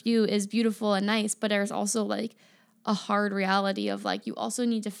into it view is beautiful and nice, but there's also like a hard reality of like, you also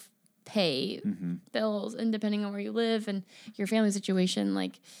need to pay bills, and depending on where you live and your family situation,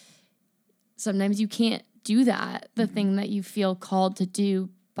 like sometimes you can't do that, the thing that you feel called to do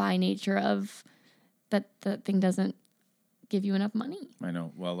by nature of that the thing doesn't give you enough money. I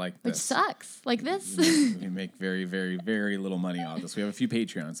know. Well, like which this. sucks. Like this. We make very, very, very little money off this. We have a few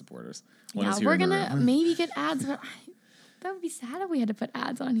Patreon supporters. We're gonna maybe get ads, but That would be sad if we had to put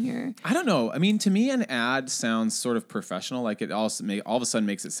ads on here. I don't know. I mean, to me, an ad sounds sort of professional. Like it also all of a sudden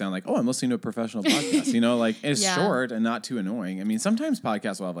makes it sound like, oh, I'm listening to a professional podcast. You know, like it's short and not too annoying. I mean, sometimes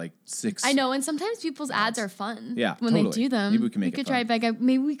podcasts will have like 6. I know, and sometimes people's ads are fun. Yeah, when totally. they do them, Maybe we can make it try back.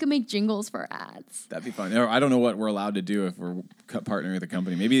 Maybe we could make jingles for ads. That'd be fun. Or I don't know what we're allowed to do if we're partnering with a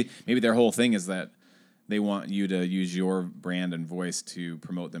company. Maybe their whole thing is that they want you to use your brand and voice to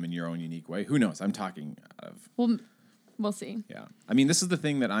promote them in your own unique way. Who knows? I'm talking out of. Well, we'll see. Yeah. I mean, this is the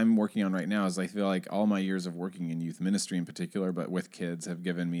thing that I'm working on right now is I feel like all my years of working in youth ministry in particular, but with kids, have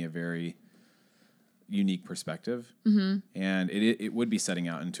given me a very unique perspective. Mm-hmm. And it would be setting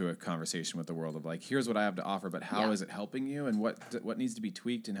out into a conversation with the world of like, here's what I have to offer, but how is it helping you? And what needs to be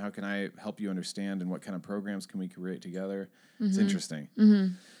tweaked? And how can I help you understand? And what kind of programs can we create together? Mm-hmm. It's interesting.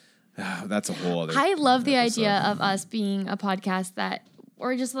 Mm-hmm. That's a whole other I love the idea of us being a podcast that,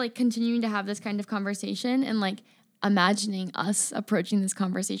 or just like continuing to have this kind of conversation and like imagining us approaching this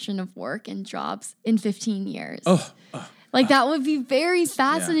conversation of work and jobs in 15 years. Like that would be very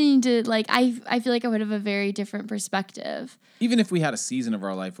fascinating to like, I feel like I would have a very different perspective. Even if we had a season of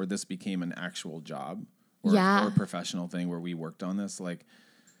our life where this became an actual job or a professional thing where we worked on this, like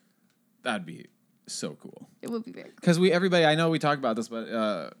that'd be so cool. It would be very cool. Because everybody, I know we talk about this,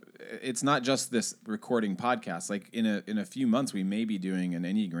 but it's not just this recording podcast. Like in a few months, we may be doing an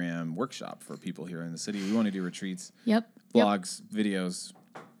Enneagram workshop for people here in the city. We want to do retreats, blogs, videos,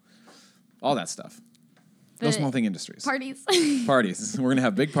 all that stuff. No small thing industries. Parties. Parties. We're going to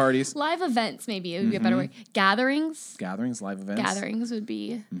have big parties. Live events, maybe. It would be a better word. Gatherings. Gatherings, live events. Gatherings would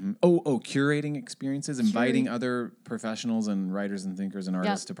be. Mm-hmm. Curating experiences, inviting other professionals and writers and thinkers and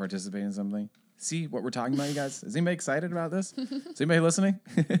artists to participate in something. See what we're talking about, you guys? Is anybody excited about this? Is anybody listening?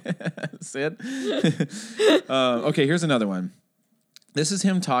 Sid? Okay, here's another one. This is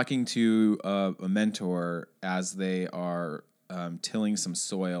him talking to a mentor as they are tilling some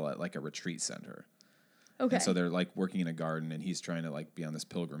soil at like a retreat center. Okay. And so they're like working in a garden and he's trying to like be on this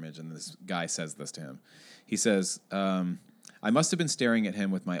pilgrimage and this guy says this to him. He says, I must have been staring at him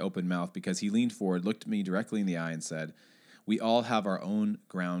with my open mouth because he leaned forward, looked me directly in the eye and said, we all have our own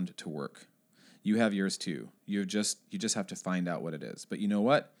ground to work. You have yours too. You just have to find out what it is. But you know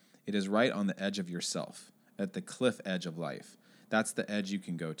what? It is right on the edge of yourself, at the cliff edge of life. That's the edge you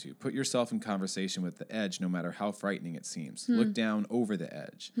can go to. Put yourself in conversation with the edge, no matter how frightening it seems. Look down over the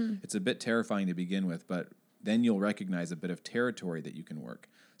edge. It's a bit terrifying to begin with, but then you'll recognize a bit of territory that you can work,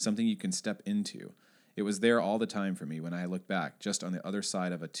 something you can step into. It was there all the time for me when I look back, just on the other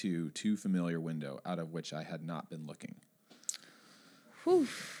side of a too familiar window out of which I had not been looking. Whew.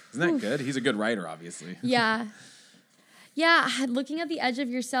 Isn't that good? He's a good writer, obviously. Yeah. Yeah, looking at the edge of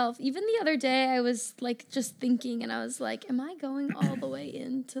yourself. Even the other day, I was like just thinking and I was like, am I going all the way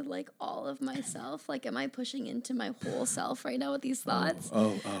into like all of myself? Like, am I pushing into my whole self right now with these thoughts?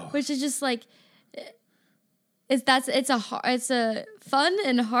 Which is just like, it's a fun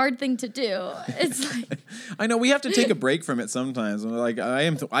and hard thing to do. It's like I know we have to take a break from it sometimes. Like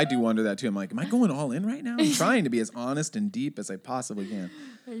I do wonder that too. I'm like, am I going all in right now? I'm trying to be as honest and deep as I possibly can.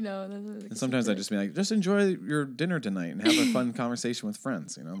 I know. And sometimes I just be like, just enjoy your dinner tonight and have a fun conversation with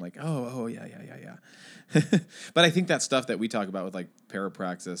friends. You know, I'm like, yeah. But I think that stuff that we talk about with like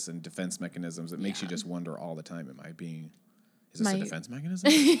parapraxis and defense mechanisms, it makes you just wonder all the time, is this a defense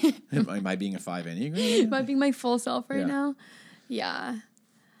mechanism? Am I being a 5 Enneagram? Am I being my full self right now? Yeah.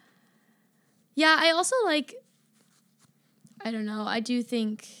 Yeah, I also like, I don't know, I do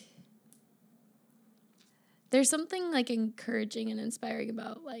think there's something like encouraging and inspiring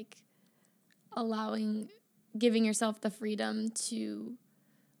about like giving yourself the freedom to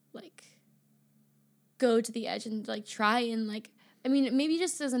like go to the edge and like try and like, I mean, maybe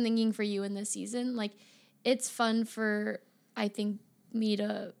just as I'm thinking for you in this season, like it's fun for, I think, me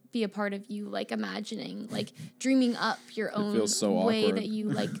to be a part of you, like imagining, like dreaming up your own way awkward. That you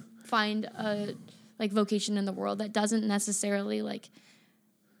like find a like vocation in the world that doesn't necessarily like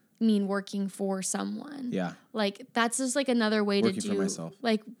mean working for someone. Yeah. Like that's just like another way working to do for myself.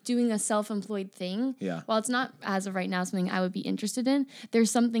 Like doing a self-employed thing. Yeah. While it's not as of right now something I would be interested in,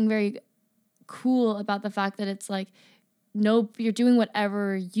 there's something very cool about the fact that it's like, nope, you're doing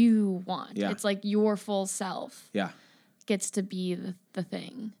whatever you want. Yeah. It's like your full self. Yeah. Gets to be the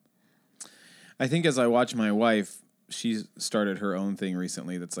thing. I think as I watch my wife, she's started her own thing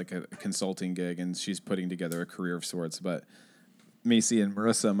recently that's like a consulting gig and she's putting together a career of sorts. But Macy and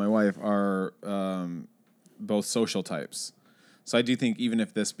Marissa, my wife, are both social types. So I do think even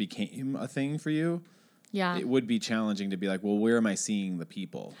if this became a thing for you, it would be challenging to be like, well, where am I seeing the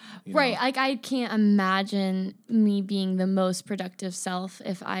people? Right. Like I can't imagine me being the most productive self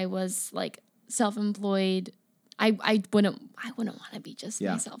if I was like self-employed I wouldn't want to be just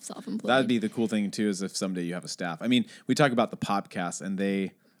myself, self-employed. That'd be the cool thing too, is if someday you have a staff. I mean, we talk about the podcast, and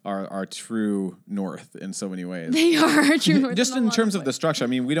they are our true north in so many ways. They are our true north. Just in terms of the structure. I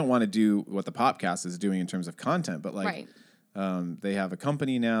mean, we don't want to do what the podcast is doing in terms of content, but like, they have a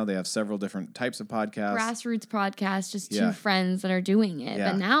company now. They have several different types of podcasts. Grassroots podcast, just two friends that are huge.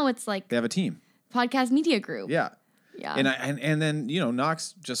 But now it's like they have a team. Podcast media group. Yeah. Yeah. And then,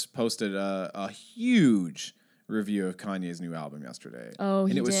 Knox just posted a huge review of Kanye's new album yesterday. Oh,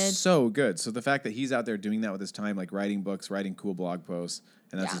 and it was so good. So the fact that he's out there doing that with his time, like writing books, writing cool blog posts,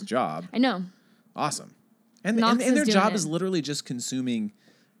 and that's his job. I know. Awesome. And their job is literally just consuming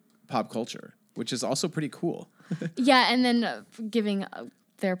pop culture, which is also pretty cool. Yeah, and then giving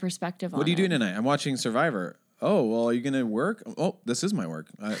their perspective on it. What are you doing tonight? I'm watching Survivor. Oh, well, are you going to work? Oh, this is my work.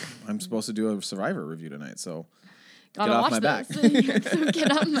 I'm supposed to do a Survivor review tonight, so... Gotta get watch off my back. So get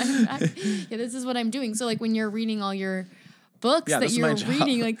off my back. Yeah, this is what I'm doing. So like when you're reading all your books that you're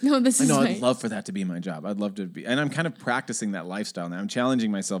reading, like, no, this is I'd love for that to be my job. I'd love to be, and I'm kind of practicing that lifestyle now. I'm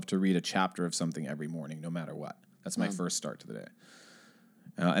challenging myself to read a chapter of something every morning, no matter what. That's my first start to the day.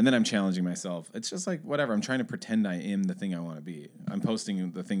 And then I'm challenging myself. It's just like, whatever. I'm trying to pretend I am the thing I want to be. I'm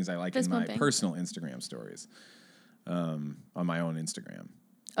posting the things I like in my personal Instagram stories on my own Instagram.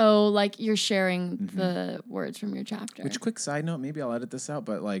 Oh, like you're sharing the words from your chapter. Which, quick side note, maybe I'll edit this out,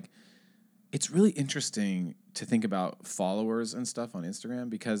 but like, it's really interesting to think about followers and stuff on Instagram,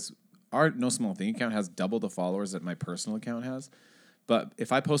 because our No Small Thing account has double the followers that my personal account has. But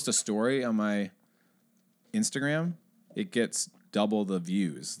if I post a story on my Instagram, it gets double the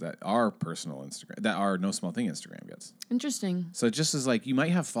views that our personal Instagram, that our No Small Thing Instagram gets. Interesting. So it just is like, you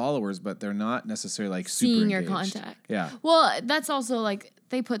might have followers, but they're not necessarily like super seeing your engaged. contact. Yeah. Well, that's also like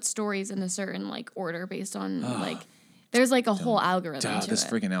they put stories in a certain like order based on like there's like a whole algorithm. This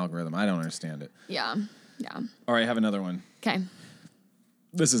freaking algorithm. I don't understand it. Yeah. Yeah. All right, I have another one. Okay.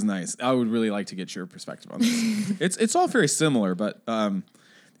 This is nice. I would really like to get your perspective on this. It's all very similar, but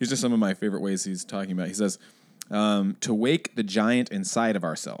these are some of my favorite ways he's talking about. He says, to wake the giant inside of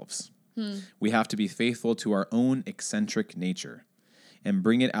ourselves, we have to be faithful to our own eccentric nature and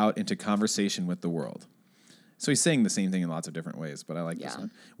bring it out into conversation with the world. So he's saying the same thing in lots of different ways, but I like this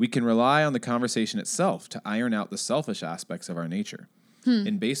one. We can rely on the conversation itself to iron out the selfish aspects of our nature.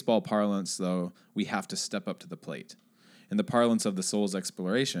 In baseball parlance, though, we have to step up to the plate. In the parlance of the soul's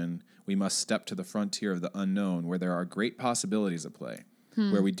exploration, we must step to the frontier of the unknown, where there are great possibilities at play,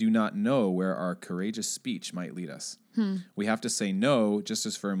 where we do not know where our courageous speech might lead us. We have to say no just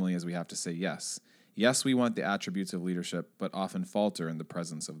as firmly as we have to say yes. Yes, we want the attributes of leadership, but often falter in the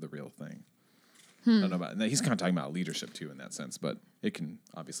presence of the real thing. I don't know about that. He's kind of talking about leadership too in that sense, but it can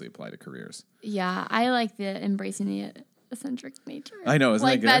obviously apply to careers. Yeah, I like the embracing the eccentric nature. I know, isn't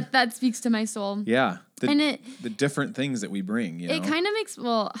like that good? That speaks to my soul. Yeah, the different things that we bring. You know? It kind of makes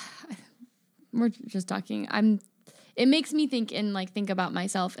we're just talking. It makes me think about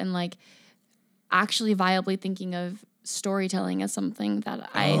myself and like actually viably thinking of storytelling as something that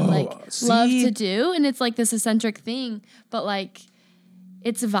I love to do, and it's like this eccentric thing, but like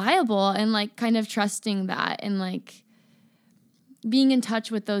it's viable, and like kind of trusting that and like being in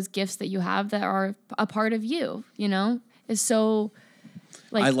touch with those gifts that you have that are a part of you, is so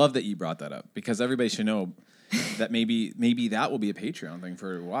like. I love that you brought that up, because everybody should know that maybe that will be a Patreon thing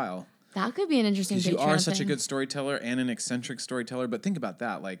for a while. That could be an interesting Patreon thing. Because you are such a good storyteller and an eccentric storyteller, but think about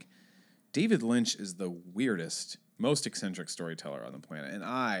that. Like, David Lynch is the weirdest, most eccentric storyteller on the planet, and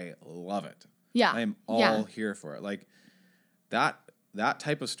I love it. Yeah. I am all here for it. Like, that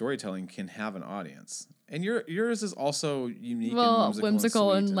type of storytelling can have an audience. And yours is also unique and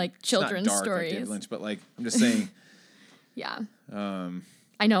whimsical and like it's children's not dark stories. Like David Lynch, but like, I'm just saying. Yeah.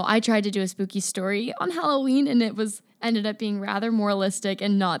 I know. I tried to do a spooky story on Halloween, and it ended up being rather moralistic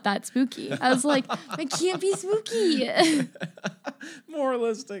and not that spooky. I was like, I can't be spooky.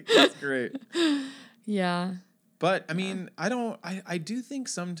 Moralistic. That's great. Yeah. But I mean, I do think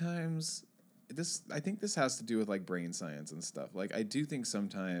sometimes I think this has to do with like brain science and stuff. Like, I do think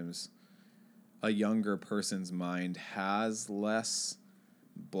sometimes a younger person's mind has less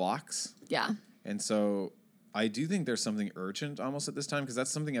blocks. Yeah. And so I do think there's something urgent almost at this time, because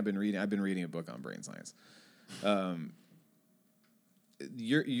that's something I've been reading. I've been reading a book on brain science.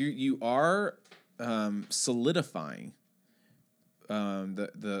 You are solidifying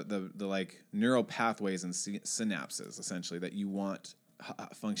the like neural pathways and synapses, essentially, that you want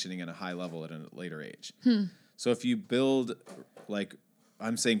functioning at a high level at a later age. So if you build, like,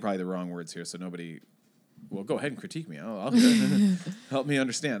 I'm saying probably the wrong words here, so nobody, well, go ahead and critique me. I'll help me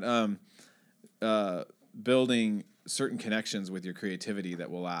understand. Building certain connections with your creativity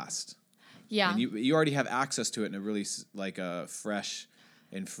that will last. Yeah. And you already have access to it in a really like a fresh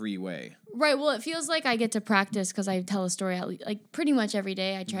and free way. Right. Well, it feels like I get to practice because I tell a story like pretty much every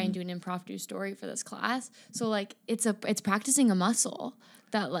day. I try and do an impromptu story for this class. So like it's practicing a muscle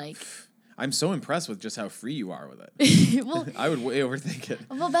that like. I'm so impressed with just how free you are with it. Well, I would way overthink it.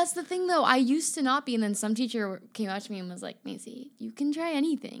 Well, that's the thing though. I used to not be, and then some teacher came out to me and was like, "Macy, you can try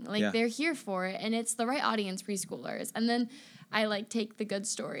anything. Like they're here for it, and it's the right audience, preschoolers." And then I like take the good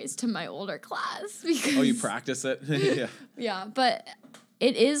stories to my older class because. Oh, you practice it? Yeah. Yeah, but.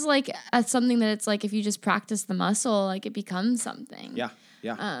 It is like something that it's like if you just practice the muscle, like it becomes something. Yeah,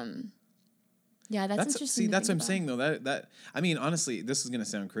 yeah. Yeah, that's interesting. See, that's what I'm saying though. That I mean, honestly, this is gonna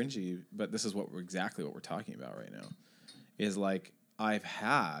sound cringy, but this is exactly what we're talking about right now. Is like I've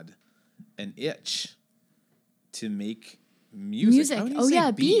had an itch to make music. Oh yeah,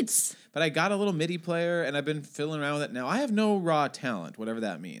 beats. But I got a little MIDI player and I've been fiddling around with it. Now I have no raw talent, whatever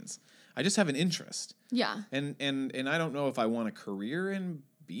that means. I just have an interest. Yeah. And I don't know if I want a career in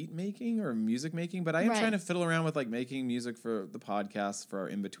beat making or music making, but I am trying to fiddle around with like making music for the podcast for our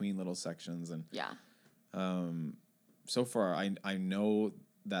in between little sections. And so far I know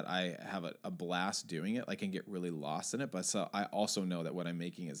that I have a blast doing it. I can get really lost in it, but so I also know that what I'm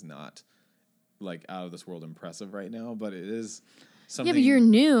making is not like out of this world impressive right now, but it is something. Yeah, but you're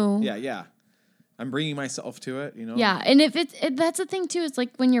new. Yeah. I'm bringing myself to it, you know? Yeah, and if that's the thing, too. It's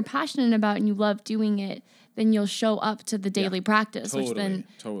like when you're passionate about it and you love doing it, then you'll show up to the daily practice, which then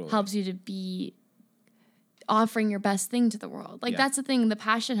helps you to be offering your best thing to the world. Like, that's the thing. The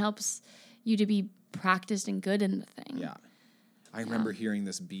passion helps you to be practiced and good in the thing. Yeah. I remember hearing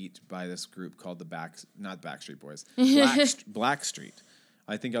this beat by this group called not Backstreet Boys, Blackstreet.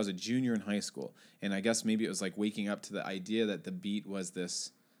 I think I was a junior in high school, and I guess maybe it was like waking up to the idea that the beat was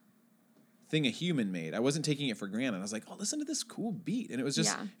this thing a human made. I wasn't taking it for granted. I was like, oh, listen to this cool beat. And it was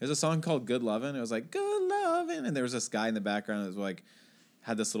just, there's a song called Good Lovin'. It was like, good lovin'. And there was this guy in the background that was like,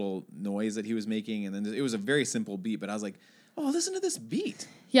 had this little noise that he was making. And then it was a very simple beat, but I was like, oh, listen to this beat.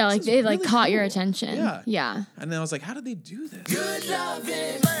 Yeah, like they really caught your attention. Yeah. And then I was like, how did they do this? Good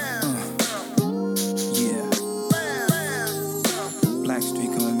lovin'. Yeah.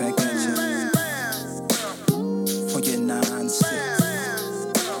 Blackstreet coming back at you. For your 9-6.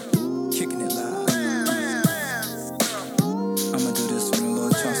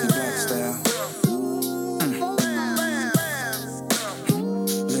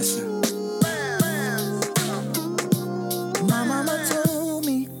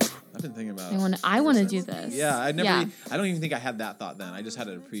 I want to do this. Yeah, I don't even think I had that thought then. I just had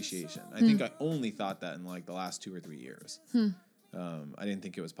an appreciation. I think I only thought that in like the last 2 or 3 years. I didn't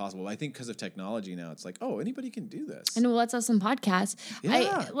think it was possible. I think because of technology now, it's like, oh, anybody can do this. And let's have some podcasts.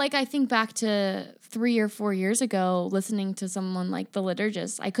 Yeah. I think back to 3 or 4 years ago, listening to someone like The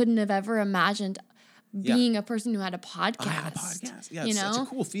Liturgist. I couldn't have ever imagined being a person who had a podcast. I had a podcast. Yeah, it's such a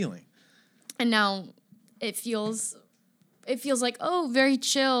cool feeling. And now it feels like, very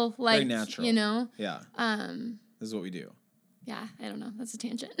chill, like, very natural. You know? Yeah. This is what we do. Yeah, I don't know. That's a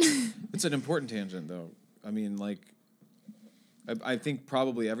tangent. It's an important tangent, though. I mean, like, I think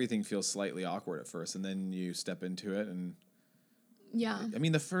probably everything feels slightly awkward at first, and then you step into it, and yeah. I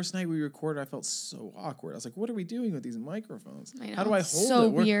mean, the first night we recorded, I felt so awkward. I was like, what are we doing with these microphones? I know. How do I hold so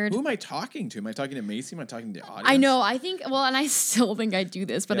it? Weird. Who am I talking to? Am I talking to Macy? Am I talking to the audience? I know. I think, and I still think I do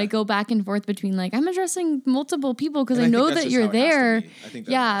this, but I go back and forth between like, I'm addressing multiple people because I know that you're there. I think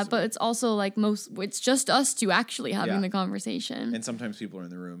that but it's also like it's just us two actually having the conversation. And sometimes people are in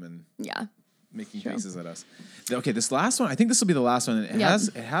the room and making True. faces at us. Okay, this last one, I think this will be the last one. It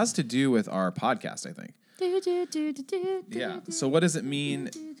has to do with our podcast, I think. Yeah. So what does it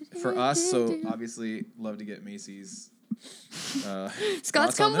mean for us? So obviously, love to get Macy's.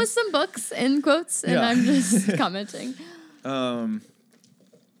 Scott's come with some books and quotes, and I'm just commenting. And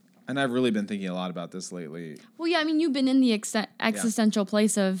I've really been thinking a lot about this lately. Well, yeah, I mean, you've been in the existential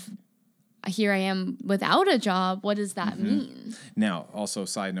place of here I am without a job. What does that mean? Now, also,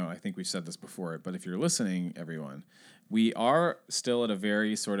 side note, I think we've said this before, but if you're listening, everyone, we are still at a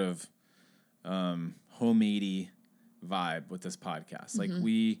very sort of homey vibe with this podcast. Like,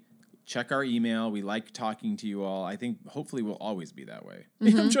 we check our email. We like talking to you all. I think hopefully we'll always be that way.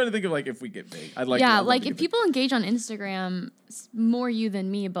 I'm trying to think of like if we get big. I'd like if people engage on Instagram, more you than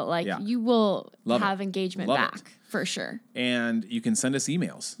me, but like you will have engagement back for sure. And you can send us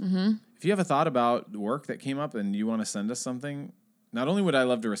emails. If you have a thought about work that came up and you want to send us something, not only would I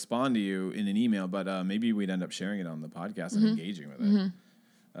love to respond to you in an email, but maybe we'd end up sharing it on the podcast and engaging with it.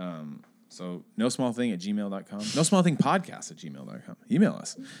 So nosmallthing@gmail.com. Nosmallthingpodcast@gmail.com. Email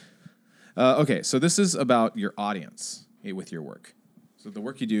us. Okay, so this is about your audience with your work. So the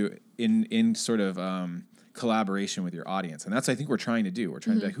work you do in sort of collaboration with your audience. And that's, I think, we're trying to do. We're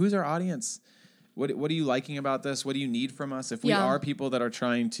trying to be like, who's our audience? What are you liking about this? What do you need from us? If we are people that are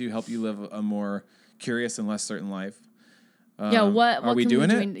trying to help you live a more curious and less certain life, what are we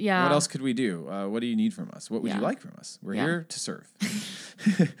doing it? Yeah. What else could we do? What do you need from us? What would you like from us? We're here to serve.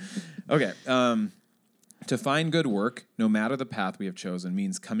 Okay. To find good work, no matter the path we have chosen,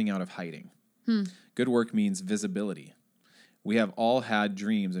 means coming out of hiding. Good work means visibility. We have all had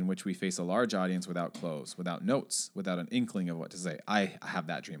dreams in which we face a large audience without clothes, without notes, without an inkling of what to say. I have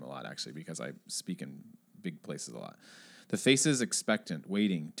that dream a lot, actually, because I speak in big places a lot. The faces expectant,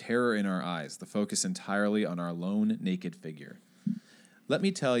 waiting, terror in our eyes, the focus entirely on our lone, naked figure. Let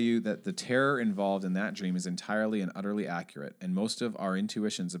me tell you that the terror involved in that dream is entirely and utterly accurate, and most of our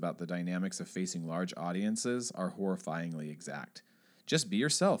intuitions about the dynamics of facing large audiences are horrifyingly exact. Just be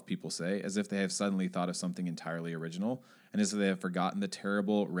yourself, people say, as if they have suddenly thought of something entirely original, and as if they have forgotten the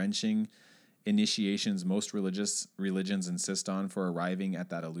terrible, wrenching initiations most religions insist on for arriving at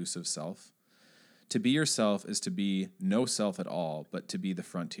that elusive self. To be yourself is to be no self at all, but to be the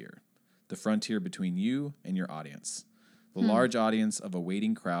frontier between you and your audience. The large audience of a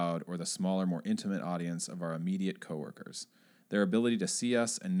waiting crowd or the smaller, more intimate audience of our immediate coworkers. Their ability to see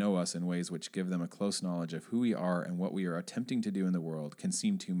us and know us in ways which give them a close knowledge of who we are and what we are attempting to do in the world can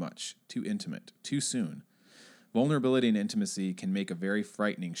seem too much, too intimate, too soon. Vulnerability and intimacy can make a very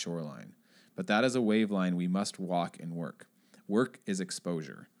frightening shoreline, but that is a waveline we must walk and work. Work is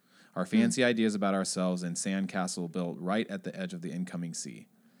exposure. Our fancy ideas about ourselves in sandcastle built right at the edge of the incoming sea.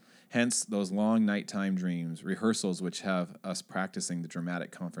 Hence, those long nighttime dreams, rehearsals which have us practicing the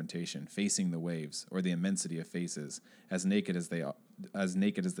dramatic confrontation, facing the waves, or the immensity of faces, as naked as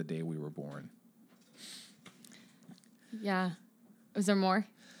the day we were born. Yeah. Was there more?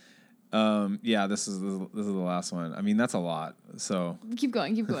 Yeah, this is the last one. I mean, that's a lot. So keep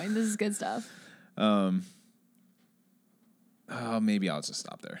going. This is good stuff. Maybe I'll just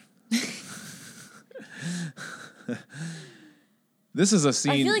stop there. This is a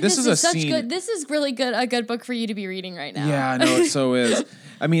scene. I feel like this is such good. This is really good. A good book for you to be reading right now. Yeah, no, it so is.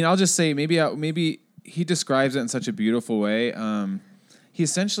 I mean, I'll just say maybe he describes it in such a beautiful way. He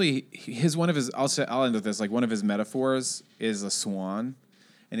essentially I'll end with this. Like, one of his metaphors is a swan,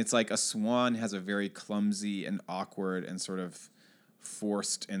 and it's like a swan has a very clumsy and awkward and sort of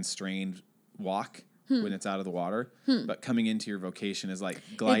forced and strained walk when it's out of the water, but coming into your vocation is like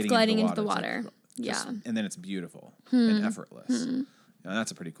gliding into the water. And then it's beautiful and effortless. And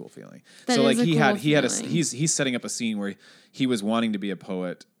that's a pretty cool feeling. So like he's setting up a scene where he was wanting to be a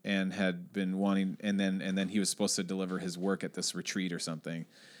poet and had been wanting, and then he was supposed to deliver his work at this retreat or something,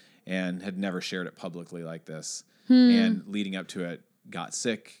 and had never shared it publicly like this. And leading up to it, got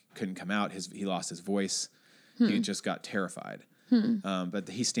sick, couldn't come out. He lost his voice. He just got terrified. But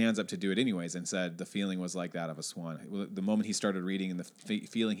he stands up to do it anyways and said the feeling was like that of a swan. The moment he started reading, and the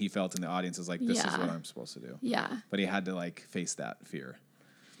feeling he felt in the audience is like, this is what I'm supposed to do. Yeah. But he had to like face that fear.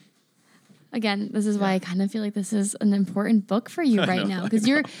 Again, this is why I kind of feel like this is an important book for you right now, because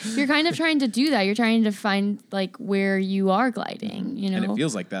you're kind of trying to do that. You're trying to find like where you are gliding, you know. And it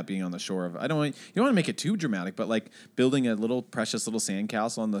feels like that being on the shore of. You don't want to make it too dramatic, but like building a little precious little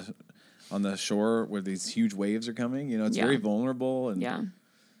sandcastle on the shore where these huge waves are coming. You know, it's very vulnerable and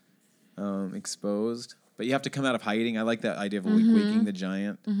exposed. But you have to come out of hiding. I like that idea of waking the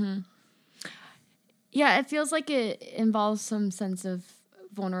giant. Yeah, it feels like it involves some sense of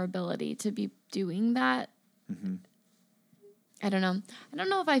vulnerability to be doing that. I don't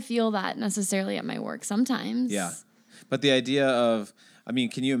know if I feel that necessarily at my work sometimes. Yeah, but the idea of, I mean,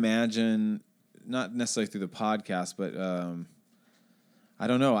 can you imagine, not necessarily through the podcast, but I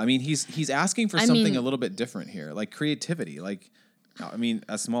don't know. I mean, he's asking for something a little bit different here, like creativity. Like, I mean,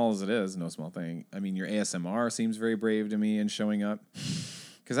 as small as it is, no small thing. I mean, your ASMR seems very brave to me in showing up,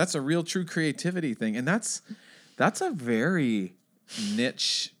 because that's a real true creativity thing, and that's a very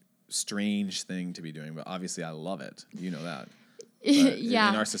niche, strange thing to be doing, but obviously I love it. You know that. In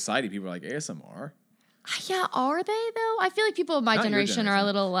our society, people are like, ASMR? Yeah, are they though? I feel like people of my generation are a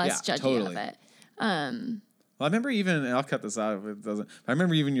little less judgy of it. Well, I remember even, and I'll cut this out if it doesn't, I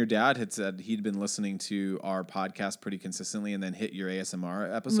remember even your dad had said he'd been listening to our podcast pretty consistently and then hit your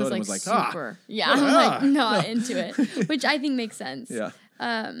ASMR episode and was like, super. I'm like not into it, which I think makes sense. Yeah.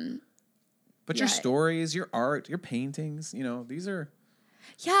 But your stories, your art, your paintings, you know, these are.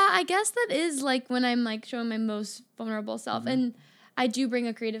 Yeah, I guess that is like when I'm like showing my most vulnerable self. And I do bring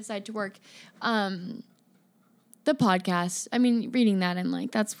a creative side to work. The podcast, I mean, reading that and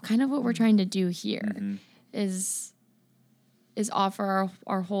like, that's kind of what we're trying to do here is offer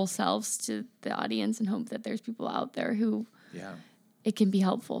our whole selves to the audience and hope that there's people out there who it can be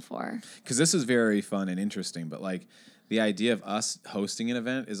helpful for. Because this is very fun and interesting, but like the idea of us hosting an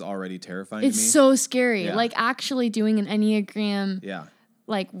event is already terrifying It's to me. so scary. Yeah. Like actually doing an Enneagram Yeah.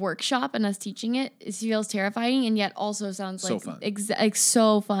 like workshop and us teaching it feels terrifying and yet also sounds So like fun. like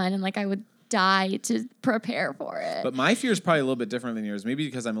so fun and like I would die to prepare for it. But my fear is probably a little bit different than yours. Maybe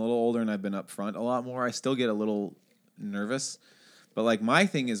because I'm a little older and I've been up front a lot more. I still get a little nervous. But like my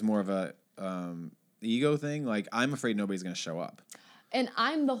thing is more of a ego thing. Like I'm afraid nobody's going to show up. And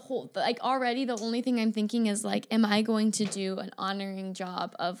I'm already the only thing I'm thinking is like, am I going to do an honoring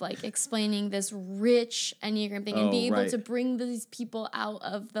job of like explaining this rich Enneagram thing and be able to bring these people out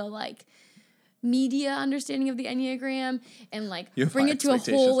of the like media understanding of the Enneagram and like bring it to a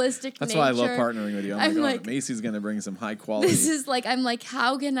holistic That's nature. why I love partnering with you. I'm like, Macy's going to bring some high quality. This is like, I'm like,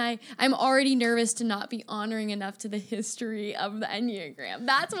 how can I'm already nervous to not be honoring enough to the history of the Enneagram.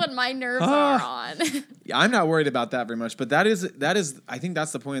 That's what my nerves are on. Yeah, I'm not worried about that very much, but that is I think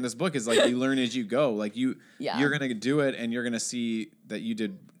that's the point of this book is like you learn as you go. Like you're going to do it and you're going to see that you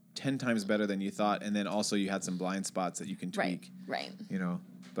did 10 times better than you thought. And then also you had some blind spots that you can tweak. Right. You know,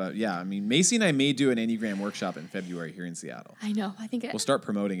 but yeah, I mean, Macy and I may do an Enneagram workshop in February here in Seattle. I know. I think we'll start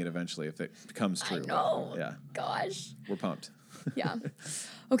promoting it eventually if it becomes true. I know. Yeah. Gosh. We're pumped. Yeah.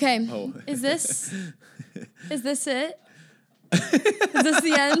 Okay. Oh. Is this it? Is this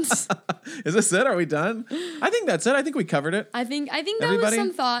the end? Is this it? Are we done? I think that's it. I think we covered it. I think that was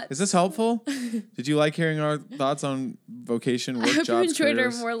some thoughts. Is this helpful? Did you like hearing our thoughts on vocation, work, jobs, I hope you enjoyed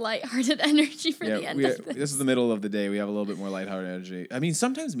careers? our more lighthearted energy for the end of this. This is the middle of the day. We have a little bit more lighthearted energy. I mean,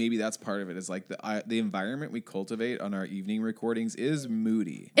 sometimes maybe that's part of it. Is like the environment we cultivate on our evening recordings is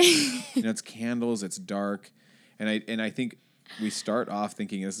moody. It's candles, it's dark, and I think we start off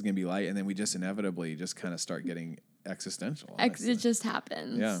thinking this is going to be light, and then we just inevitably just kind of start getting existential. It just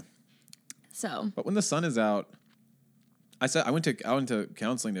happens. Yeah. So. But when the sun is out, I went to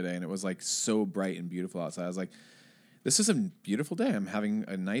counseling today, and it was like so bright and beautiful outside. I was like, this is a beautiful day. I'm having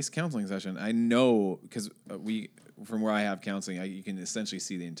a nice counseling session. I know because from where I have counseling, you can essentially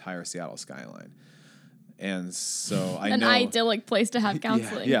see the entire Seattle skyline. And so I know. An idyllic place to have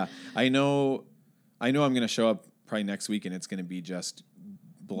counseling. Yeah. I know I'm going to show up probably next week, and it's going to be just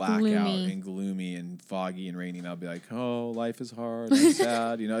blackout and gloomy and foggy and rainy, and I'll be like, oh, life is hard, I'm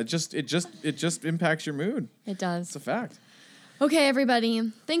sad. It just impacts your mood. It does. It's a fact. Okay,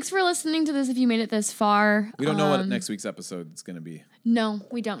 everybody. Thanks for listening to this. If you made it this far, we don't know what next week's episode is going to be. No,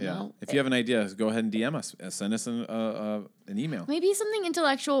 we don't know. If you have an idea, go ahead and DM us. Send us an email. Maybe something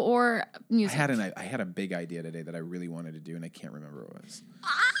intellectual or music. I had a big idea today that I really wanted to do, and I can't remember what it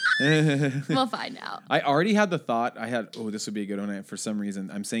was. We'll find out. I already had the thought. This would be a good one. And for some reason,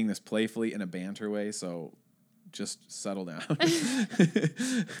 I'm saying this playfully in a banter way, so just settle down.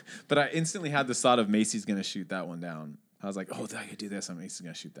 But I instantly had this thought of Macy's going to shoot that one down. I was like, oh, I could do this. Macy's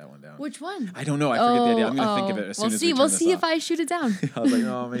going to shoot that one down. Which one? I don't know. I forget the idea. I'm going to think of it as soon as we turn We'll this see off. if I shoot it down. I was like,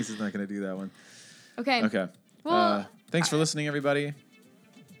 no, Macy's not going to do that one. Okay. Well, thanks for listening, everybody.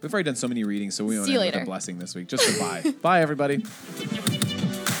 We've already done so many readings, so we don't end with a blessing this week. Just goodbye. Bye, everybody.